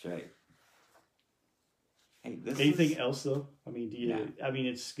 That's right. Hey, this Anything is... else though? I mean, do you? Nah. I mean,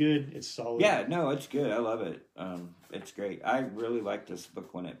 it's good. It's solid. Yeah, no, it's good. I love it. It's great. I really liked this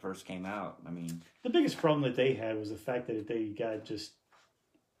book when it first came out. I mean, The biggest problem that they had was the fact that they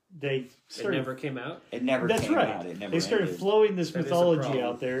It started. never came out. it never That's came right. out. It never They started ended. flowing this That is a mythology problem.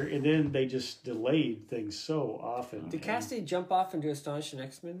 out there, and then they just delayed things so often. Did Cassidy jump off into Astonishing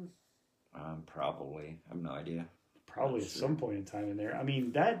X-Men? Probably. I have no idea. probably Oh, at sure. some point in time in there. I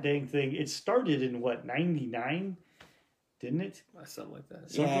mean, that dang thing, it started in what, 99? Didn't it? Something like that.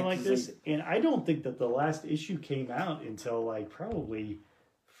 Yeah, Something like 'cause this. And I don't think that the last issue came out until like probably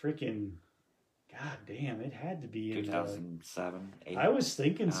freaking, god damn, it had to be in 2007, 8. I was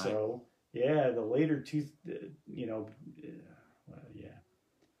thinking 9. so. Yeah, the later yeah.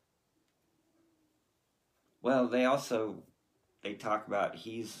 Well, they talk about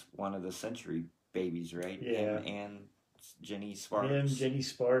he's one of the Century babies, right? Yeah. And Jenny Sparks. And Jenny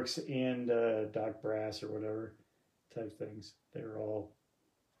Sparks and Doc Brass or whatever type things. They were all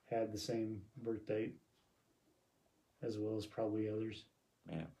had the same birth date, as well as probably others.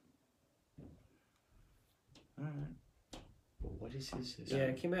 Yeah. All right. But what is his Yeah, history?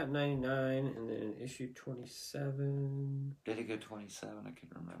 it came out in 99, and then issue 27. Did it go 27? I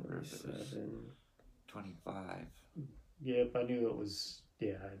can't remember if it was 25. Yep, I knew it was.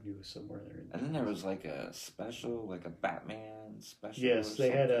 Yeah, I knew it was somewhere there. And then there was like a special, like a Batman special. Yes, or they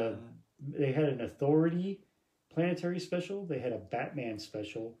had something. They had an Authority planetary special. They had a Batman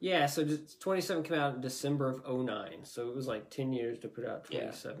special. Yeah, so just 27 came out in December of 09. So it was like 10 years to put out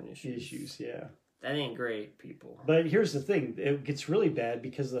 27 issues. Yeah. That ain't great, people. But here's the thing: it gets really bad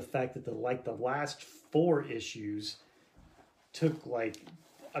because of the fact that the last 4 issues took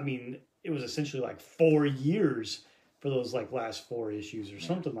it was essentially like 4 years for those like last 4 issues or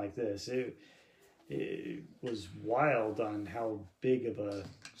something like this. It was wild on how big of a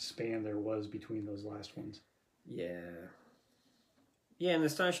span there was between those last ones. Yeah. Yeah, and the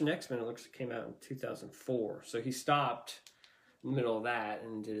Astonishing X-Men, it looks like came out in 2004. So he stopped in the middle of that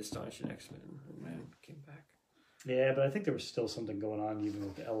and did Astonishing X-Men and then came back. Yeah, but I think there was still something going on even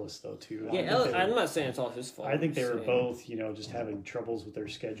with Ellis though too. Yeah, Ellis, I'm not saying it's all his fault. I think they I'm were saying- both, just having troubles with their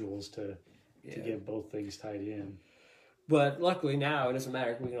schedules to Yeah. get both things tied in. But luckily now it doesn't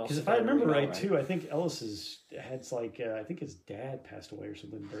matter. We can all Because sit if I down and remember read it, right too, I think Ellis had I think his dad passed away or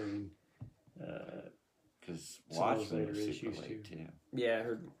something during. Because Some of those Watchmen later was super issues, late too. too. Yeah, I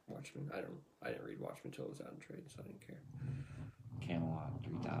heard Watchmen. I didn't read Watchmen until it was out in trade, so I didn't care. Camelot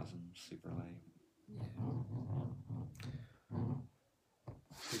 3000, super late.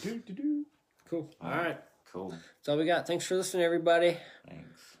 Cool. All right. Cool. That's all we got. Thanks for listening, everybody.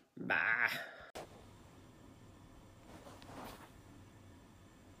 Thanks. Bye.